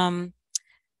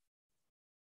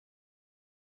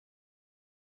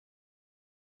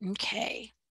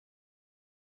 Okay.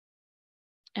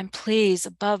 And please,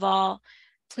 above all,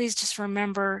 please just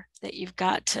remember that you've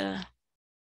got to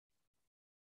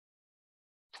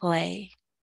play.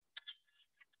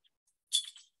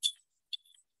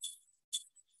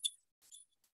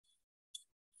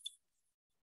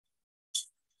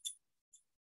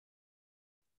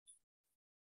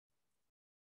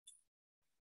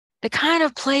 The kind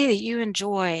of play that you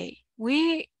enjoy.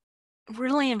 We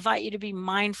really invite you to be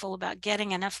mindful about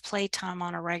getting enough playtime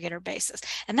on a regular basis.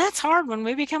 And that's hard when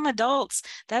we become adults.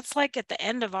 That's like at the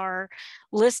end of our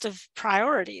list of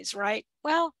priorities, right?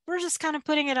 Well, we're just kind of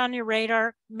putting it on your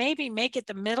radar. Maybe make it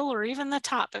the middle or even the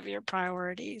top of your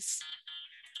priorities.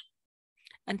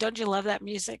 And don't you love that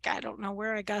music? I don't know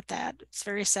where I got that. It's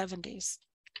very 70s.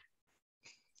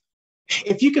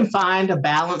 If you can find a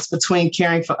balance between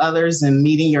caring for others and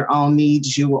meeting your own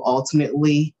needs, you will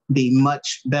ultimately be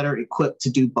much better equipped to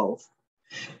do both.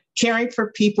 Caring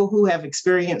for people who have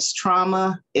experienced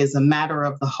trauma is a matter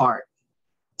of the heart.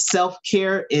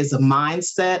 Self-care is a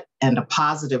mindset and a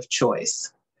positive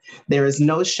choice. There is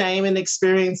no shame in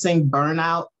experiencing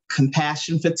burnout,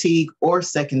 compassion fatigue, or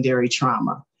secondary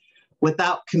trauma.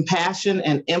 Without compassion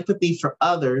and empathy for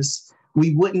others,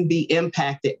 we wouldn't be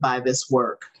impacted by this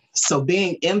work. So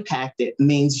being impacted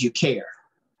means you care.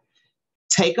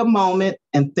 Take a moment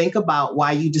and think about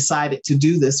why you decided to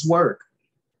do this work.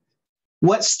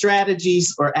 What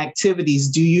strategies or activities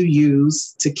do you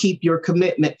use to keep your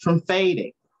commitment from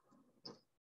fading?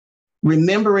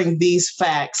 Remembering these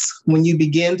facts when you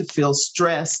begin to feel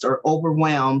stressed or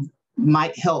overwhelmed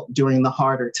might help during the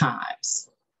harder times.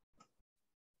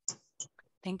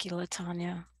 Thank you,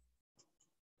 LaTonya.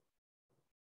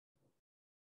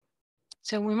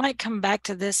 So we might come back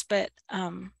to this, but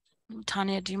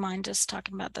Tanya, do you mind just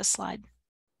talking about this slide?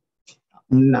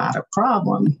 Not a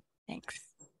problem. Thanks.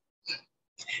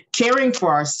 Caring for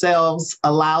ourselves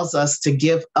allows us to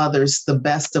give others the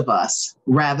best of us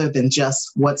rather than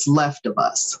just what's left of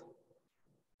us.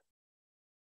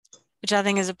 Which I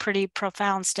think is a pretty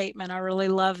profound statement. I really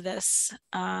love this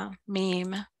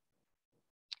meme.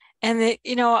 And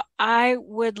I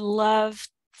would love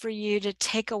for you to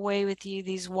take away with you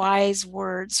these wise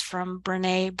words from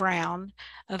Brene Brown,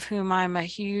 of whom I'm a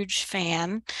huge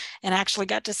fan, and actually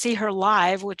got to see her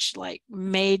live, which like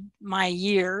made my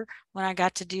year when I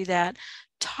got to do that.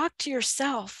 Talk to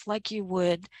yourself like you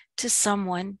would to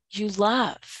someone you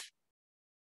love.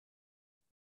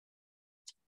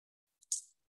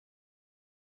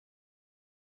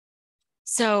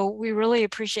 So we really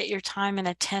appreciate your time and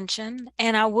attention.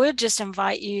 And I would just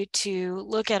invite you to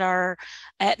look at our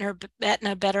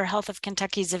Aetna Better Health of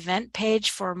Kentucky's event page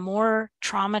for more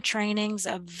trauma trainings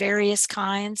of various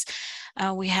kinds.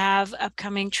 We have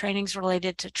upcoming trainings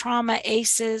related to trauma,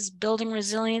 ACEs, building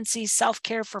resiliency,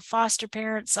 self-care for foster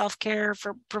parents, self-care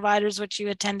for providers, which you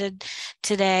attended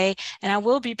today. And I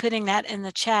will be putting that in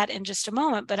the chat in just a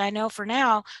moment, but I know for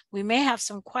now we may have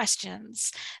some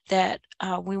questions that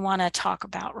we want to talk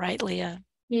about, right, Leah?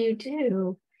 You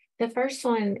do. The first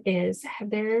one is, have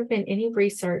there been any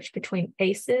research between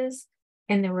ACEs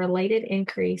and the related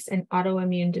increase in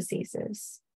autoimmune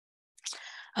diseases?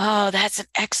 Oh, that's an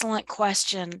excellent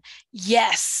question.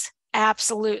 Yes,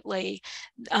 absolutely.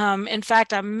 In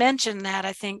fact, I mentioned that,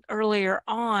 I think, earlier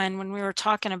on when we were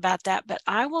talking about that, but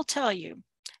I will tell you,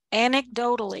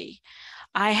 anecdotally,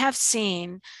 I have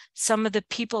seen some of the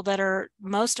people that are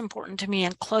most important to me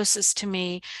and closest to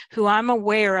me, who I'm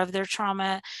aware of their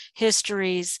trauma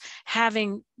histories,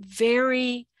 having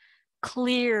very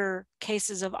clear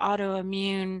cases of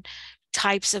autoimmune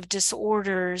types of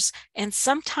disorders, and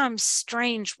sometimes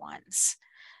strange ones,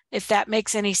 if that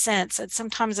makes any sense. And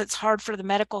sometimes it's hard for the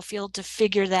medical field to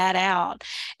figure that out.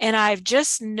 And I've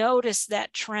just noticed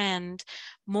that trend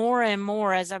more and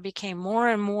more as I became more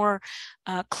and more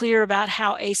clear about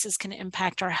how ACEs can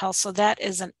impact our health. So that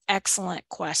is an excellent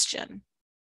question.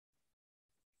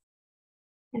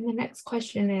 And the next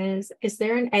question is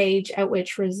there an age at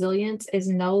which resilience is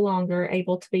no longer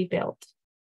able to be built?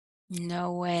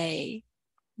 No way.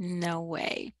 No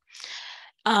way.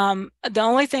 The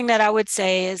only thing that I would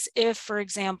say is if, for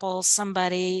example,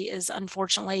 somebody is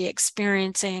unfortunately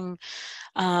experiencing,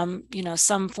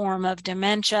 some form of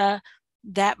dementia,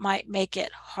 that might make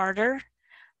it harder.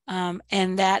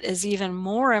 And that is even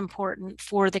more important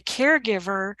for the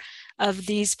caregiver of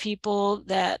these people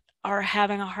that are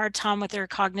having a hard time with their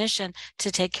cognition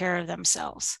to take care of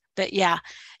themselves. But yeah,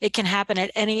 it can happen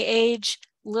at any age,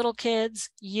 little kids,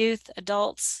 youth,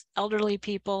 adults, elderly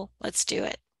people. Let's do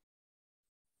it.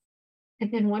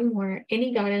 And then one more,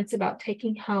 any guidance about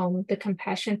taking home the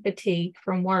compassion fatigue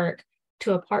from work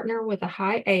to a partner with a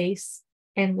high ACE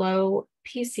and low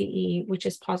PCE, which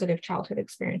is positive childhood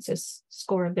experiences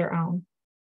score of their own?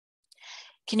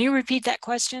 Can you repeat that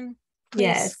question, please?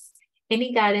 Yes.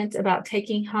 Any guidance about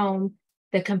taking home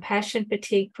the compassion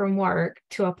fatigue from work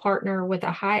to a partner with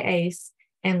a high ACE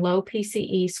and low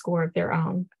PCE score of their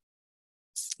own?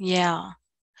 Yeah.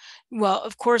 Well,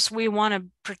 of course, we want to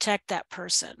protect that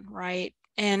person, right?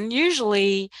 And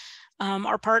usually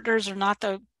our partners are not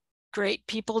the great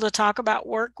people to talk about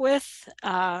work with,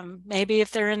 maybe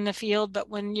if they're in the field, but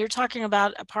when you're talking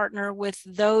about a partner with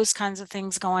those kinds of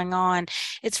things going on,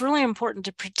 it's really important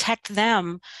to protect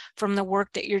them from the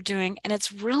work that you're doing. And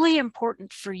it's really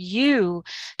important for you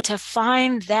to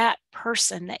find that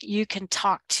person that you can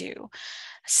talk to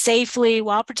safely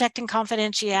while protecting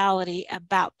confidentiality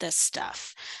about this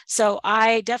stuff. So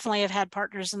I definitely have had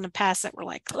partners in the past that were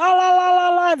like, la, la, la, la,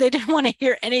 la. They didn't want to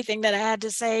hear anything that I had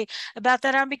to say about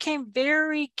that. I became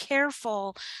very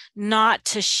careful not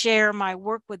to share my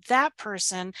work with that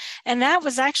person. And that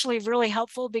was actually really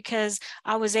helpful because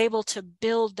I was able to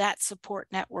build that support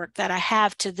network that I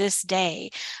have to this day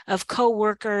of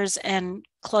coworkers and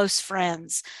close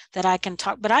friends that I can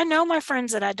talk. But I know my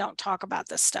friends that I don't talk about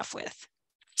this stuff with.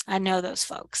 I know those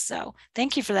folks. So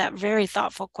thank you for that very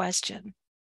thoughtful question.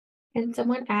 And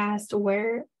someone asked,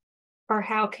 where or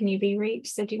how can you be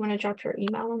reached? So do you want to drop your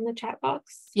email in the chat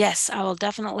box? Yes, I will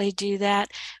definitely do that.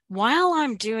 While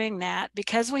I'm doing that,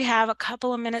 because we have a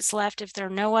couple of minutes left, if there are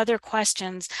no other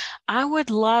questions, I would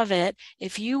love it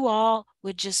if you all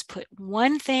would just put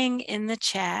one thing in the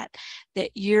chat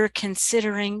that you're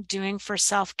considering doing for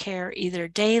self-care, either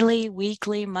daily,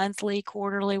 weekly, monthly,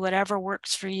 quarterly, whatever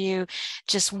works for you.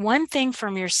 Just one thing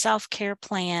from your self-care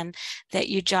plan that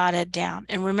you jotted down.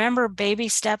 And remember, baby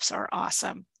steps are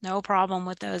awesome. No problem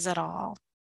with those at all.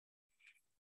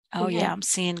 Oh yeah, I'm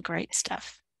seeing great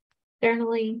stuff.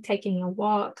 Journaling, taking a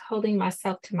walk, holding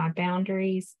myself to my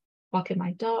boundaries, walking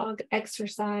my dog,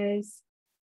 exercise.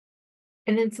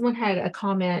 And then someone had a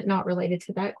comment not related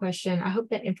to that question. I hope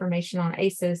that information on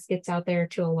ACEs gets out there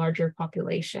to a larger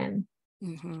population.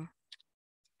 Mm-hmm.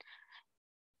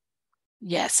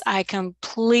 Yes, I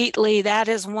completely, that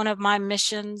is one of my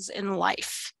missions in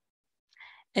life,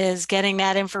 is getting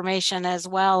that information as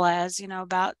well as,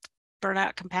 about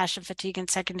burnout, compassion, fatigue, and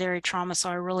secondary trauma.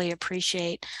 So I really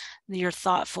appreciate your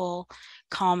thoughtful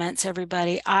comments,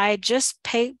 everybody. I just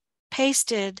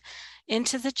pasted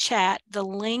into the chat the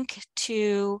link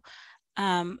to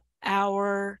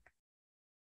our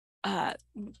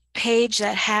page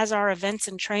that has our events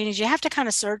and trainings. You have to kind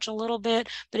of search a little bit,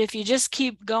 but if you just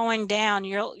keep going down,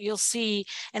 you'll see,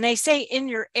 and they say in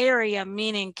your area,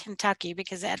 meaning Kentucky,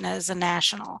 because Aetna is a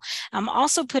national. I'm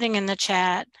also putting in the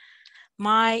chat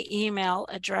my email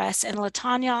address, and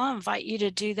LaTonya, I'll invite you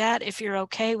to do that if you're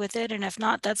okay with it, and if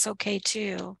not, that's okay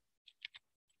too.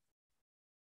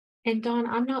 And Dawn,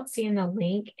 I'm not seeing the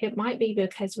link. It might be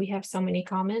because we have so many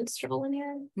comments rolling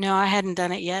in. No, I hadn't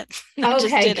done it yet.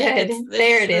 Okay, good.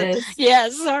 There it is. Yeah,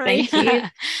 sorry. Thank you.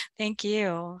 Thank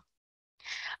you.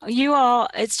 You all,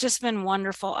 it's just been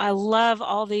wonderful. I love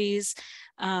all these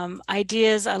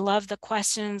ideas. I love the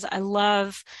questions. I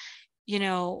love,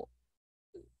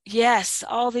 yes,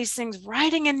 all these things.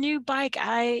 Riding a new bike.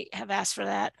 I have asked for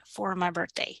that for my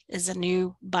birthday, is a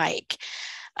new bike.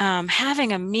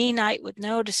 Having a me night with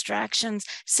no distractions,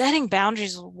 setting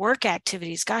boundaries with work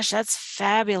activities. Gosh, that's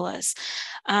fabulous.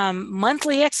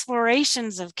 Monthly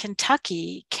explorations of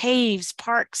Kentucky, caves,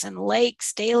 parks, and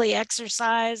lakes, daily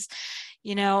exercise.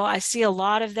 I see a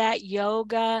lot of that.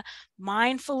 Yoga,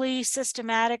 mindfully,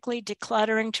 systematically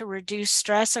decluttering to reduce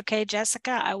stress. Okay,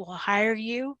 Jessica, I will hire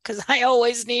you because I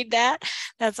always need that.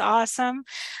 That's awesome.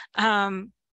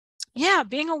 Yeah,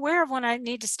 being aware of when I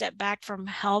need to step back from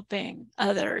helping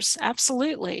others.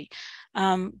 Absolutely.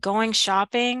 Going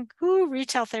shopping,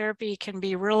 retail therapy can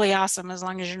be really awesome as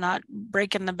long as you're not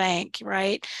breaking the bank,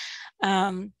 right?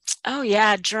 Oh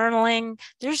yeah, journaling.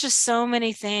 There's just so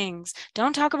many things.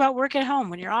 Don't talk about work at home.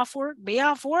 When you're off work, be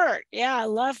off work. Yeah, I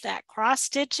love that.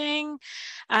 Cross-stitching.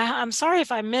 I'm sorry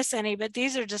if I miss any, but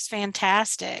these are just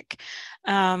fantastic.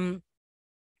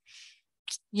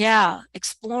 Yeah,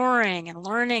 exploring and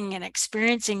learning and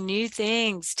experiencing new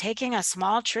things, taking a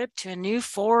small trip to a new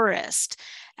forest.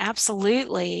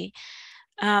 Absolutely.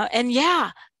 And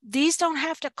yeah, these don't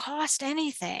have to cost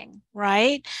anything,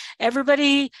 right?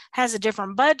 Everybody has a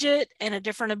different budget and a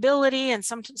different ability, and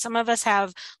some of us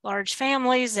have large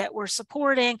families that we're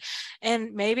supporting,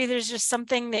 and maybe there's just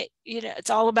something that, it's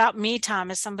all about me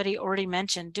time, as somebody already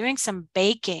mentioned. Doing some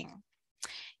baking.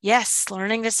 Yes,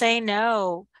 learning to say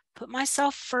no. Put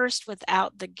myself first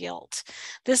without the guilt.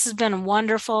 This has been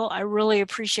wonderful. I really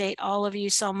appreciate all of you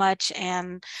so much,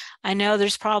 and I know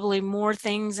there's probably more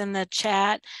things in the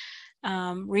chat.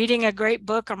 Reading a great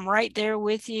book, I'm right there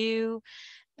with you.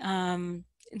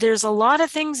 There's a lot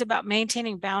of things about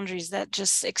maintaining boundaries that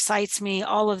just excites me.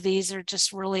 All of these are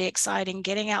just really exciting.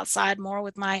 Getting outside more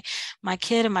with my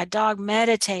kid and my dog,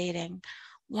 meditating,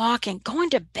 walking, going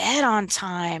to bed on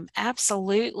time.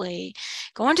 Absolutely.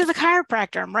 Going to the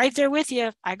chiropractor. I'm right there with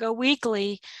you. I go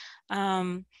weekly.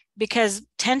 because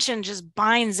tension just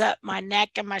binds up my neck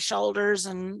and my shoulders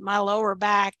and my lower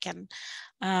back.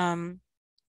 And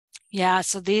yeah,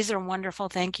 so these are wonderful.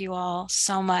 Thank you all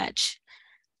so much.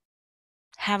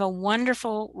 Have a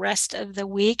wonderful rest of the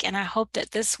week. And I hope that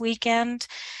this weekend,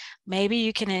 maybe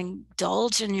you can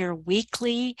indulge in your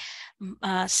weekly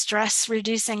stress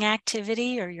reducing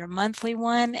activity or your monthly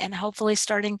one. And hopefully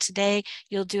starting today,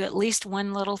 you'll do at least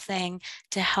one little thing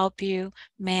to help you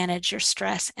manage your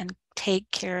stress and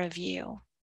take care of you.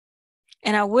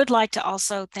 And I would like to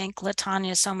also thank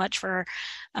LaTonya so much for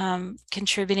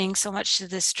contributing so much to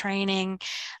this training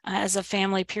as a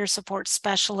family peer support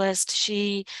specialist.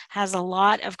 She has a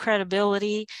lot of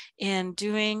credibility in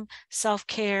doing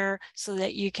self-care so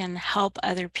that you can help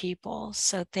other people.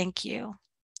 So thank you.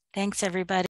 Thanks, everybody.